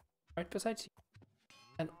 right beside you,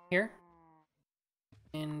 and here,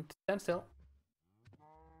 and stand still.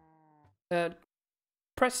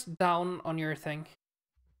 Press down on your thing.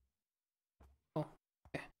 Oh,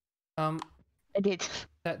 okay. I did.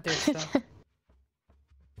 There's the...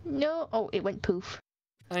 No. Oh, it went poof.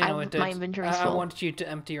 I know it did. My inventory's I full. wanted you to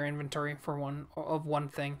empty your inventory for one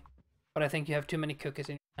thing, but I think you have too many cookies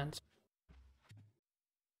in your hands.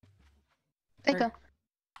 There you go.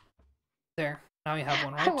 There. Now you have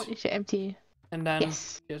one, right? I want you to empty. And then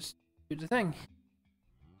Yes. just do the thing.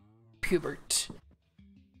 Hubert.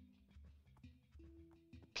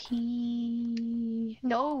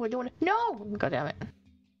 No, we're doing it. No! God damn it.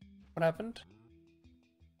 What happened?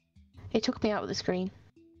 It took me out of the screen.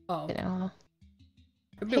 Oh. You know.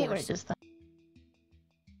 Could I be hate when worse. it does that.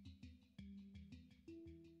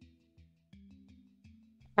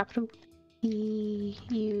 Capital P-U-B-E-R-T.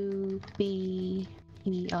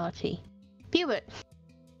 Hubert.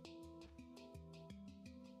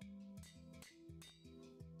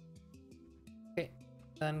 Okay.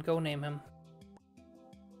 Then go name him.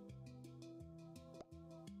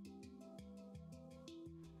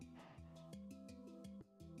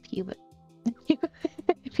 Hubert.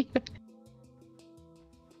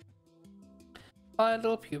 Hi,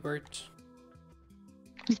 little Hubert.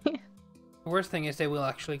 The worst thing is they will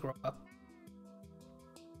actually grow up.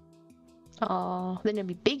 Oh, then it'll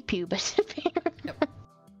be big pubis. Yep.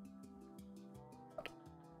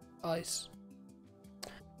 Ice.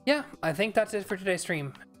 Yeah, I think that's it for today's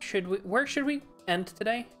stream. Where should we end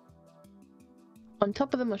today? On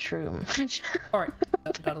top of the mushroom. Alright,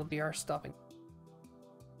 that'll be our stopping.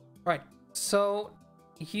 Right, so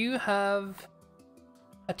you have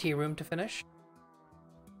a tea room to finish.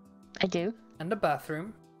 I do. And a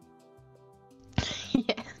bathroom.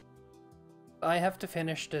 Yeah. I have to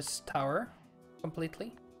finish this tower.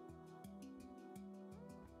 completely.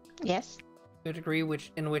 Yes. To a degree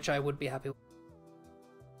in which I would be happy with.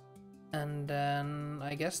 And then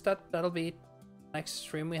I guess that'll be next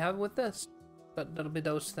stream we have with this. That'll be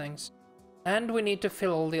those things. And we need to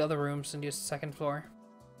fill all the other rooms in the second floor.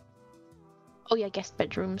 Oh yeah, guest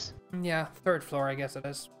bedrooms. Yeah, third floor I guess it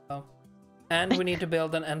is. So. And we need to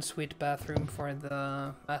build an ensuite bathroom for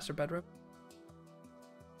the master bedroom.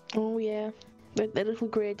 Oh yeah, the little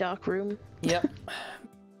grey dark room. Yep.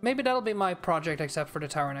 Maybe that'll be my project except for the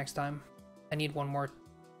tower next time. I need one more.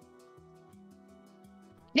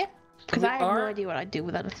 Yeah, because I have no idea what I'd do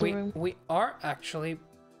with that little room. We are actually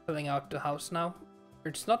filling out the house now.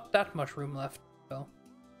 There's not that much room left, though.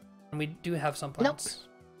 And we do have some plans.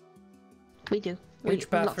 Nope. We do. Huge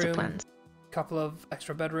bathroom, lots of plans. Couple of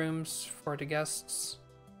extra bedrooms for the guests.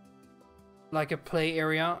 Like a play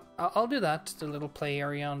area. I'll do that, the little play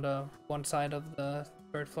area on the one side of the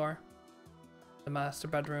third floor. The master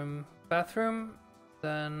bedroom, bathroom.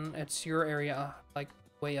 Then it's your area, like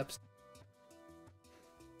way upstairs.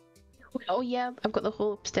 Oh yeah, I've got the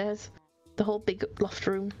whole upstairs. The whole big loft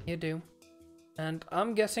room. You do. And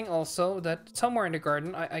I'm guessing also that somewhere in the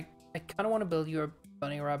garden, I kind of want to build you a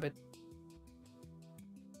bunny rabbit.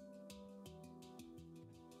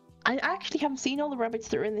 I actually haven't seen all the rabbits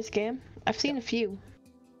that are in this game. I've seen a few.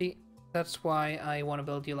 See, that's why I want to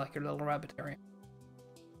build you like your little rabbit area.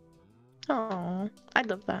 Oh, I'd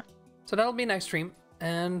love that. So that'll be next stream,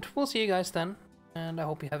 and we'll see you guys then. And I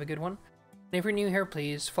hope you have a good one. And if you're new here,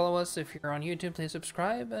 please follow us. If you're on YouTube, please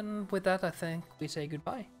subscribe. And with that, I think we say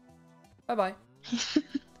goodbye. Bye-bye.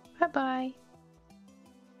 Bye-bye.